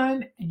your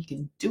mind and you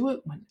can do it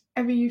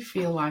whenever you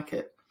feel like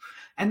it.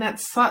 And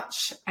that's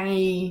such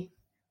a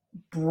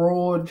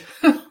broad,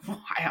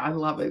 I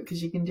love it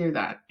because you can do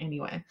that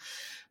anyway.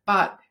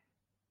 But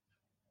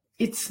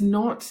it's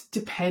not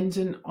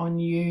dependent on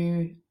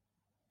you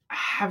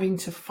having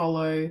to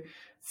follow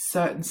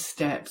certain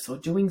steps or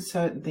doing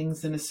certain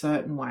things in a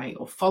certain way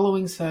or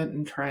following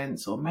certain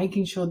trends or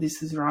making sure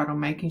this is right or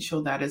making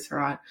sure that is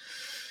right.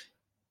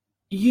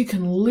 You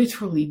can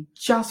literally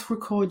just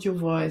record your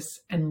voice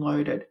and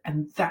load it,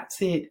 and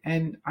that's it.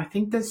 And I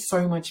think there's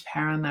so much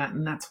power in that,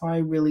 and that's why I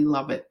really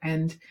love it.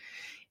 And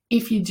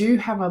if you do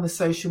have other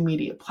social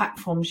media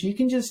platforms, you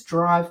can just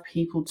drive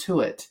people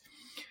to it.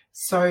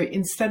 So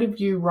instead of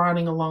you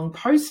writing a long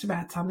post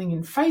about something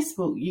in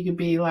Facebook, you could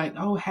be like,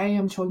 oh, hey,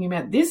 I'm talking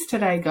about this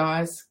today,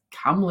 guys.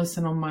 Come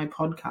listen on my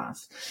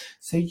podcast.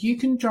 So you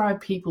can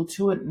drive people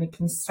to it, and it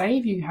can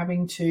save you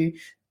having to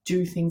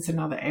do things in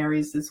other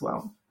areas as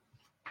well.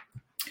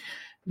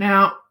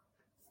 Now,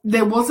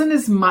 there wasn't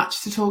as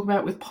much to talk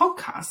about with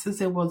podcasts as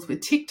there was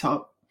with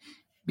TikTok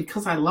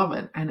because I love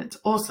it and it's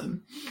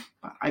awesome.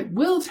 But I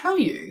will tell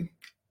you,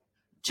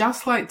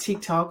 just like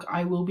TikTok,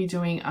 I will be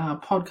doing a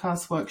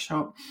podcast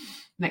workshop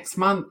next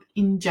month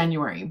in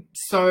January.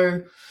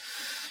 So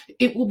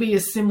it will be a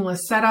similar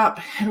setup.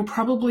 It'll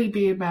probably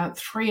be about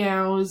 3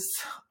 hours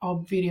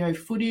of video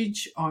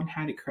footage on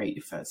how to create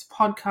your first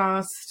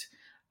podcast.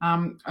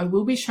 I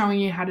will be showing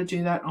you how to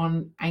do that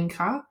on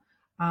Anchor,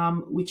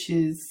 which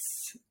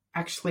is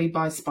actually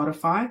by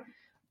Spotify.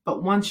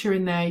 But once you're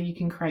in there, you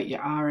can create your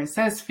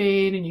RSS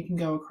feed and you can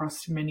go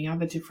across to many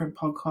other different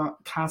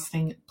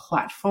podcasting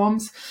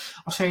platforms.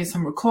 I'll show you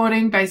some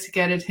recording, basic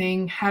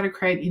editing, how to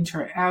create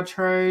intro,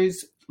 outros,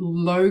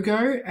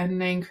 logo and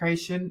name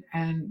creation.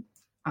 And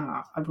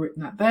I've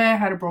written that there,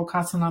 how to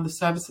broadcast on other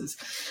services.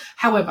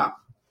 However,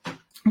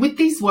 with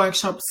these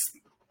workshops,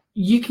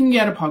 you can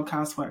get a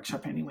podcast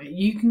workshop anywhere.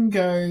 You can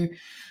go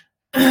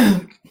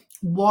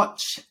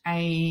watch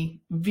a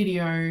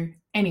video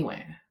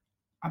anywhere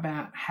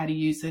about how to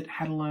use it,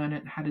 how to learn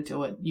it, how to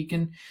do it.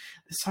 There's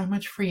so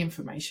much free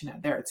information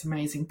out there. It's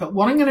amazing. But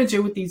what I'm going to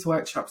do with these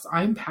workshops,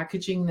 I'm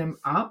packaging them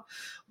up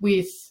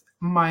with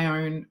my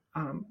own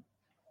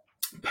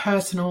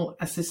personal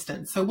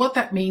assistant. So what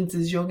that means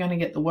is you're going to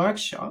get the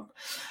workshop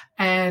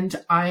and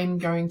I'm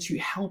going to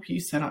help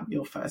you set up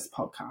your first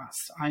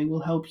podcast. I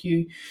will help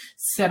you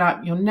set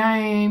up your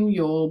name,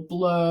 your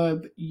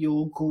blurb,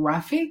 your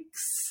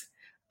graphics.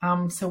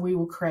 So we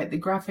will create the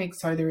graphics.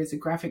 So there is a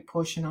graphic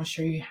portion. I'll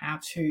show you how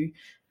to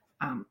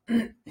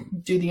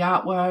do the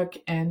artwork.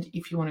 And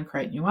if you want to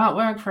create new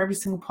artwork for every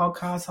single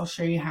podcast, I'll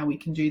show you how we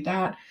can do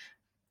that.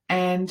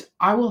 And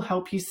I will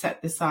help you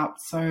set this up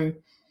so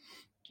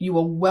you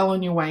are well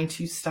on your way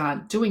to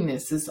start doing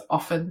this as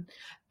often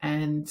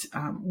and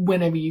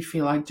whenever you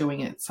feel like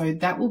doing it. So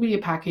that will be a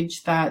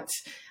package that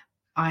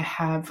I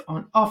have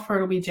on offer.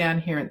 It'll be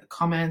down here in the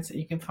comments and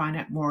you can find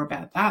out more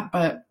about that.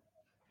 But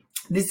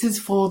this is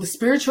for the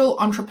spiritual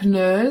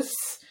entrepreneurs,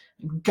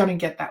 I'm going to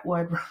get that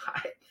word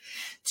right,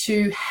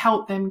 to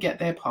help them get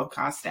their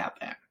podcast out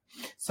there.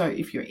 So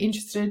if you're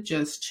interested,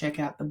 just check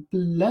out the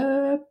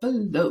blurb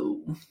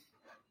below.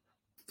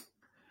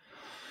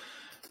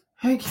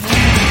 Okay.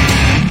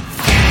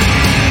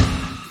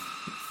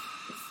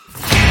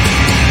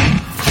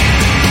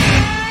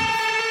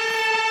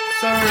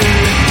 So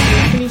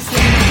we're finishing the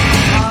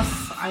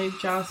class. I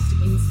just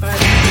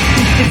inserted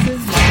this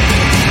is my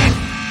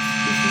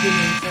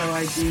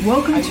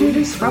Welcome to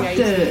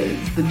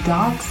Disruptors, the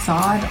dark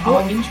side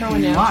of intro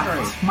and light.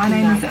 outro. My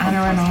name is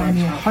Anna and I am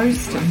your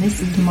host, and this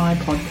is my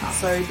podcast.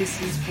 So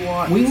this is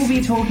what We will be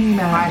talking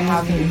I about all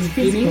have things the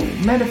beginning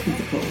physical,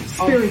 metaphysical, each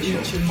spiritual,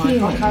 of my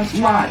healing,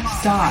 podcast light,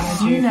 chats. dark, And I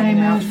you do name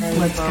an it, outro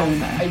let's as well. go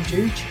there. I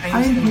do change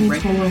I'm them here to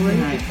regularly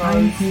eliminate.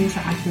 I'm because here to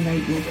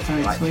activate your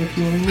code. So if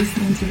you're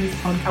listening to this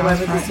podcast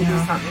however, right this will be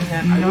now, something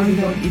that I know really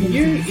that want it from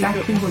you is if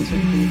exactly it what wants you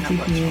to be need that to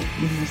much. hear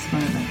in this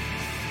moment.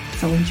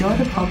 So enjoy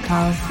the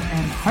podcast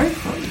and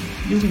hopefully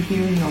you'll be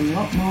hearing a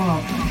lot more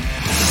of me.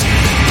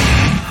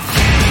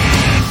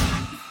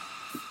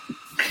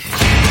 I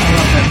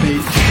love that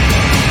beat.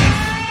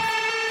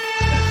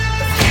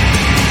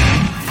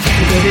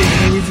 Because the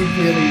music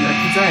really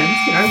represents,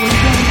 what you're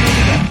trying to talk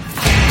about.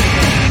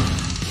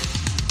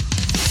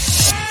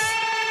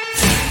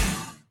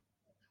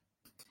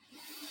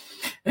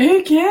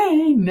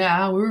 Okay,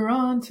 now we're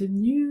on to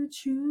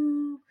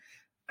YouTube.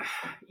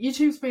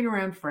 YouTube's been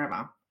around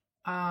forever.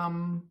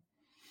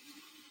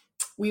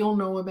 We all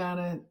know about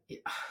it.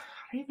 I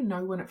don't even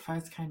know when it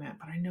first came out,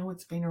 but I know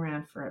it's been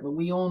around forever.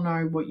 We all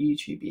know what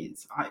YouTube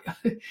is.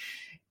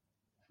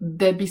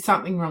 There'd be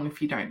something wrong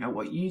if you don't know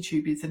what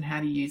YouTube is and how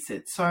to use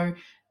it. So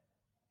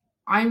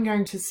I'm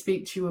going to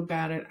speak to you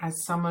about it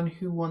as someone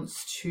who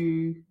wants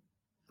to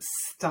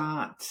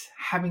start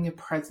having a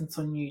presence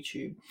on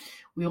YouTube.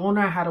 We all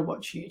know how to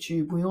watch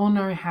YouTube. We all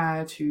know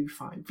how to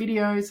find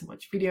videos and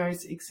watch videos,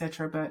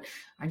 etc. But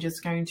I'm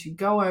just going to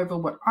go over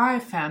what I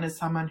found as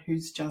someone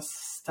who's just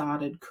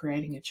started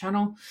creating a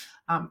channel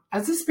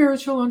as a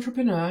spiritual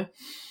entrepreneur,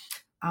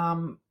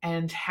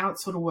 and how it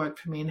sort of worked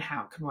for me and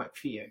how it can work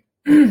for you.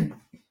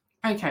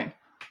 Okay.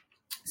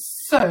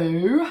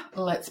 So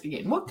let's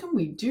begin. What can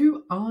we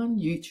do on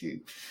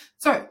YouTube?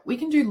 So we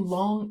can do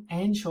long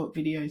and short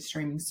video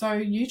streaming. So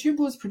YouTube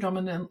was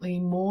predominantly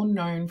more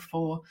known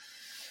for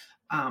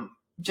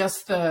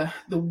just the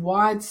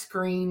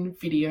widescreen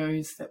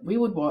videos that we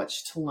would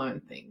watch to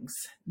learn things.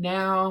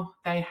 Now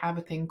they have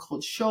a thing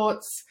called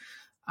shorts,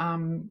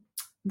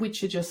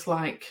 which are just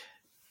like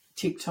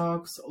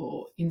TikToks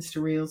or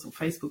Insta Reels or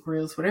Facebook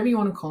Reels, whatever you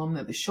want to call them.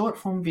 They're the short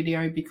form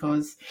video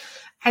because,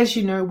 as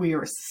you know, we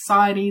are a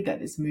society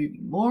that is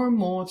moving more and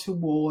more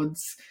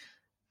towards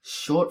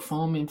short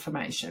form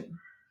information.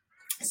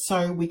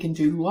 So we can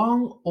do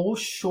long or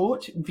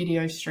short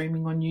video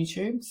streaming on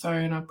YouTube. So,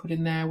 and I put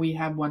in there, we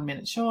have 1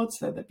 minute shorts,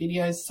 they're the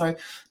videos. So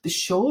the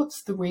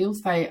shorts, the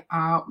reels, they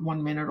are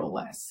 1 minute or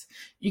less.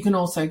 You can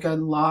also go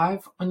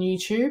live on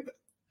YouTube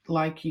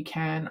like you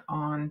can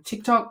on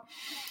TikTok.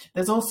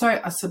 There's also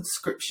a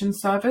subscription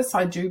service.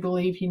 I do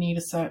believe you need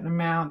a certain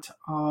amount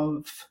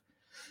of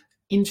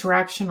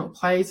interaction or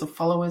plays or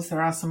followers.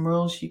 There are some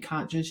rules. You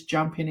can't just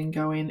jump in and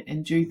go in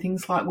and do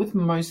things. Like with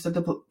most of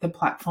the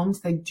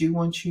platforms, they do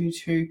want you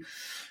to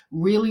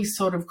really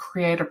sort of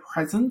create a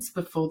presence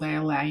before they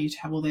allow you to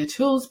have all their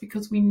tools,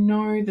 because we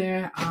know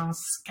there are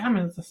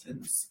scammers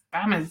and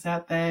spammers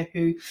out there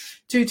who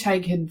do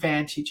take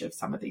advantage of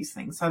some of these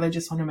things. So they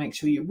just want to make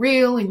sure you're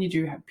real and you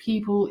do have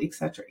people,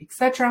 etc.,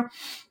 etc.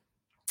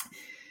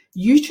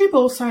 YouTube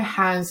also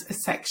has a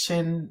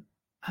section,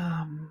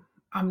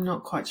 I'm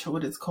not quite sure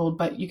what it's called,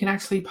 but you can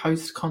actually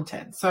post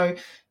content. So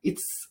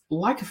it's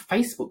like a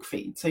Facebook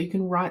feed. So you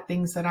can write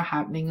things that are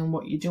happening and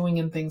what you're doing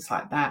and things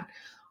like that.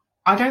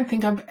 I don't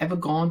think I've ever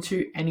gone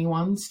to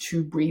anyone's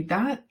to read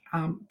that,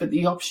 but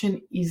the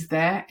option is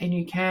there, and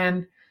you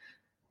can,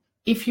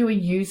 if you are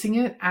using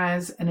it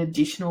as an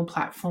additional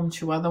platform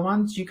to other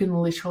ones, you can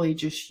literally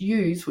just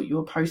use what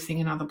you're posting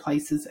in other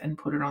places and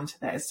put it onto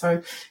there.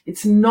 So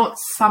it's not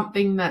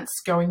something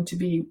that's going to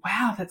be,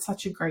 wow, that's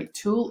such a great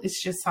tool.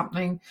 It's just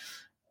something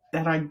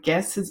that I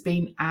guess has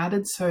been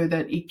added so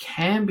that it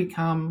can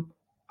become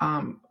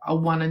a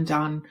one and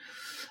done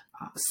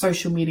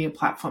social media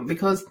platform,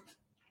 because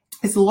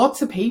there's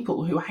lots of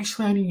people who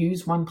actually only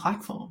use one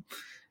platform.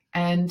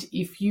 And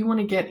if you want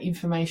to get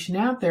information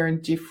out there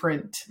in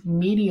different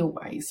media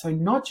ways, so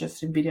not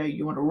just in video,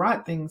 you want to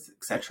write things,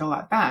 etc.,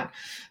 like that,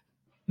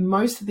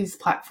 most of these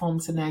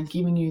platforms are now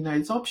giving you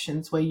those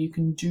options where you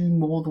can do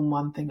more than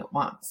one thing at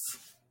once.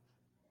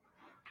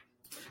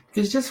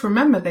 Because just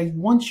remember, they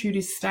want you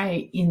to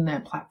stay in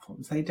their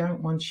platforms. They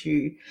don't want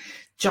you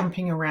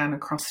jumping around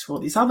across to all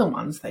these other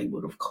ones. They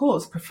would, of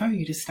course, prefer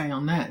you to stay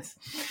on theirs.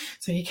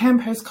 So you can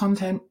post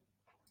content.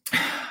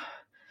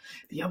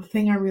 The other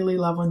thing I really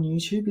love on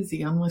YouTube is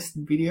the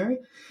unlisted video.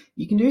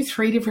 You can do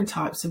 3 different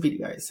types of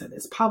videos. So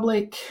there's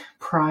public,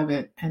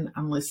 private, and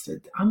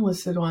unlisted.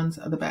 Unlisted ones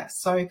are the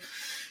best. So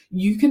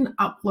you can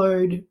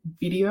upload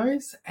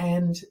videos,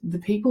 and the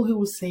people who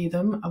will see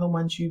them are the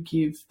ones you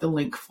give the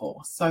link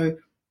for. So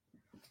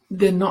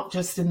they're not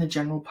just in the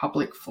general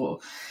public for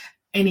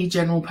any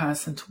general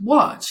person to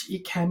watch.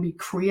 It can be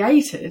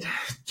created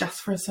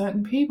just for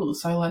certain people.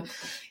 So like,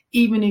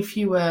 even if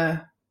you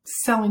were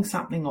selling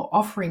something or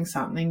offering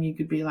something, you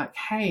could be like,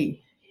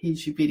 hey,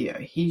 here's your video,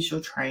 here's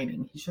your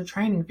training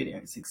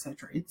videos,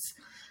 etc.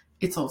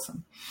 It's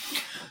awesome.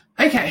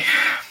 Okay,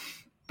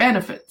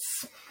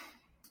 benefits.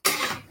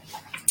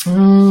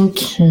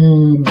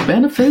 Okay,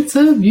 benefits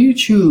of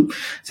YouTube.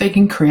 So you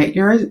can create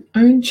your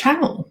own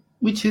channel,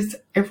 which is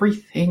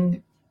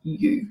everything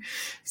you.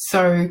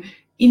 So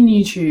in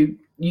YouTube,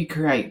 you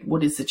create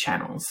what is the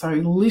channel. So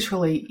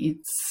literally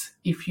it's,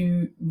 if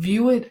you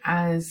view it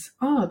as,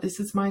 oh, this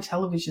is my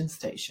television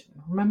station.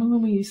 Remember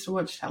when we used to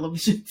watch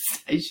television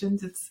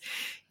stations?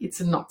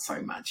 It's not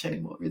so much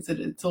anymore, is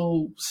it? It's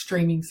all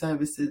streaming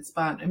services.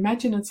 But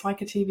imagine it's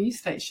like a TV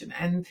station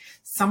and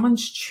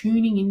someone's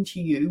tuning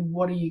into you.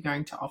 What are you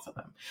going to offer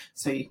them?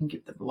 So you can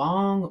give them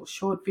long or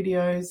short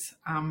videos.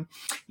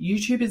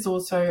 YouTube is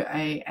also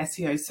a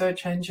SEO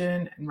search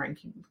engine and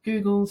ranking with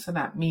Google. So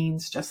that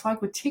means, just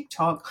like with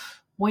TikTok,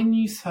 when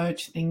you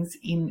search things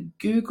in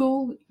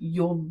Google,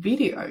 your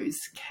videos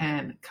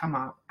can come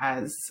up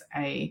as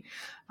a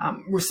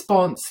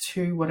response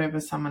to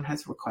whatever someone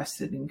has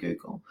requested in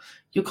Google.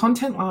 Your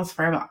content lasts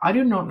forever. I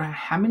do not know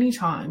how many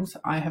times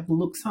I have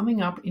looked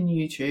something up in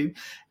YouTube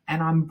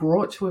and I'm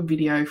brought to a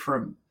video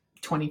from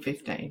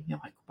 2015.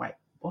 You're like, wait,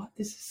 what?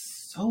 This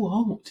is so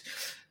old.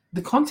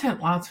 The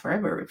content lasts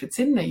forever. If it's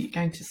in there, you're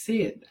going to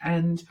see it.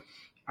 And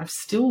I've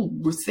still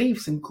received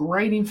some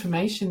great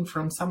information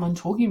from someone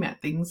talking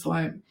about things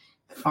like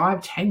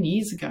 5-10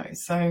 years ago.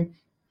 So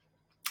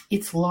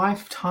it's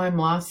lifetime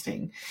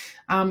lasting.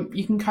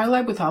 You can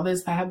collab with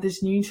others. They have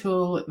this new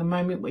tool at the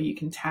moment where you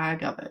can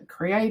tag other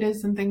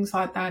creators and things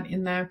like that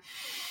in there.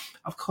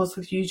 Of course,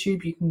 with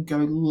YouTube, you can go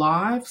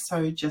live.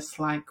 So just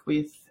like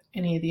with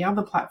any of the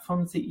other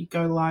platforms that you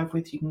go live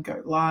with, you can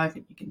go live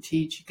and you can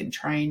teach, you can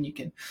train, you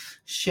can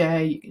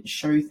share, you can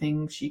show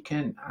things, you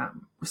can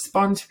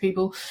respond to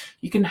people,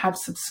 you can have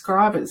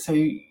subscribers. So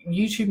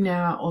YouTube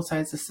now also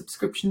has a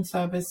subscription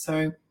service.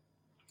 So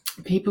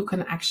people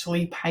can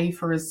actually pay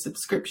for a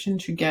subscription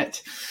to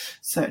get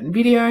certain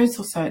videos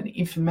or certain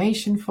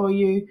information for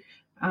you.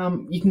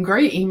 You can grow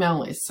your email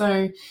list.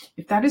 So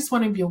if that is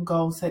one of your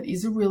goals, that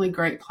is a really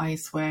great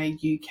place where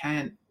you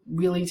can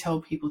really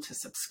tell people to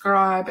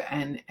subscribe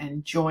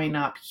and join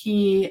up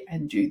here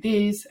and do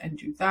this and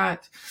do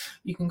that.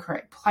 You can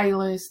create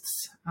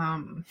playlists.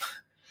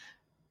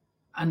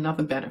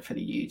 Another benefit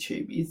of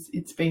YouTube is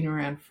it's been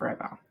around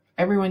forever.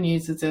 Everyone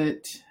uses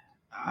it.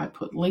 I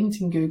put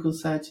linked in Google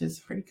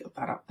searches, already got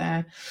that up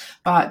there,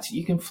 but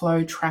you can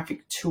flow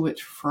traffic to it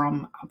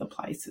from other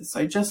places.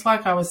 So just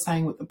like I was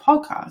saying with the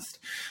podcast,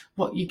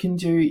 what you can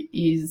do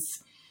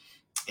is,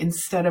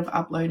 instead of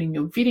uploading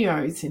your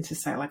videos into,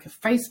 say, like a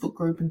Facebook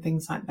group and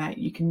things like that,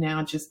 you can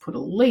now just put a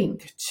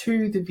link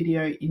to the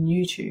video in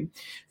YouTube.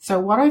 So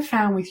what I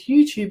found with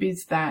YouTube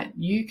is that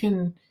you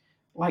can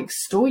like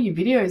store your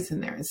videos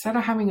in there. Instead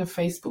of having a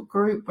Facebook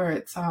group where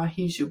it's,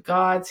 here's your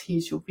guides,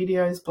 here's your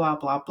videos, blah,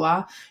 blah,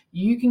 blah,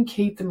 you can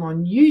keep them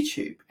on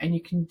YouTube and you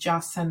can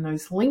just send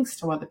those links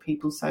to other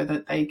people so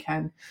that they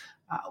can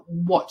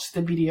watch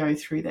the video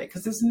through there.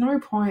 Because there's no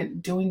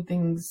point doing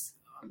things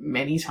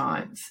many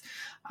times.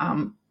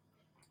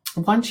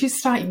 Once you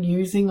start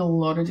using a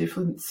lot of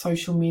different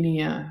social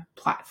media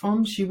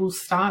platforms, you will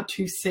start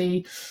to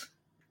see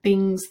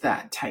things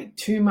that take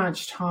too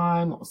much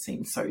time or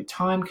seem so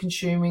time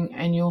consuming,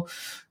 and you'll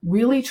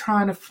really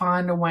try to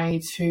find a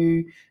way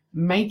to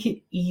make it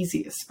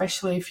easy,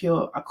 especially if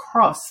you're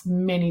across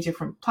many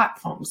different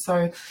platforms.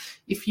 So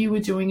if you were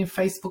doing a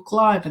Facebook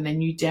Live and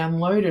then you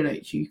downloaded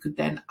it, you could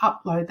then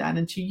upload that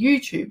into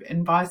YouTube,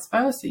 and vice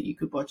versa. You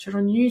could watch it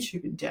on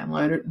YouTube and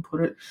download it and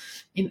put it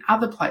in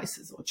other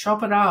places, or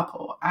chop it up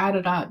or add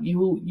it up. You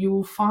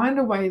will find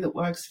a way that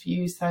works for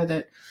you, so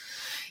that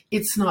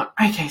it's not,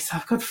 okay, so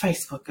I've got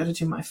Facebook, got to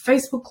do my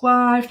Facebook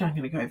Live, now I'm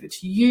going to go over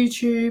to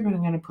YouTube and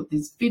I'm going to put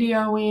this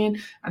video in,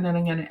 and then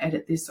I'm going to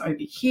edit this over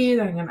here,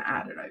 then I'm going to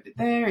add it over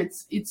there.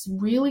 It's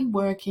really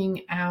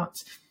working out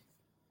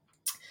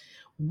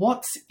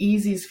what's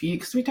easiest for you,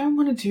 because we don't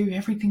want to do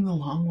everything the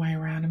long way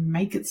around and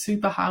make it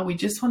super hard. We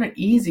just want it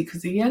easy,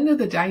 because at the end of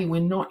the day,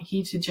 we're not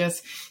here to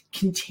just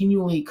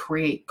continually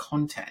create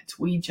content.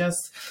 We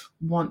just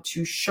want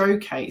to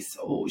showcase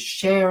or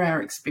share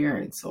our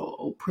experience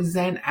or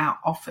present our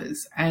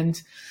offers.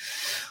 And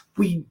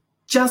we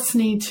just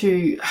need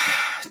to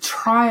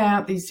try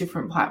out these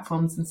different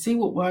platforms and see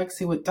what works,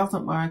 see what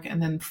doesn't work, and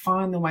then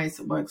find the ways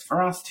that works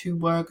for us to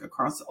work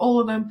across all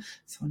of them,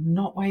 so we're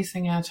not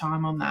wasting our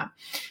time on that.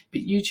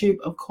 But YouTube,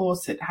 of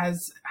course, it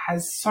has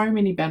so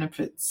many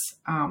benefits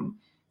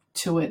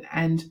to it,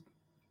 and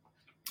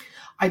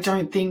I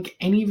don't think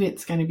any of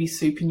it's going to be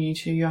super new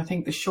to you. I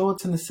think the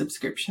shorts and the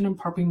subscription are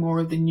probably more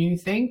of the new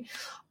thing.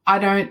 I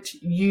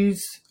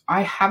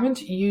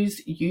haven't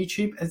used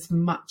YouTube as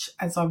much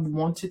as I've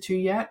wanted to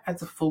yet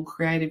as a full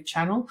creative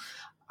channel.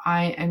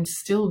 I am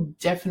still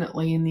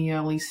definitely in the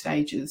early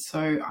stages,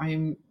 so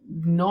I'm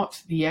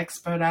not the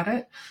expert at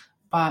it,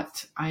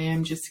 but I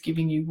am just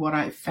giving you what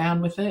I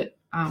found with it.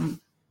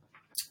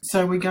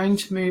 So we're going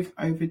to move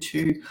over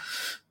to,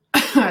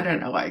 I don't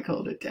know why I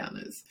called it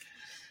downers,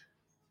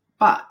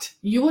 but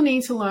you will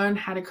need to learn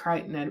how to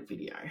create and edit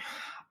video.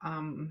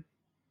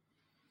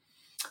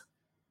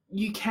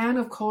 You can,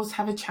 of course,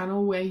 have a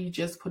channel where you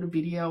just put a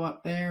video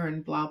up there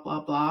and blah, blah,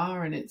 blah,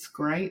 and it's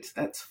great.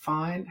 That's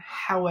fine.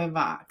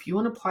 However, if you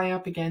want to play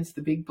up against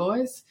the big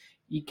boys,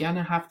 you're going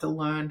to have to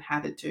learn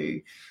how to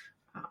do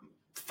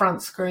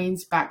front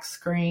screens, back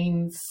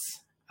screens,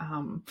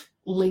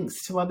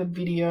 links to other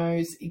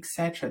videos,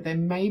 etc. There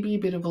may be a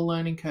bit of a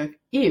learning curve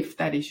if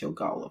that is your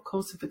goal. Of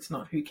course, if it's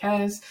not, who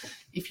cares?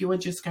 If you are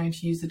just going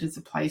to use it as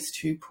a place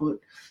to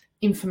put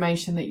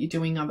information that you're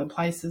doing other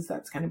places,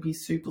 that's going to be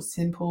super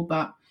simple.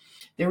 But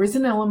there is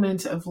an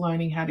element of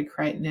learning how to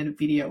create and edit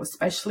video,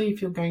 especially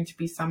if you're going to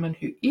be someone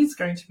who is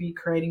going to be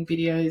creating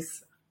videos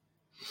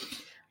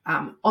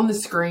on the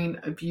screen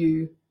of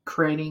you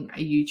creating a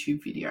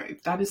YouTube video.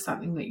 If that is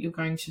something that you're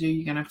going to do,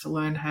 you're going to have to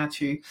learn how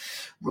to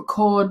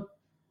record,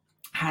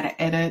 how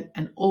to edit,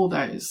 and all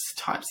those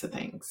types of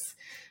things.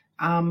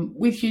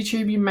 With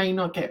YouTube, you may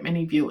not get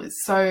many viewers.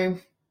 So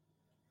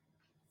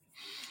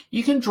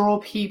you can draw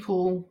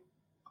people,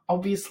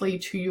 obviously,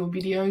 to your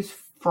videos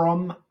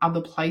from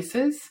other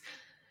places.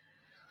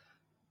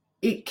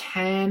 It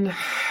can,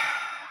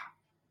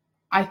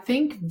 I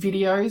think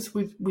videos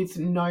with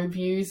no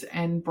views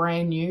and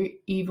brand new,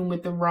 even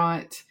with the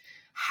right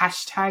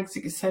hashtags,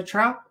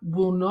 etc.,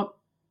 will not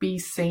be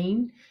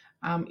seen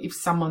if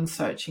someone's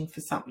searching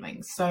for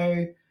something.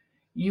 So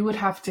you would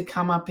have to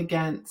come up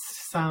against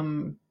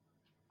some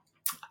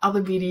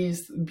other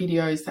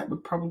videos that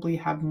would probably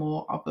have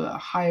more of a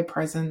higher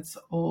presence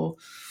or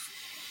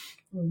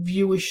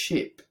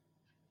viewership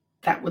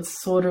that would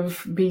sort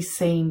of be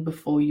seen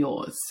before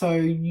yours. So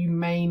you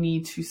may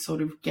need to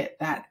sort of get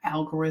that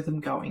algorithm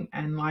going.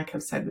 And like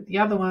I've said with the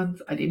other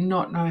ones, I did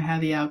not know how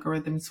the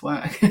algorithms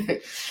work,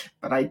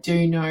 but I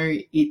do know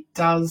it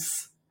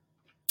does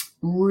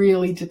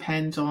really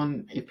depend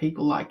on if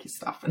people like your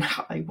stuff and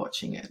how they're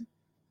watching it.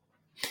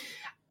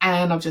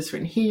 And I've just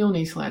written here, you'll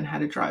need to learn how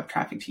to drive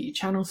traffic to your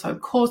channel. So of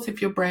course,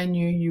 if you're brand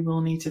new, you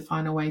will need to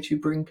find a way to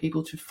bring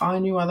people to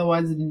find you.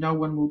 Otherwise, no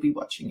one will be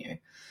watching you.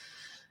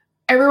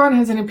 Everyone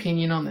has an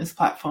opinion on this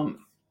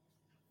platform.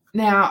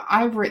 Now,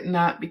 I've written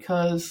that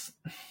because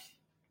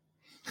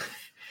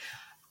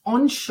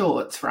on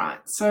shorts, right?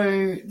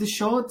 So the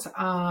shorts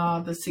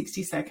are the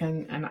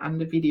 60-second and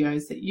under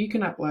videos that you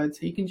can upload.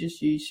 So you can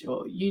just use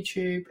your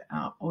YouTube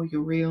or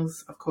your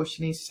Reels. Of course,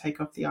 you need to take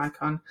off the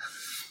icon.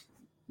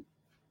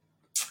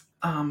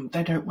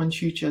 They don't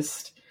want you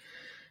just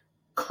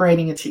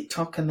creating a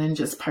TikTok and then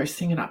just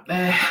posting it up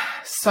there.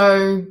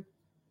 So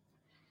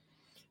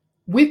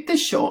with the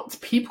shorts,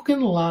 people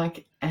can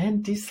like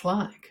and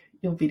dislike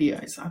your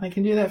videos. They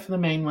can do that for the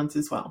main ones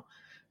as well.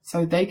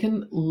 So they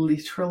can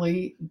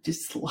literally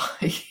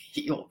dislike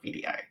your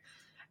video.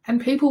 And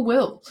people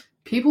will.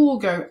 People will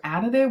go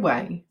out of their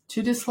way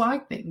to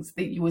dislike things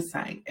that you were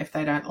saying. If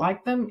they don't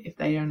like them, if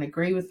they don't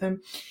agree with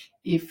them,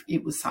 if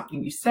it was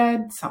something you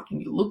said, something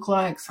you look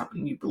like,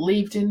 something you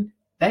believed in,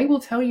 they will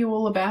tell you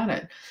all about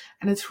it.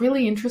 And it's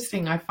really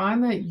interesting. I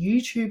find that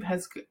YouTube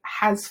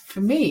has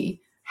for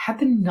me, had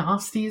the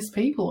nastiest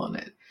people on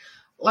it.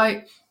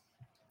 Like,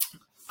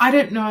 I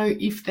don't know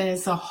if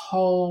there's a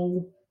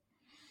whole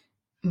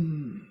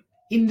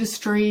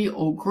industry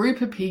or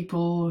group of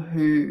people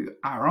who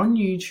are on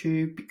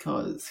YouTube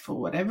because for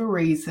whatever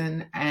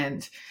reason,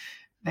 and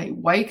they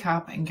wake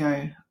up and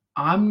go,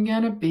 I'm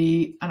going to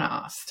be an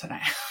ass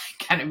today.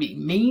 I'm going to be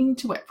mean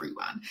to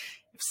everyone.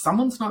 If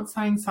someone's not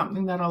saying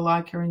something that I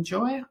like or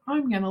enjoy,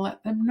 I'm going to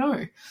let them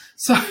know.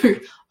 So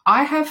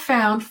I have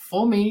found,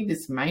 for me,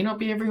 this may not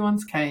be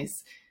everyone's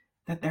case,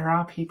 that there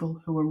are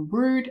people who are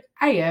rude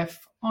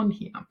AF on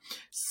here.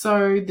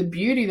 So the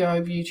beauty, though,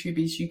 of YouTube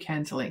is you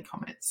can delete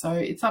comments. So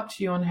it's up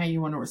to you on how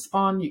you want to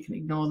respond. You can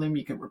ignore them.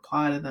 You can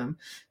reply to them.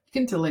 You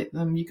can delete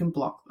them. You can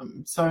block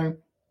them. So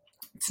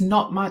it's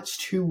not much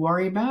to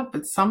worry about.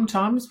 But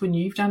sometimes when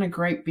you've done a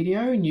great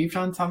video and you've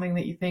done something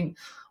that you think,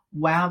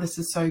 wow, this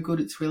is so good,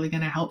 it's really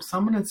going to help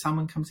someone, and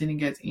someone comes in and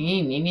goes,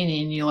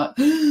 and you're like,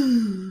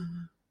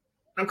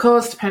 of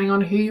course, depending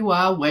on who you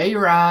are, where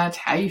you're at,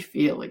 how you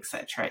feel,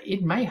 etc.,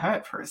 it may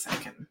hurt for a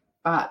second.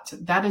 But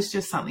that is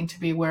just something to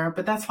be aware of.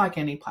 But that's like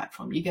any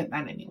platform. You get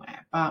that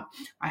anywhere. But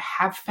I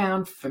have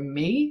found for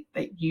me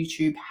that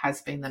YouTube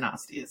has been the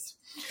nastiest.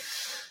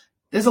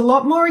 There's a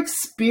lot more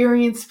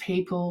experienced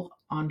people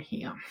on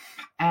here.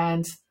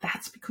 And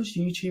that's because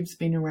YouTube's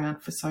been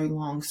around for so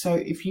long. So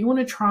if you want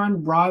to try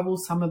and rival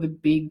some of the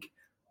big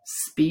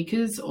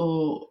speakers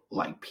or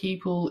like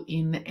people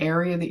in the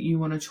area that you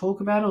want to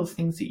talk about or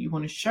things that you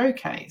want to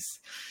showcase,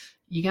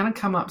 you're going to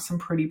come up some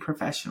pretty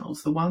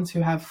professionals, the ones who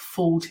have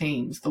full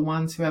teams, the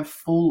ones who have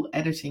full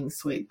editing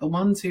suite, the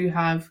ones who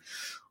have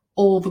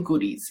all the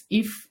goodies.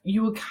 If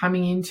you are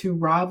coming in to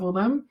rival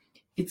them,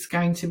 it's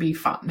going to be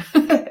fun.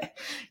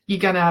 You're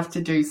going to have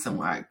to do some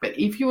work. But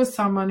if you are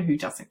someone who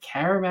doesn't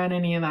care about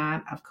any of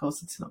that, of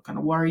course, it's not going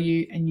to worry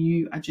you, and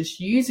you are just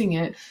using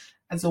it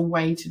as a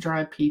way to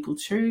drive people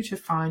to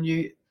find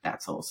you,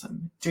 that's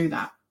awesome. Do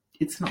that.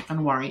 It's not going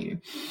to worry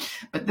you.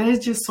 But there's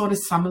just sort of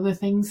some of the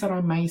things that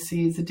I may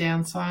see as a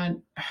downside.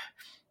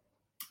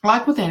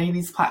 Like with any of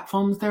these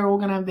platforms, they're all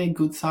going to have their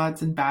good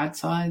sides and bad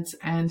sides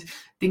and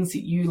things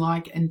that you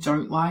like and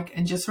don't like.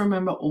 And just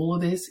remember, all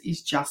of this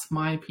is just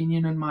my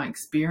opinion and my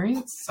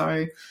experience.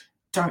 So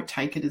don't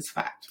take it as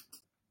fact.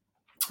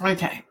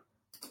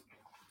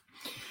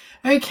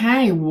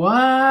 Okay, what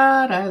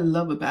I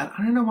love about it.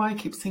 I don't know why I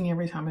keep saying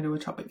every time I do a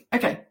topic.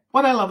 Okay,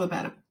 what I love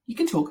about it. You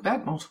can talk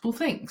about multiple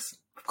things.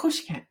 Of course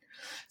you can.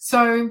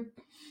 So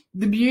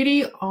the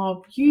beauty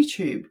of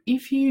YouTube,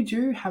 if you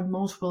do have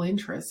multiple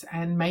interests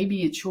and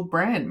maybe it's your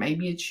brand,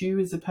 maybe it's you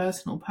as a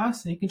personal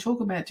person, you can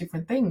talk about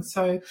different things.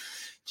 So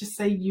just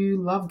say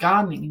you love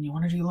gardening and you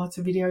want to do lots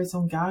of videos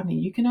on gardening.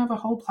 You can have a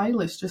whole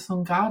playlist just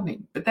on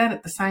gardening. But then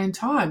at the same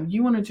time,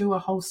 you want to do a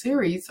whole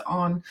series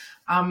on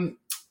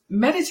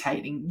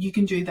meditating. You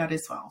can do that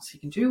as well. So you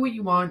can do what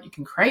you want. You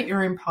can create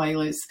your own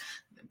playlist.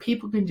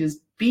 People can just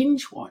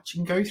binge watch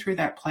and go through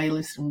that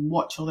playlist and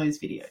watch all those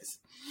videos.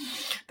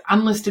 The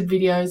unlisted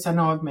videos, I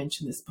know I've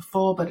mentioned this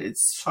before, but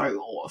it's so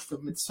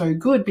awesome. It's so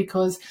good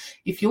because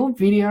if your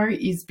video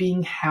is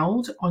being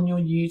held on your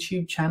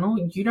YouTube channel,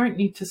 you don't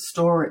need to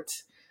store it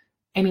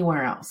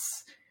anywhere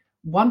else.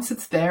 Once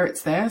it's there,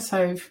 it's there.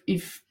 So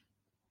if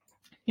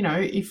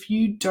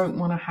you don't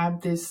want to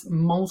have this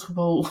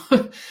multiple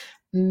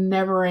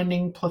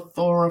never-ending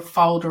plethora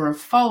folder of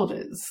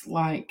folders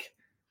like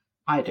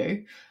I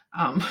do,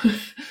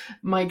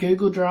 my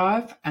Google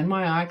Drive and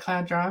my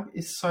iCloud Drive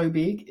is so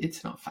big,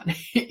 it's not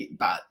funny,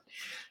 but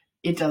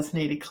it does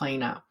need a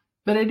clean up.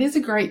 But it is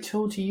a great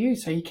tool to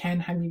use, so you can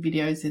have your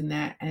videos in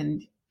there,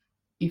 and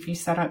if you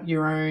set up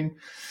your own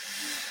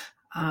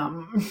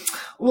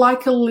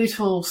like a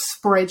little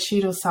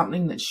spreadsheet or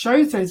something that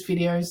shows those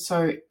videos,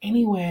 so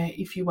anywhere,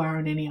 if you are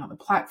on any other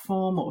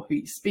platform or who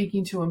you're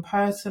speaking to in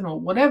person or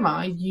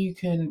whatever, you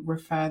can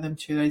refer them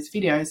to those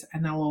videos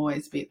and they'll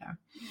always be there.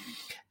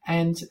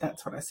 And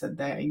that's what I said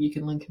there. You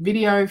can link a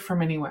video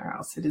from anywhere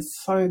else. It is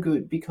so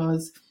good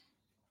because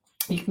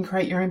you can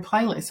create your own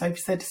playlist. So if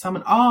you said to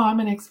someone, oh, I'm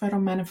an expert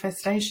on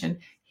manifestation,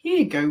 here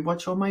you go,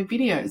 watch all my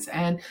videos,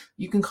 and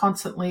you can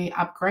constantly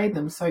upgrade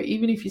them. So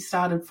even if you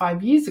started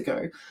 5 years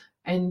ago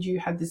and you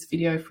had this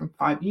video from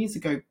 5 years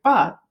ago,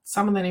 but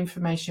some of that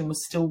information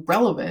was still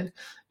relevant,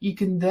 you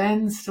can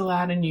then still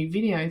add a new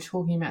video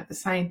talking about the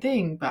same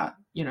thing, but,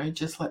 you know,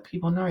 just let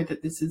people know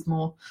that this is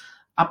more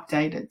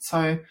updated.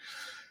 So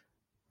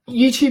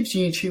YouTube's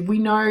YouTube. We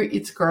know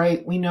it's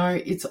great. We know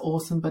it's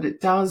awesome, but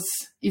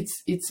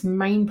its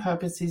main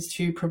purpose is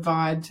to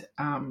provide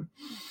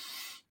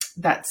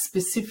that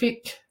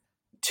specific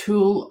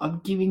tool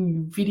of giving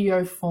you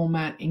video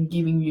format and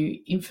giving you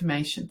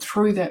information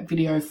through that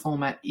video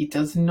format. It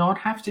does not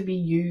have to be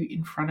you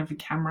in front of a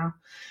camera.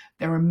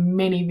 There are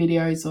many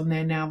videos on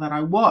there now that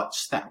I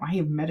watch that I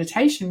have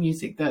meditation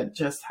music that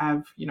just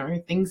have, you know,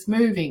 things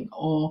moving,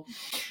 or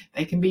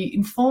they can be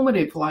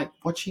informative, like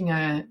watching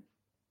a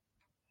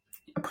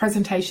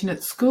presentation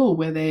at school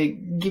where they're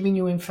giving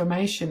you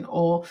information,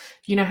 or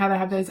you know how they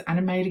have those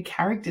animated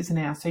characters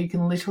now, so you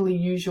can literally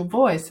use your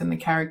voice and the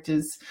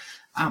characters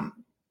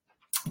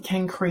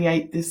can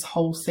create this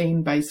whole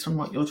scene based on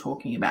what you're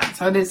talking about.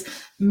 So there's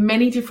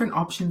many different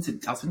options.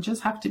 It doesn't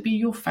just have to be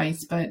your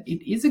face, but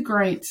it is a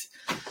great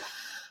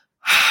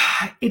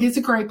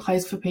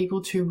place for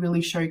people to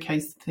really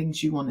showcase the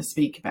things you want to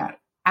speak about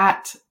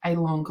at a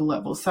longer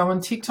level. So on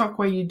TikTok,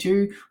 where you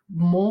do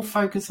more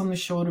focus on the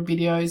shorter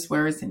videos,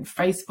 whereas in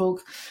Facebook,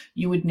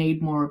 you would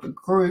need more of a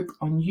group.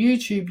 On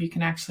YouTube, you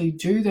can actually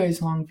do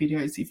those long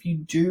videos if you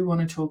do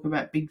want to talk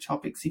about big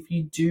topics, if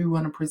you do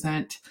want to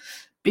present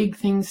big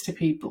things to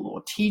people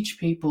or teach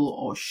people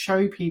or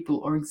show people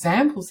or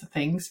examples of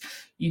things,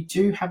 you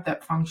do have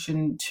that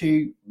function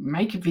to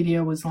make a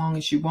video as long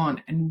as you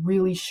want and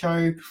really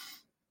show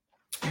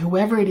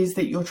whoever it is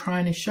that you're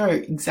trying to show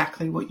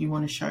exactly what you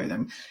want to show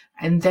them.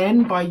 And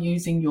then by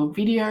using your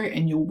video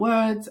and your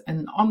words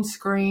and on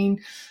screen,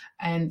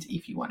 and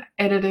if you want to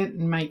edit it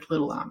and make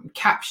little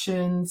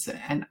captions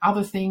and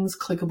other things,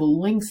 clickable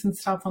links and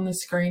stuff on the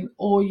screen,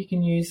 or you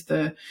can use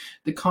the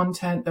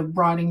content, the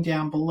writing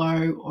down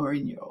below or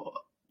in your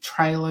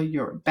trailer,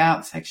 your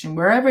about section,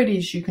 wherever it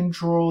is, you can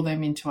draw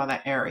them into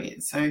other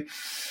areas. So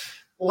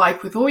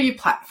like with all your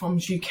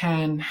platforms, you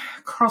can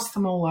cross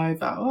them all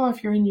over. Oh,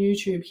 if you're in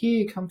YouTube,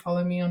 here, come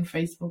follow me on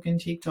Facebook and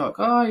TikTok.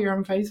 Oh, you're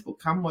on Facebook,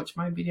 come watch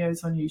my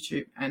videos on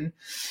YouTube. And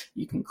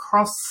you can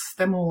cross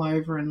them all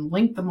over and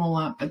link them all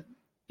up, but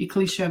you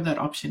clearly have that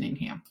option in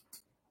here.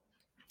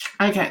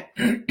 Okay,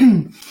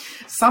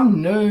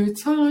 some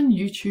notes on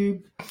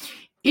YouTube.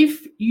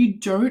 If you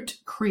don't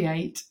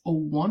create or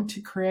want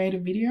to create a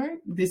video,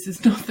 this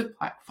is not the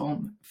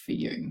platform for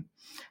you.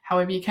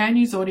 However, you can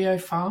use audio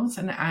files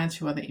and add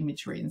to other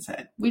imagery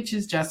instead, which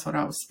is just what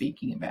I was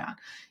speaking about.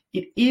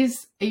 It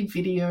is a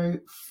video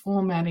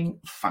formatting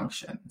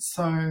function.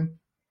 So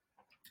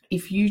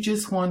if you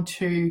just want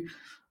to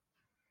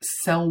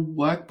sell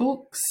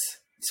workbooks,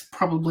 it's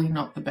probably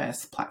not the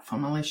best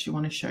platform unless you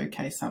want to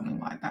showcase something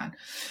like that.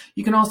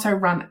 You can also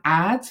run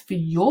ads for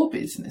your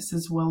business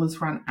as well as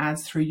run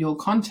ads through your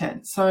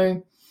content.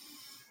 So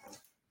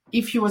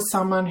if you are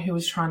someone who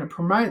is trying to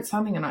promote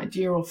something, an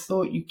idea or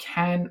thought, you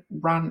can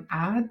run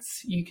ads.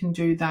 You can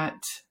do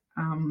that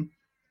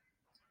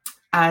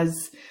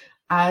as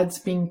ads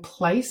being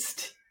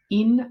placed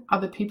in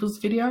other people's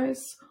videos,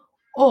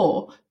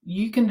 or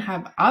you can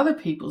have other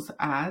people's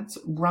ads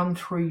run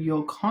through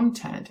your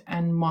content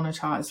and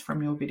monetize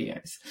from your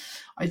videos.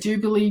 I do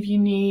believe you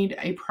need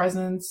a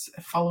presence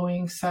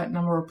following a certain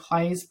number of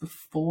plays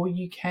before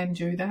you can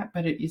do that,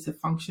 but it is a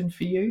function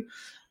for you.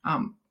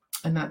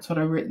 And that's what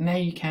I've written there.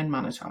 You can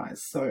monetize.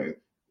 So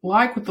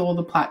like with all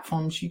the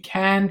platforms, you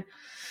can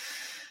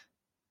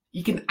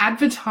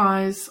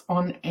advertise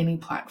on any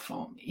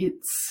platform.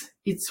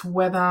 It's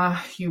whether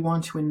you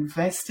want to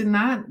invest in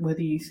that,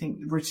 whether you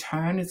think the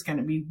return is going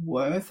to be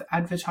worth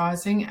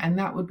advertising. And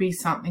that would be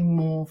something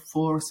more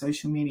for a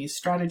social media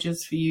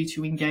strategist for you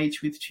to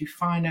engage with to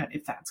find out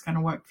if that's going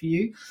to work for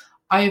you.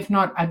 I have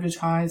not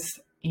advertised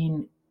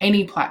in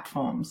any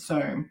platform,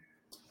 so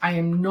I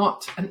am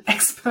not an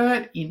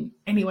expert in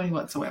any way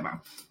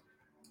whatsoever.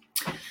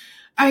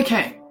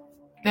 Okay,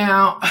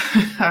 now,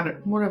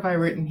 what have I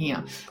written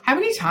here? How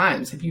many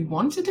times have you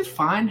wanted to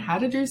find how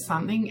to do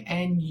something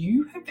and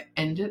you have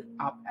ended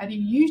up at a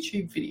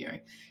YouTube video?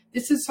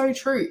 This is so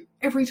true.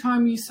 Every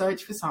time you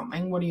search for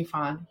something, what do you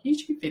find?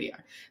 YouTube video.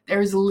 There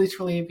is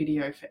literally a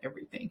video for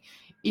everything.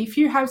 If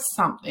you have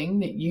something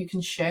that you can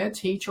share,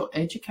 teach, or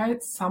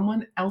educate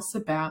someone else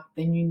about,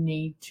 then you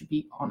need to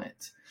be on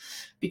it,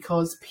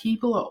 because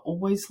people are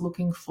always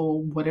looking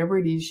for whatever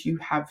it is you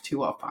have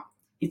to offer.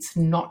 it's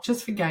not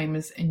just for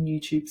gamers and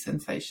YouTube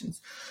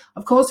sensations.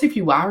 Of course, if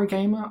you are a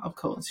gamer, of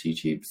course,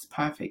 YouTube's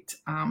perfect.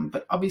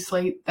 But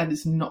obviously that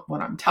is not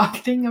what I'm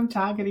targeting. I'm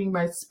targeting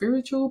my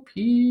spiritual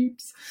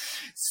peeps.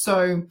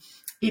 So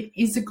it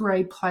is a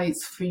great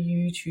place for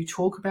you to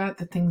talk about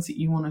the things that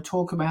you want to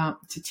talk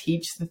about, to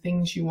teach the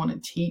things you want to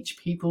teach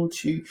people,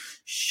 to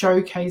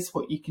showcase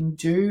what you can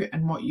do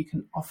and what you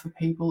can offer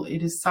people.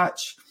 It is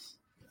such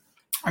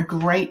a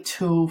great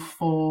tool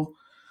for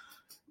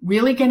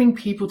really getting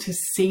people to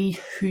see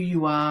who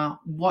you are,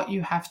 what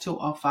you have to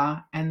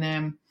offer, and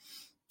then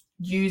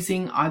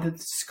using either the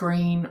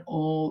screen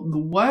or the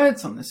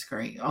words on the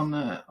screen, on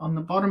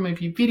the bottom of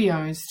your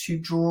videos, to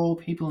draw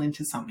people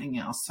into something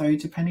else. So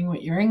depending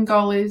what your end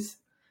goal is,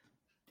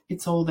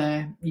 it's all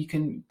there. You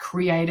can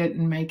create it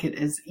and make it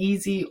as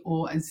easy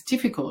or as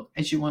difficult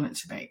as you want it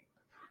to be.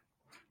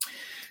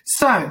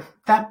 So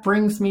that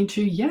brings me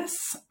to, yes,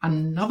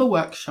 another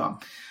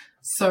workshop.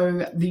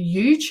 So the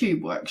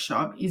YouTube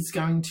workshop is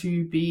going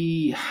to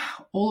be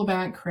all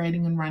about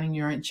creating and running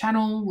your own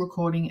channel,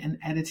 recording and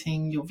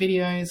editing your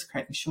videos,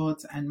 creating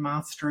shorts, and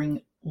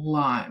mastering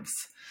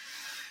lives.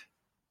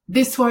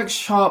 This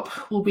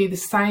workshop will be the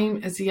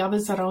same as the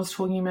others that I was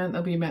talking about.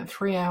 There'll be about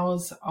 3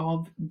 hours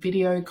of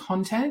video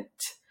content,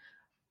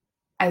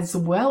 as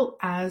well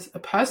as a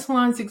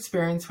personalized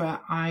experience where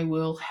I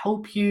will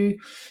help you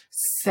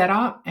set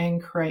up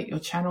and create your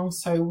channel.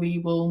 So we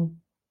will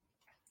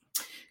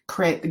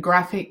create the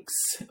graphics,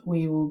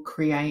 we will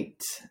create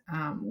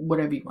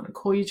whatever you want to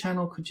call your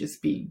channel. It could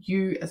just be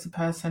you as a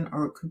person,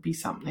 or it could be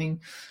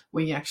something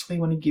where you actually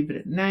want to give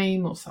it a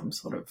name or some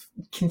sort of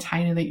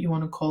container that you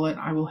want to call it.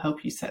 I will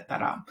help you set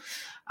that up.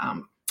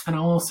 And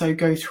I'll also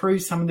go through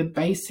some of the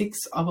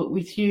basics of it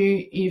with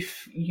you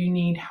if you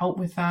need help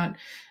with that.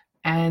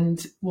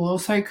 And we'll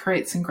also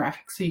create some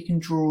graphics so you can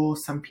draw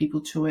some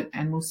people to it,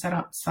 and we'll set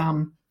up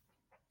some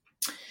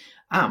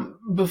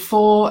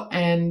before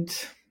and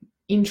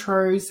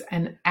intros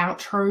and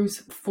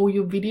outros for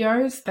your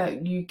videos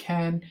that you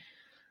can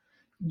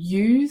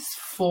use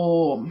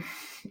for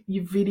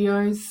your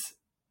videos.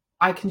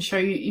 I can show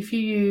you, if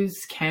you use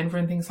Canva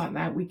and things like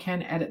that, we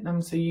can edit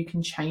them so you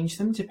can change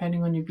them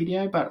depending on your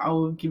video, but I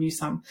will give you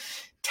some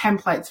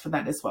templates for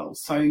that as well.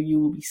 So you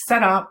will be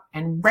set up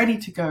and ready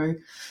to go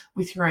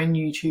with your own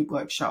YouTube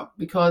workshop,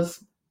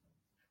 because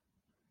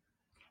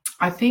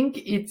I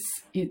think it's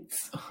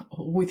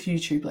with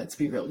YouTube, let's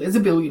be real, there's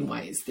a billion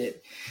ways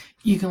that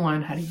you can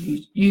learn how to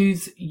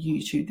use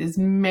YouTube. There's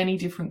many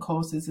different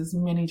courses. There's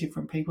many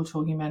different people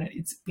talking about it.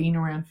 It's been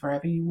around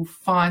forever. You will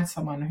find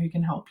someone who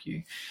can help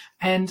you.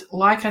 And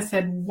like I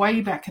said, way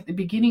back at the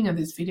beginning of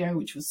this video,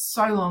 which was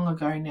so long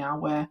ago now,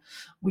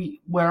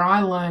 where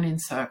I learn in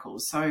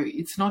circles. So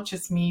it's not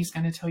just me who's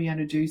going to tell you how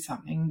to do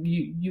something.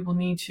 You will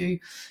need to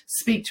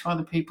speak to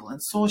other people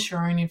and source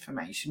your own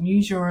information,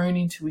 use your own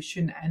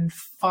intuition, and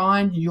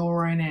find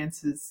your own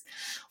answers,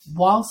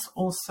 whilst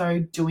also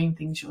doing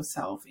things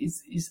yourself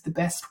is the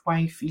best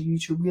way for you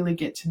to really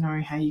get to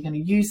know how you're going to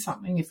use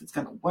something, if it's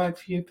going to work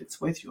for you, if it's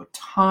worth your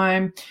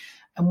time,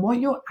 and what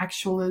your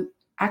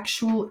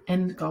actual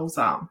end goals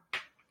are.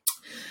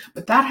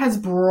 But that has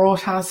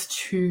brought us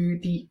to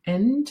the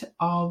end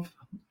of,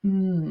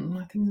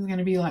 I think it's going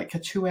to be like a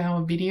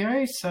 2-hour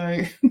video. So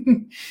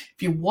if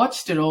you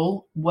watched it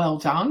all, well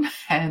done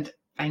and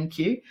thank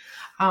you.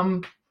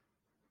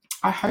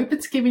 I hope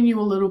it's given you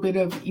a little bit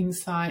of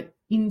insight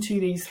into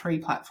these 3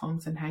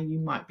 platforms and how you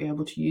might be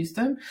able to use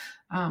them.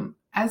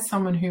 As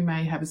someone who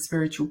may have a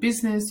spiritual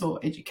business or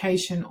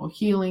education or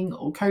healing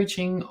or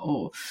coaching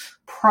or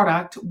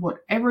product,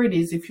 whatever it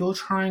is, if you're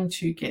trying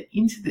to get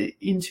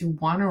into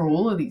one or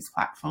all of these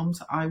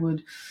platforms, I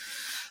would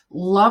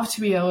love to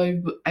be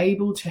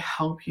able to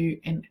help you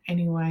in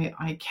any way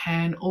I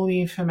can. All the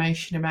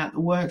information about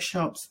the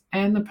workshops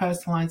and the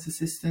personalized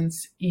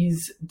assistance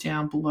is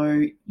down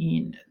below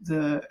in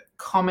the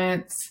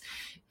comments.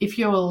 If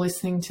you're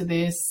listening to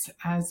this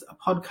as a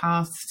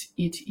podcast,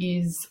 it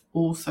is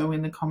also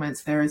in the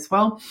comments there as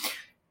well.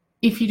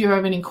 If you do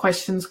have any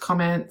questions,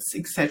 comments,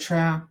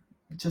 etc.,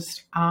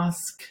 just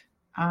ask.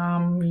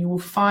 You will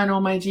find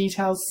all my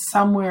details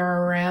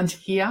somewhere around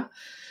here.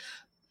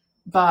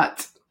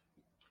 But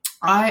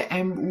I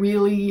am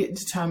really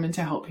determined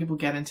to help people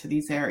get into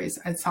these areas.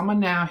 As someone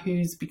now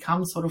who's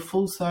become sort of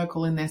full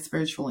circle in their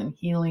spiritual and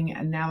healing,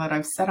 and now that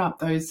I've set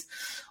up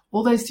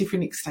all those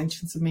different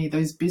extensions of me,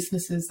 those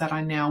businesses that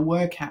I now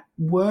work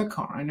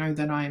on, I know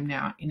that I am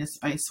now in a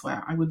space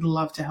where I would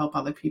love to help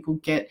other people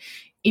get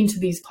into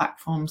these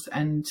platforms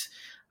and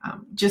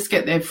just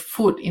get their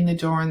foot in the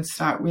door and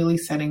start really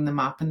setting them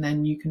up. And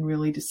then you can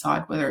really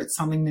decide whether it's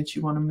something that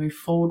you want to move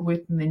forward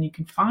with. And then you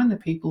can find the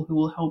people who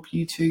will help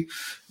you to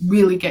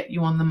really get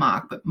you on the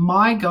mark. But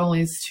my goal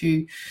is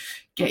to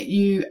get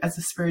you as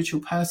a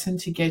spiritual person,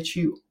 to get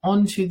you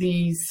onto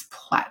these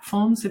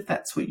platforms, if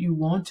that's what you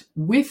want,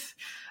 with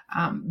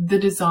the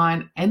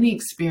design and the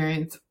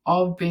experience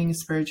of being a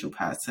spiritual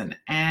person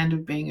and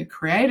of being a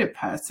creative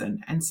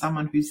person, and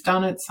someone who's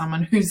done it,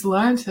 someone who's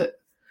learned it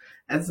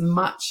as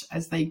much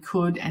as they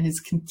could and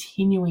is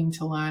continuing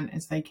to learn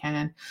as they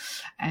can.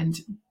 And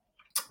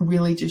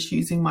really just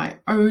using my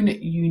own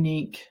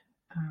unique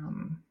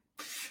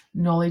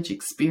knowledge,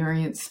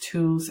 experience,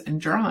 tools, and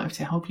drive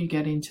to help you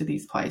get into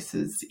these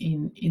places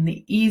in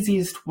the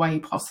easiest way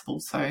possible.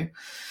 So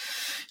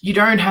you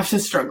don't have to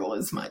struggle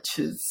as much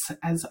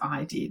as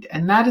I did.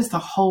 And that is the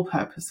whole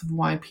purpose of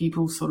why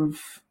people sort of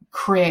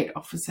create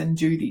offers and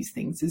do these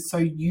things, is so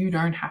you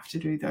don't have to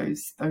do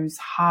those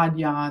hard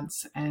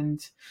yards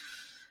and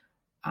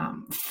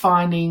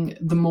finding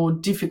the more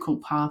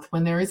difficult path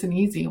when there is an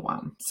easier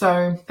one.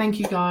 So thank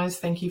you guys.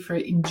 Thank you for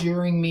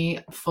enduring me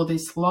for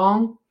this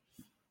long.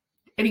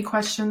 Any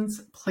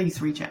questions,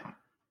 please reach out.